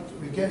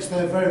 It gets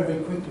there very,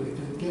 very quickly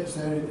because it gets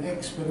there in an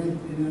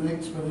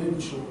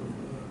exponentially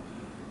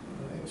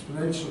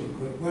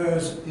quick.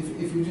 Whereas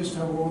if you just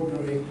have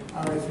ordinary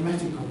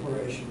arithmetic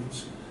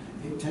operations,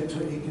 it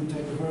can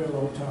take a very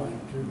long time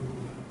to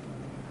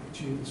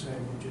achieve the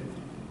same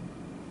objective.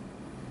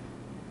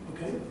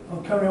 Okay,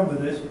 I'll carry on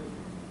with this.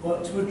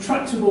 Well, to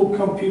tractable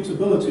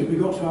computability, we've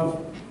got to have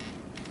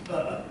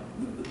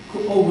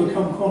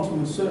overcome quantum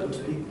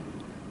uncertainty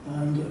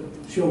and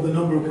show the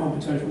number of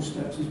computational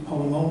steps is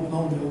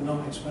polynomial,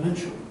 not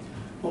exponential.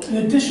 But in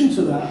addition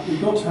to that,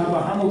 we've got to have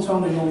a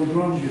Hamiltonian or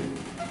Lagrangian.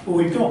 Well,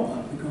 we've got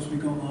that because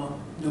we've got our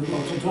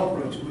Neuroscience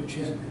operator, which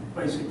is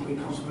basically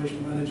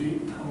conservation of energy,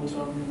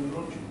 Hamiltonian and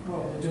Lagrangian.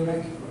 Well, the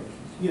direct equations.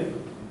 Yeah.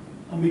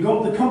 And we've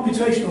got the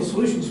computational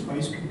solution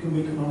space can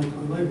be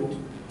canonically labelled.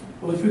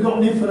 Well, if we've got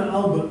an infinite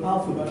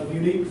alphabet of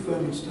unique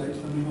Fermi states,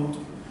 then we've got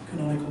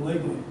canonical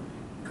labelling,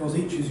 because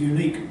each is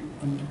unique,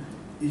 and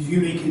is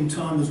unique in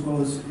time as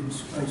well as in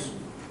space.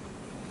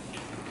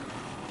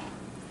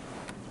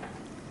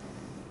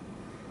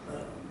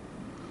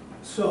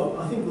 So,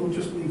 I think we'll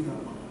just leave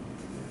that one.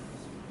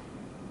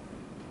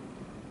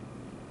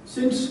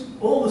 Since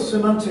all the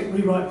semantic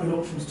rewrite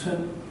productions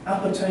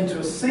appertain to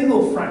a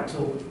single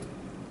fractal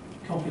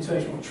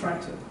computational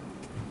tractor,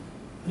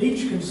 and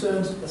each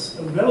concerns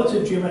a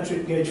relative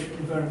geometric gauge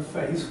invariant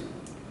phase,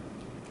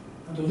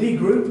 and a Lie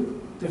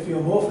group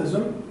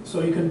diffeomorphism,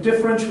 so you can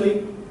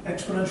differentially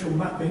exponential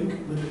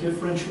mapping with a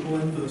differentiable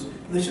inverse.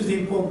 And this is the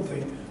important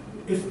thing.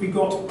 If we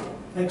got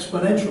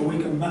exponential, we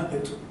can map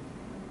it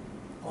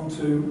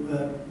onto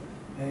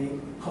a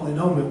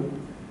polynomial.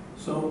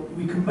 So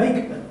we can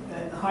make a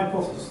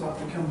hypothesis that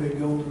there can be a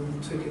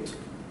golden ticket.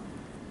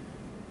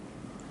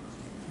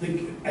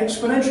 The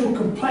exponential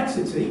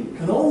complexity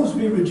can always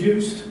be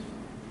reduced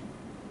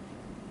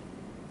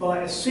by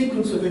a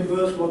sequence of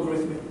inverse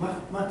logarithmic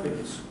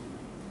mappings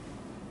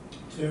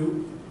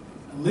to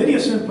a linear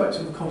simplex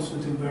of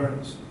constant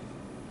invariance.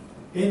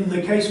 In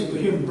the case of the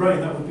human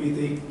brain, that would be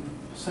the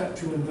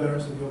perceptual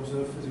invariance of the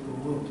observed physical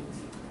world.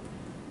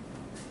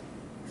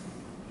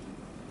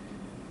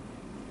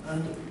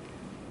 And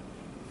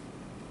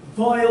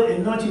Weil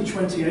in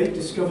 1928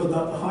 discovered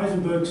that the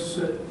Heisenberg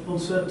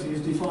uncertainty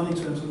is defined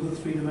in terms of the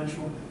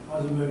three-dimensional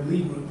Heisenberg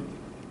Lie group.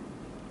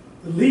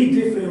 The Lie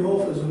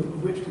diffeomorphism,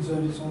 of which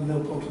concerns its own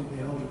nilpotent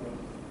Lie algebra.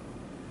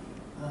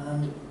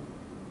 And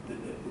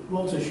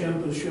Walter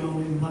Schempp has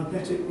shown in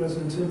magnetic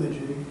resonance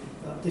imaging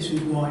that this is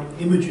why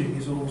imaging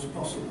is always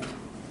possible.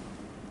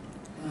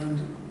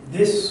 And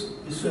this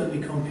is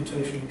certainly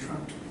computationally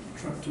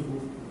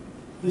tractable.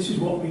 This is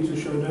what Peter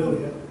showed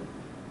earlier.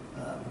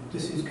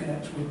 This is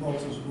connected with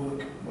Walter's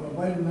work. Well,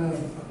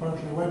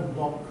 apparently when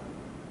Bloch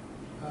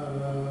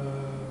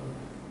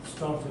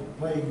started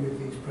playing with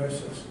these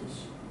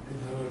processes in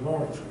the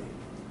laboratory,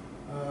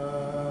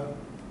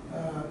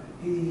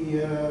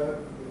 he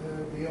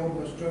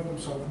almost drove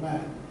himself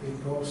mad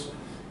because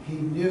he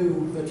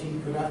knew that he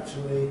could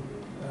actually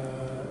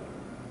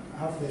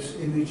have this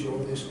image or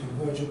this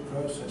convergent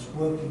process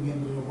working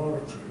in the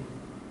laboratory.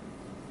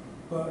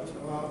 But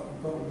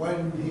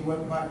when he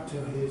went back to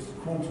his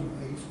quantum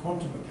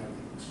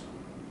mechanics,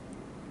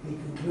 he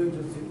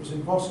concluded that it was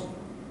impossible.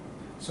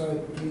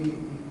 So he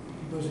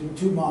was in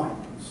two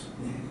minds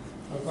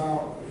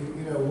about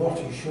what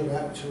he should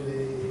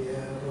actually,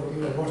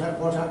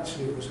 what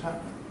actually was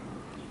happening.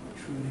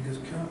 Schrödinger's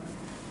cat.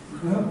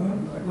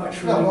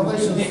 Well,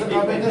 this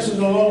is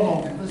a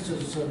long, this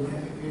is a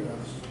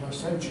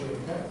century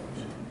ago.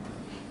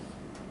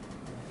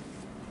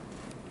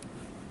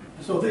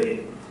 So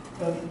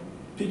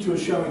Peter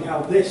was showing how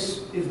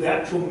this is the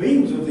actual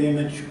means of the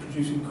image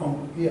producing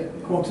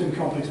quantum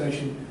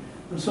computation.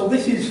 And so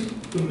this is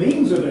the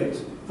means of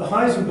it. The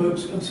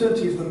Heisenberg's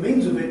uncertainty is the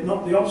means of it,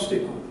 not the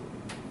obstacle.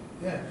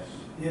 Yes.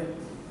 Yeah.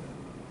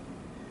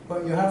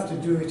 But you have to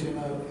do it in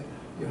a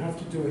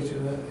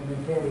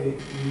very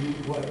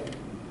unique way.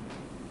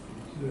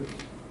 Yeah.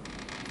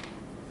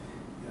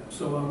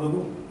 So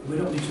we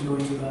don't need to go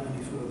into that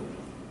any further.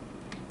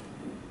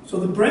 So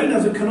the brain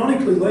has a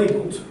canonically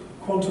labelled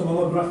quantum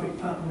holographic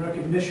pattern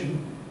recognition,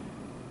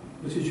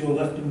 which is your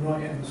left and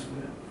right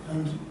hemisphere,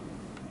 and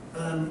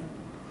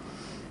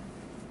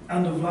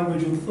of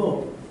language and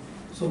thought.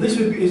 So this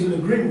is an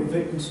agreement with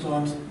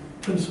Wittgenstein's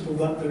principle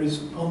that there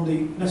is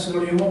only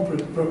necessarily one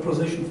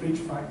proposition for each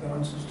fact that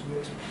answers to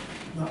it,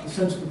 and that the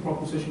sensible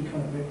proposition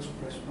cannot be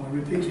expressed by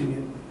repeating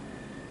it.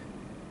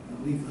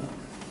 I'll leave that.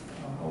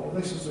 Oh,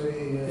 this is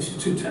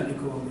too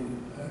technical, I'll leave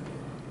it.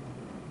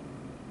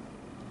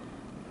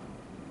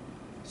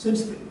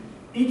 Since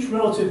each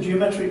relative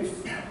geometric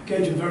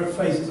gauge invariant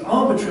phase is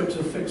arbitrary to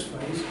a fixed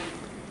phase,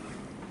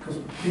 because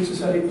Peter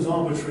said it was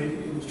arbitrary,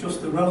 it was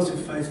just the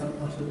relative phase that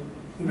mattered.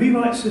 The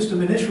rewrite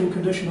system initial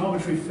condition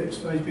arbitrary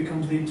fixed phase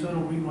becomes the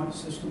internal rewrite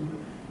system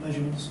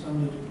measurement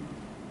standard,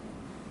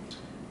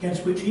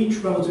 against which each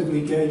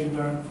relatively gauge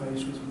invariant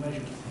phase was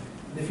measured.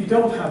 And if you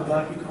don't have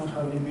that, you can't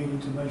have any meaning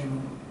to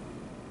measurement.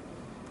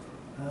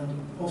 And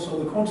also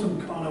the quantum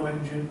Carnot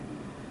engine,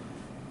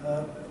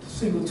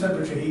 single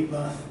temperature heat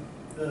bath,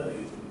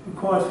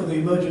 required for the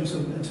emergence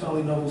of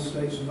entirely novel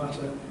states of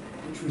matter,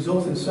 which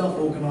result in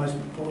self-organized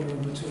polymer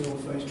material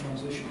phase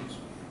transitions.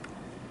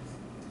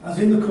 As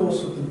in the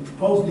course of the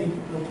proposed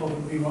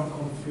nilpotent rewrite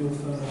quantum field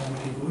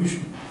thermodynamic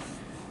evolution.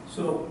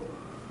 So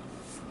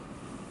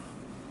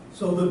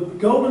the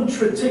golden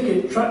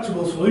ticket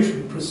tractable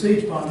solution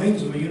proceeds by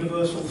means of a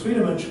universal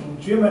three-dimensional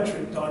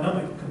geometric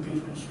dynamic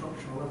computer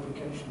instructional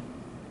replication,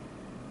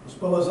 as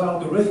well as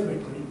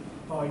algorithmically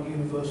by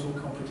universal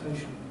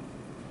computation.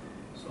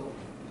 So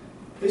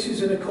this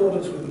is in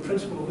accordance with the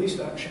principle of least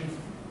action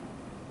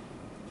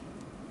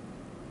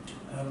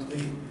and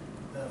the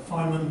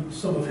Feynman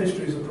sum of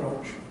histories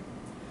approach.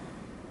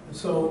 And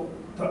so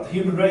that the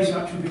human race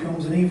actually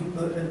becomes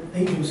an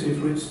agency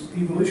for its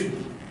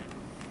evolution.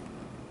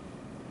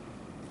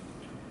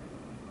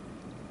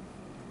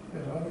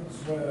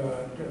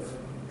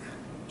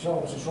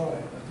 Charles is right. I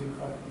think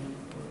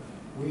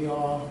we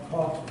are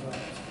part of that.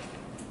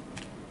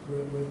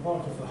 We're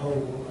part of the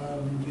whole.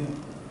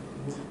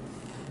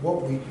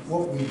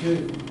 What we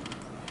do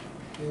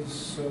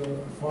is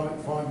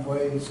find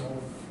ways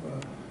of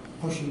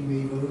pushing the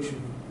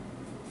evolution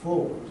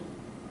forward,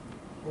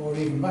 or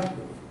even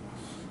backward.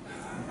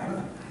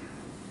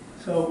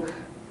 So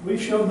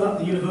we've shown that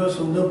the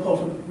universal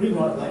nilpotent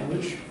rewrite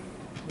language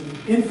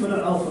with infinite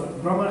alpha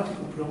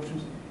grammatical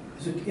preoptions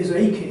is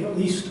a key, at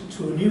least,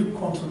 to a new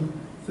quantum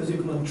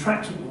physical and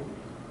tractable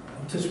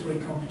anticipatory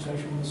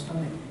computational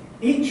understanding.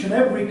 Each and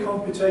every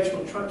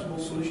computational tractable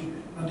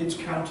solution and its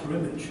counter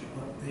image,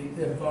 like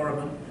the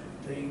environment,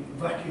 the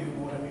vacuum,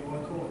 whatever you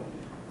want to call it,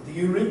 the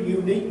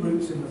unique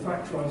roots in the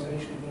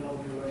factorization of an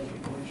algebraic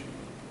equation.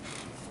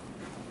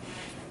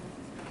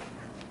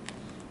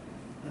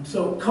 And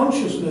so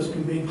consciousness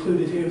can be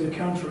included here as a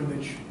counter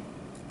image.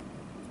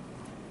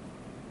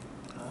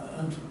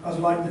 And as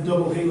like the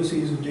double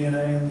helices of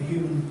DNA and the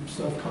human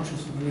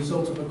self-consciousness, the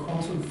result of a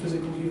quantum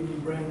physical human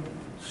brain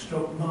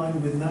stroke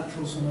mind with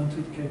natural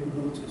semantic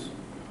capabilities.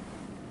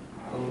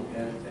 Oh,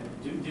 yeah.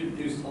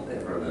 Do stop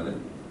there for a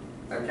moment.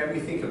 Now, can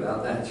we think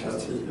about that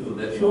just a little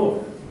bit?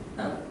 Sure.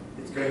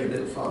 It's going a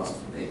bit fast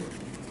for me.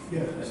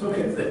 Yeah, it's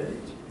okay.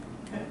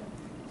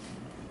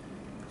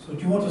 So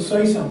do you want to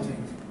say something?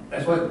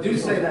 That's what. Do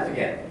say that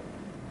again.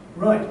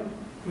 Right.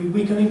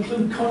 We can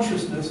include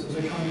consciousness as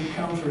a kind of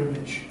counter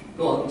image.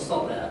 Go on,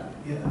 stop there.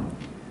 Yeah.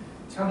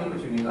 Tell me what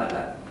you mean by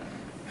that.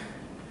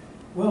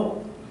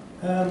 Well,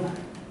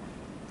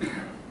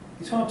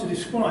 it's hard to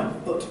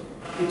describe, but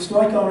it's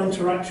like our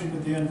interaction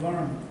with the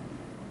environment.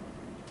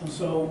 And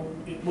so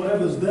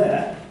whatever's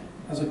there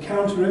has a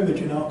counter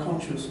image in our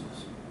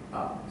consciousness.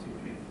 Ah, I see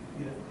what you mean.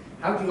 Yeah.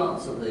 How do you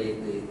answer the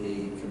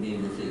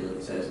community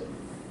that says,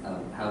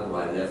 how do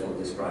I therefore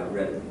describe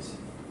redness?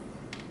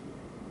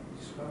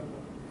 Describe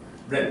what?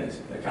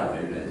 Redness, the colour,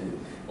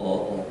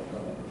 or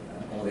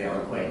the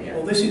other way, yeah.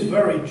 Well, this is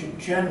very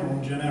general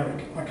and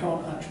generic. I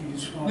can't actually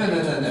describe it.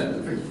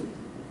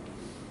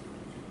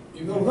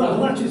 No. Well,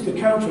 that is the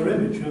counter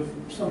image of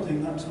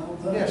something that's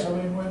out there. Yes, I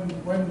mean,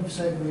 when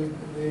saying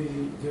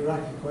the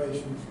Dirac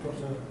equation's got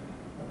a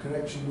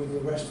connection with the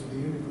rest of the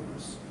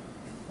universe,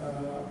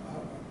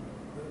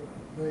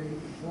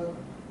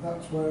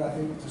 that's where I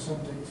think to some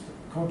extent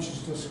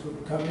consciousness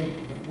could come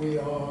in.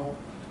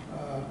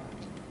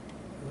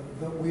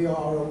 That we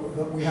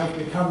have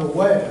become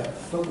aware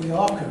that we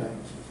are connected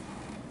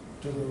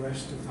to the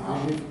rest of the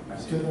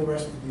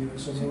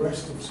universe and the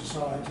rest of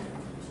society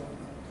and things like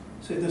that.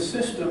 So the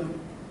system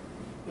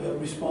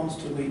responds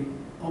to the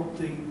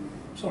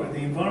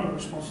environment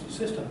responds to the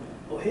system.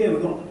 But here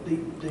we've got the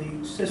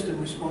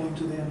system responding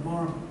to the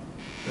environment.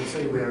 Let's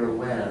say we're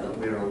aware that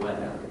we're aware,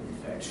 in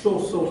effect.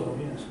 Sort of,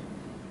 yes.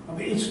 I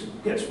mean,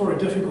 it gets very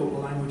difficult, the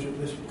language at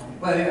this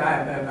point. Well,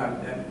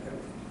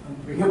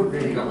 we haven't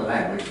really got the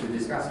language to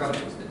discuss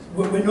consciousness.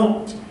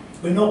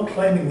 We're not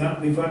claiming that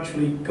we've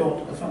actually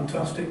got a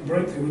fantastic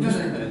breakthrough. We're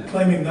just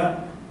claiming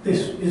that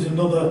this is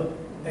another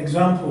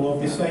example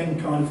of the same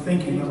kind of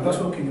thinking that we're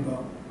talking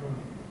about.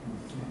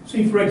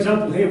 See, for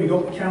example, here we've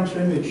got the counter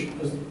image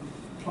as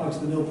applied to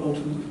the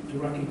nilpotent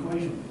Dirac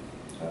equation.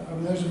 I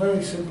mean, there's a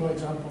very simple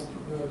example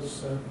that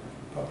was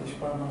published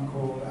by a man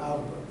called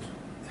Albert.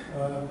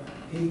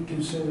 He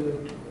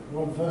considered,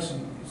 one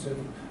person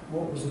considered,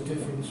 what was the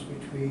difference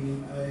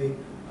between a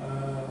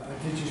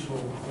digital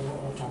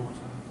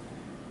automaton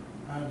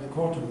and a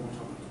quantum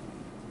automaton.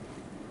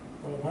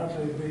 Well,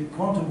 apparently the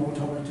quantum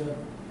automaton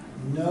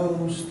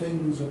knows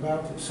things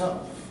about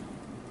itself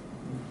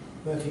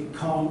that it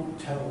can't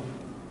tell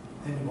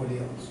anybody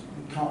else.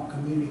 It can't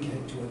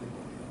communicate to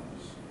anybody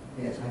else.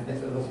 Yes, I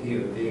bet a lot of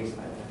human beings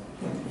like that.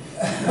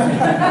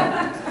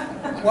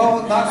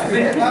 Well, that's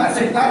because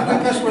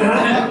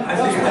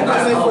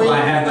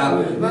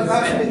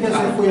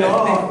if we are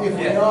quantum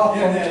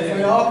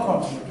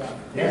mechanical.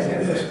 Yes.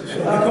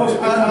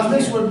 And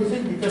this would be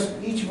thinking because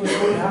each of us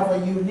would have a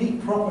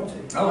unique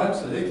property. Oh,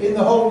 absolutely. In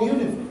the whole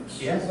universe.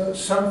 Yes. That's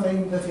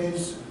something that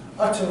is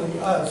utterly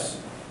us,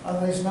 and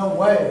there's no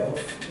way of,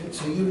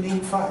 it's a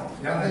unique fact.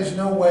 No. There's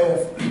no way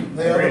of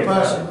the other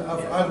person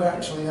of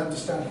actually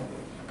understanding it.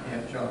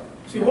 Yeah, sure.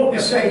 See, what we're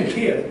saying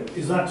here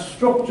is that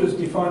structures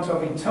defined to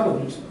have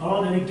intelligence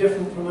aren't any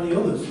different from any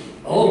others.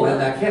 Oh, well,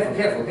 now, careful.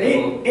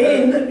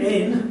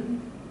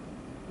 In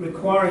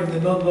requiring the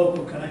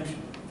non-local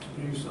connection to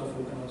produce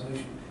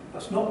self-organization.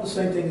 That's not the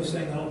same thing as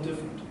saying they're not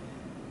different.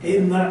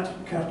 in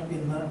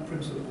that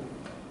principle.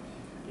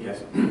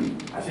 Yes.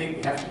 I think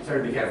we have to be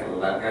terribly careful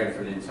about going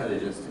from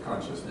intelligence to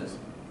consciousness.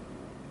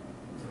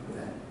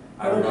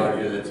 I would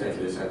argue they're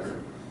totally separate.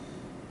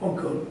 One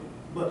could,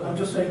 but I'm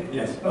just saying,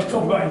 Yes. I was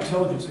talking about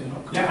intelligence here,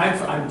 not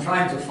Yeah, I'm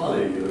trying to follow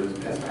you as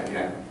best I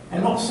can.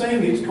 I'm not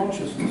saying it's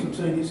consciousness, I'm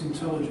saying it's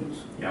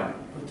intelligence. Yeah.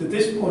 But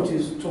this point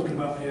is talking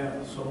about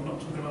AI, so I'm not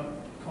talking about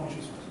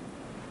consciousness.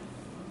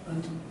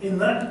 And in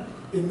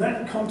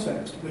that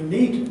context, we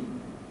need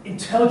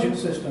intelligent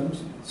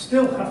systems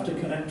still have to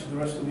connect to the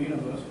rest of the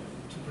universe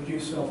to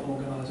produce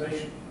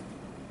self-organization.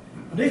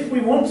 And if we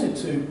wanted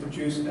to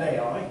produce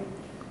AI,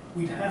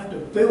 we'd have to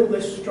build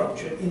this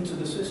structure into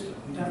the system.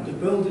 We'd have to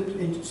build it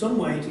in some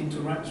way it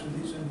interacts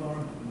with its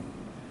environment.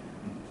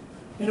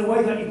 In a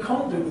way that you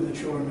can't do with the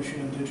Turing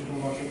machine and digital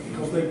logic,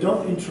 because they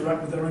don't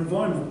interact with their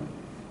environment.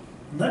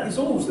 And that is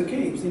always the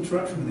key, it's the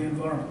interaction with the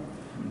environment.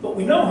 But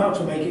we know how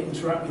to make it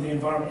interact with the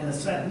environment in a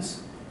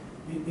sense.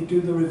 You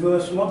do the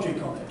reverse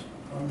logic on it,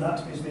 and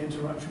that is the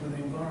interaction with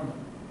the environment.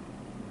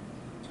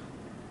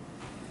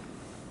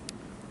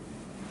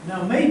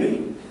 Now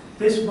maybe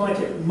this might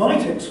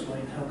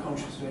explain how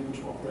consciousness is able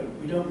to operate.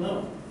 We don't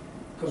know,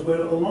 because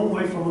we're a long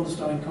way from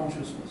understanding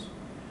consciousness.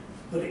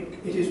 But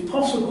it is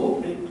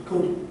possible it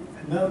could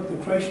make the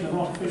creation of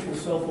artificial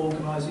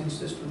self-organizing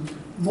systems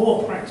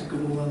more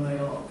practicable than they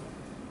are.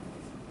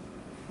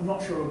 I'm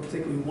not sure I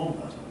particularly want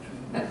that,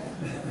 actually.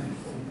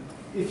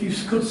 If you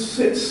could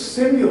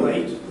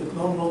simulate the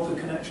non-local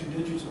connection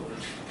digitally,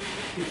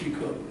 if you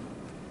could.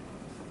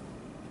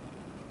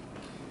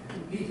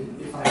 Peter,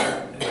 if I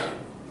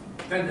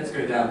don't let's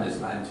go down this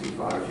line too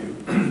far if you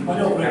I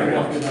don't really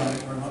want to go down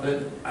it very much.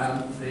 But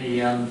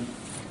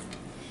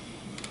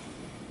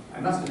I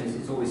must admit,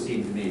 it's always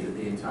seemed to me that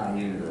the entire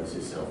universe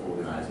is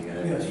self-organizing and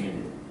everything in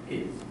it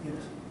is.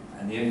 Yes.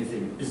 And the only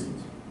thing that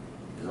isn't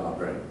is our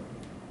brain.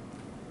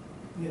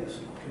 Yes,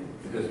 okay.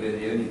 Because we're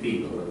the only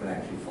people that can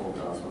actually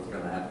forecast what's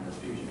going to happen in the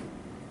future.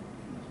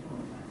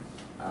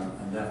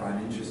 And therefore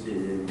I'm interested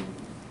in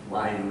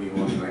why do we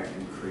want to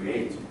actually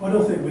create. I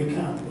don't think we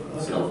can,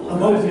 but I'm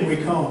hoping we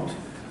can't,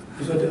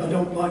 because I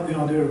don't like the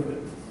idea of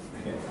it.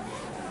 Okay.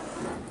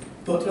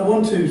 But I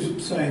want to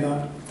say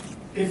that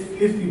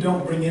if you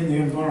don't bring in the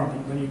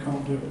environment, then you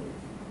can't do it.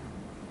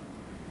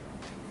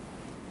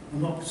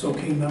 I'm not so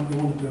keen that we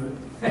want to do it.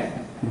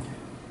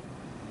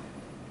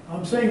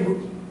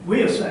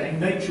 We are saying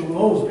nature will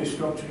always be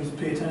structured as a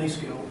Piatini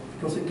scale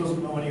because it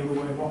doesn't know any other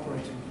way of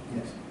operating.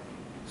 Yes.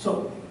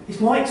 So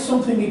it's like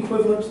something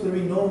equivalent to the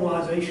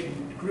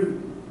renormalization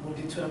group will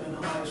determine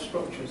higher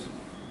structures.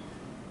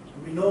 So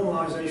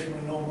renormalization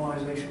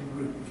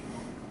group.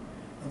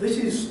 And this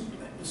is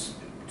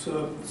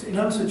in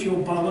answer to your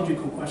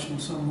biological question in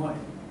some way.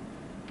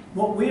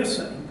 What we're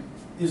saying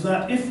is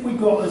that if we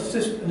got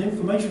an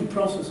information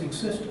processing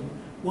system,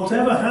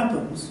 whatever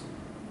happens,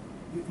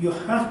 you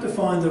have to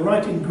find the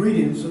right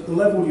ingredients at the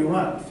level you're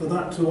at for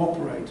that to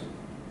operate.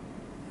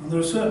 And there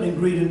are certain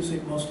ingredients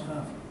it must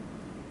have.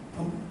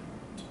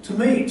 To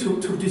me,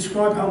 to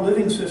describe how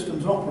living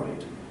systems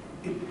operate,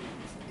 it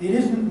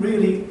isn't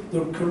really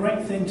the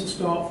correct thing to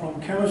start from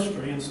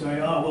chemistry and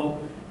say, well,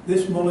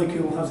 this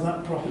molecule has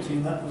that property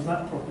and that has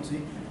that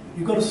property.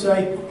 You've got to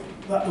say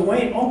that the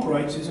way it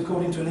operates is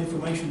according to an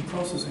information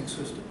processing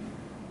system.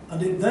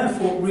 And it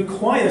therefore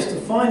requires to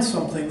find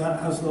something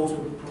that has those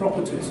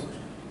properties,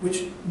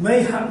 which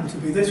may happen to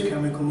be this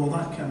chemical or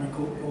that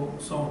chemical or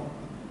so on.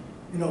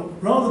 You know,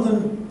 rather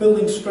than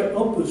building straight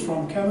upwards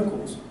from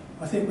chemicals,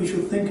 I think we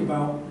should think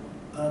about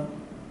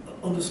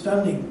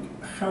understanding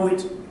how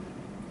it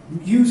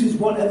uses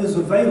whatever's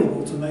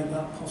available to make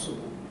that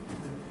possible.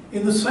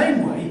 In the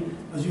same way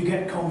as you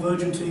get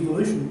convergent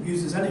evolution,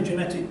 uses any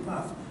genetic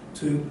path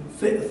to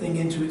fit a thing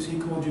into its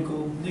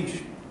ecological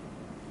niche.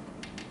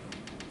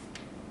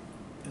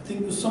 I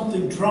think there's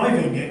something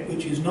driving it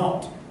which is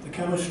not the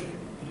chemistry,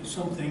 but it's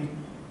something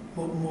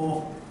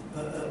more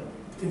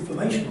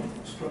informational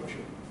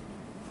structure.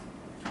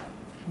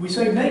 We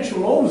say nature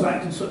will always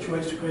act in such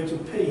ways to create a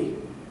P,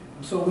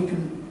 and so we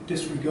can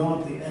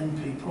disregard the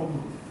NP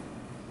problem.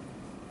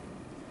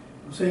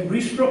 I'm saying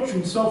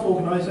restructuring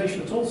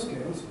self-organization at all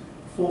scales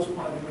forced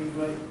by the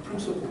Reed-Rate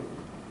principle.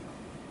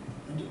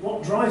 And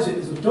what drives it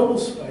is a double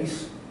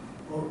space,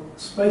 or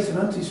space and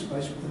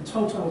anti-space, with the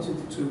totality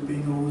of the two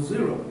being over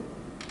zero.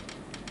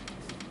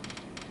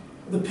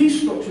 The P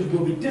structures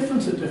will be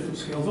different at different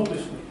scales,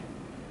 obviously,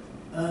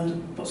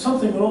 but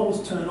something will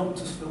always turn up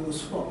to fill the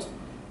spot.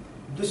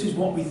 This is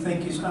what we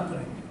think is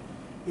happening.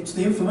 It's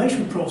the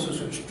information process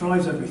which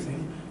drives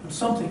everything, and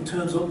something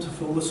turns up to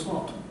fill the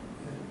slot.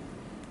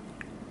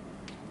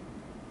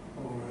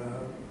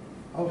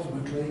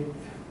 Ultimately,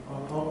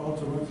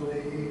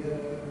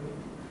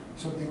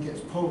 something gets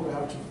pulled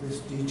out of this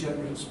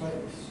degenerate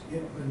space,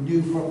 a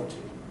new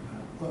property,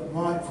 that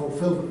might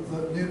fulfill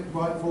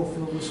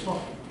the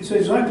spot. It's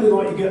exactly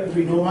like you get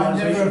the renormalization. Might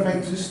never have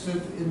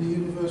existed in the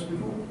universe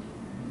before.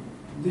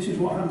 This is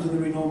what happens in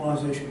the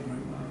renormalization group.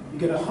 You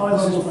get a high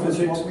level of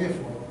physics,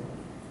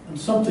 and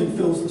something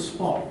fills the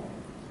spot.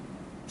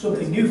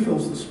 Something new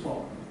fills the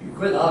spot. You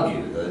could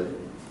argue that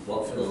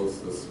what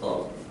fills the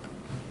spot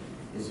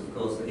is, of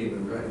course, the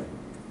human brain.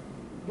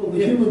 Well,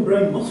 the human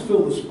brain must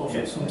fill the spot at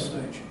Yes. some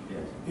stage.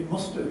 Yes. It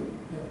must do.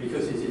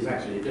 Because it is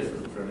actually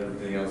different from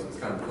everything else that's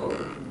come before.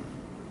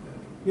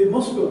 It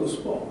must fill the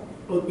spot,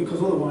 but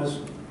because otherwise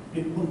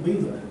it wouldn't be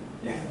there.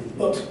 Yeah.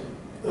 But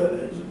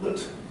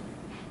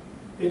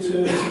it's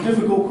a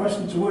difficult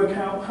question to work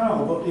out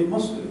how, but it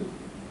must do.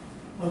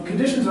 Well,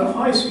 conditions at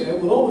high scale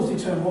will always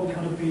determine what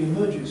kind of B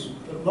emerges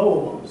at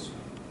lower ones.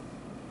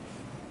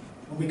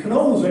 And we can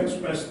always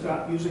express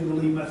that using the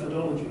Lee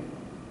methodology.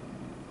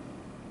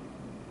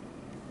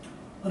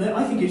 And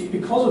I think it's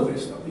because of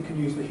this that we can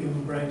use the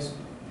human brain's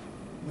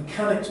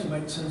mechanics to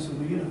make sense of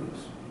the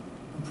universe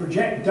and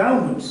project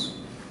downwards.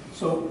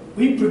 So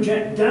we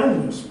project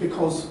downwards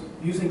because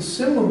using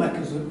similar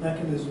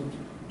mechanisms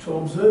to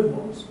observe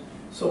ones.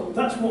 So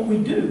that's what we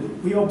do.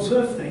 We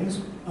observe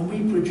things and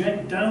we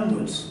project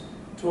downwards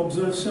to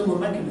observe similar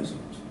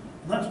mechanisms.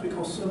 And that's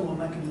because similar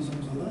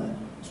mechanisms are there.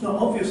 It's not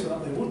obvious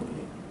that they would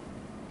be.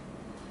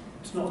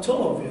 It's not at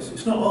all obvious.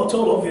 It's not at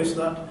all obvious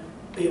that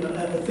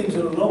things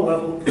at a low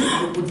level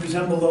would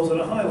resemble those at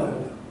a high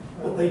level.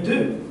 But they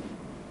do.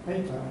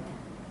 Peter,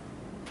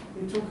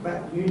 you talk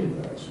about the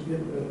universe,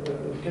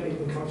 getting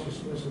the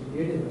consciousness of the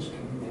universe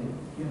coming in.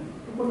 Yeah.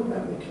 But what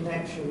about the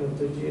connection of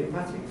the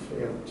geopathic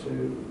field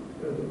to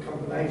the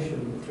combination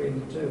between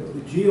the two?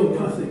 The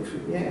geopathic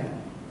field. Yeah.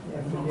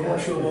 I'm not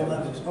quite sure what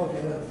that is.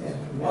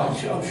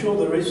 Yeah, I'm sure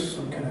there is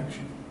some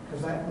connection.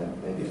 because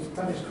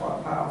that is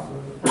quite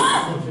powerful.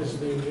 Such as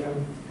the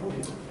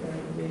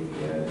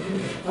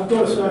I've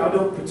got to say, I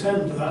don't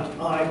pretend that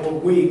I or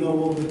we know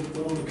all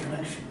the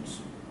connections.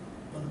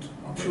 And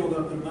I'm sure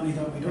that there are many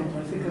that we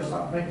don't. because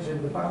that brings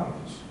in the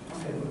balance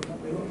that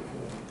we look for.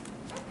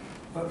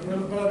 But I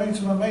think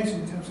some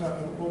amazing things that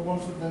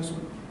Watershed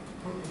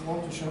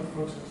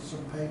put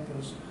some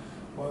papers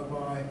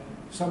whereby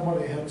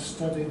somebody had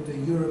studied the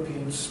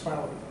European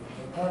sparrow.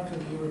 Apparently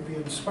the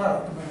European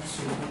sparrow,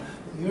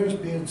 the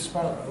European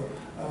sparrow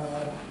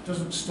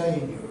doesn't stay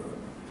in Europe.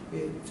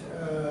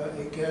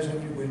 It goes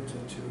every winter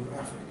to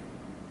Africa.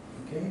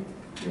 Okay?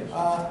 Yes.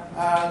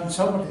 And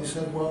somebody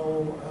said,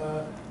 well,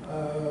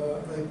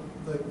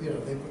 they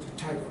put a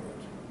tag on it,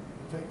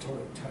 a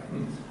vectoric tag,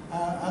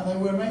 and they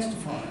were amazed to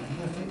find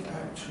that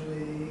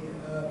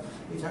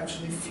it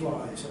actually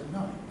flies at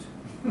night.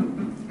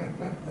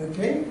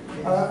 Okay,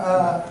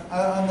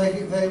 and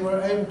they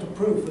were able to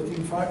prove that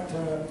in fact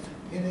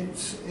in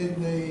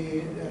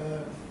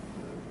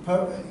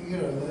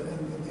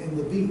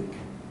the beak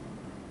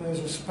there's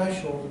a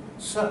special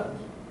cell.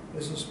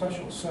 There's a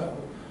special cell,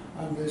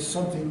 and there's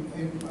something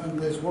and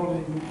there's one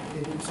in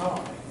its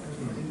eye,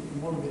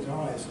 in one of its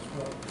eyes as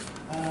well.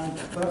 And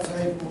that's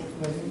able.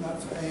 I think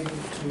that's able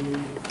to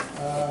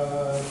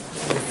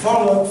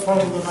follow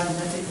the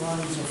magnetic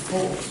lines of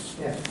force.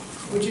 Yeah.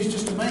 Which is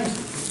just amazing.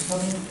 Because, I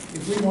mean,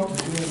 if we want to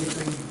do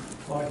anything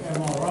like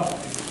MRI,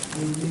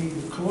 we need a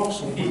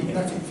colossal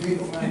magnetic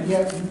field, and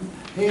yet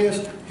here's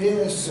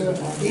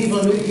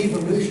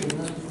evolution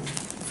has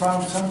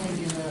found something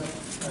in a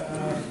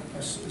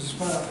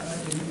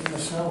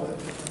cell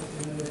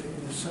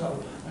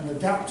and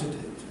adapted it.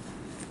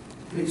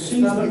 It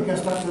seems that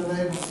that's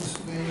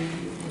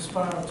the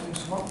sparrow to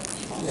swap.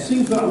 it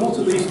seems that a lot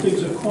of these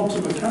things are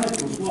quantum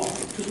mechanical as well.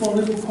 Just one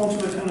little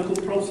quantum mechanical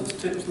process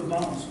tips the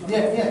balance.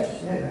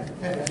 Yeah.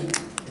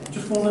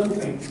 Just one little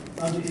thing,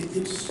 and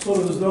it's sort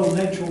of as though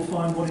nature will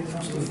find what it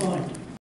has to find.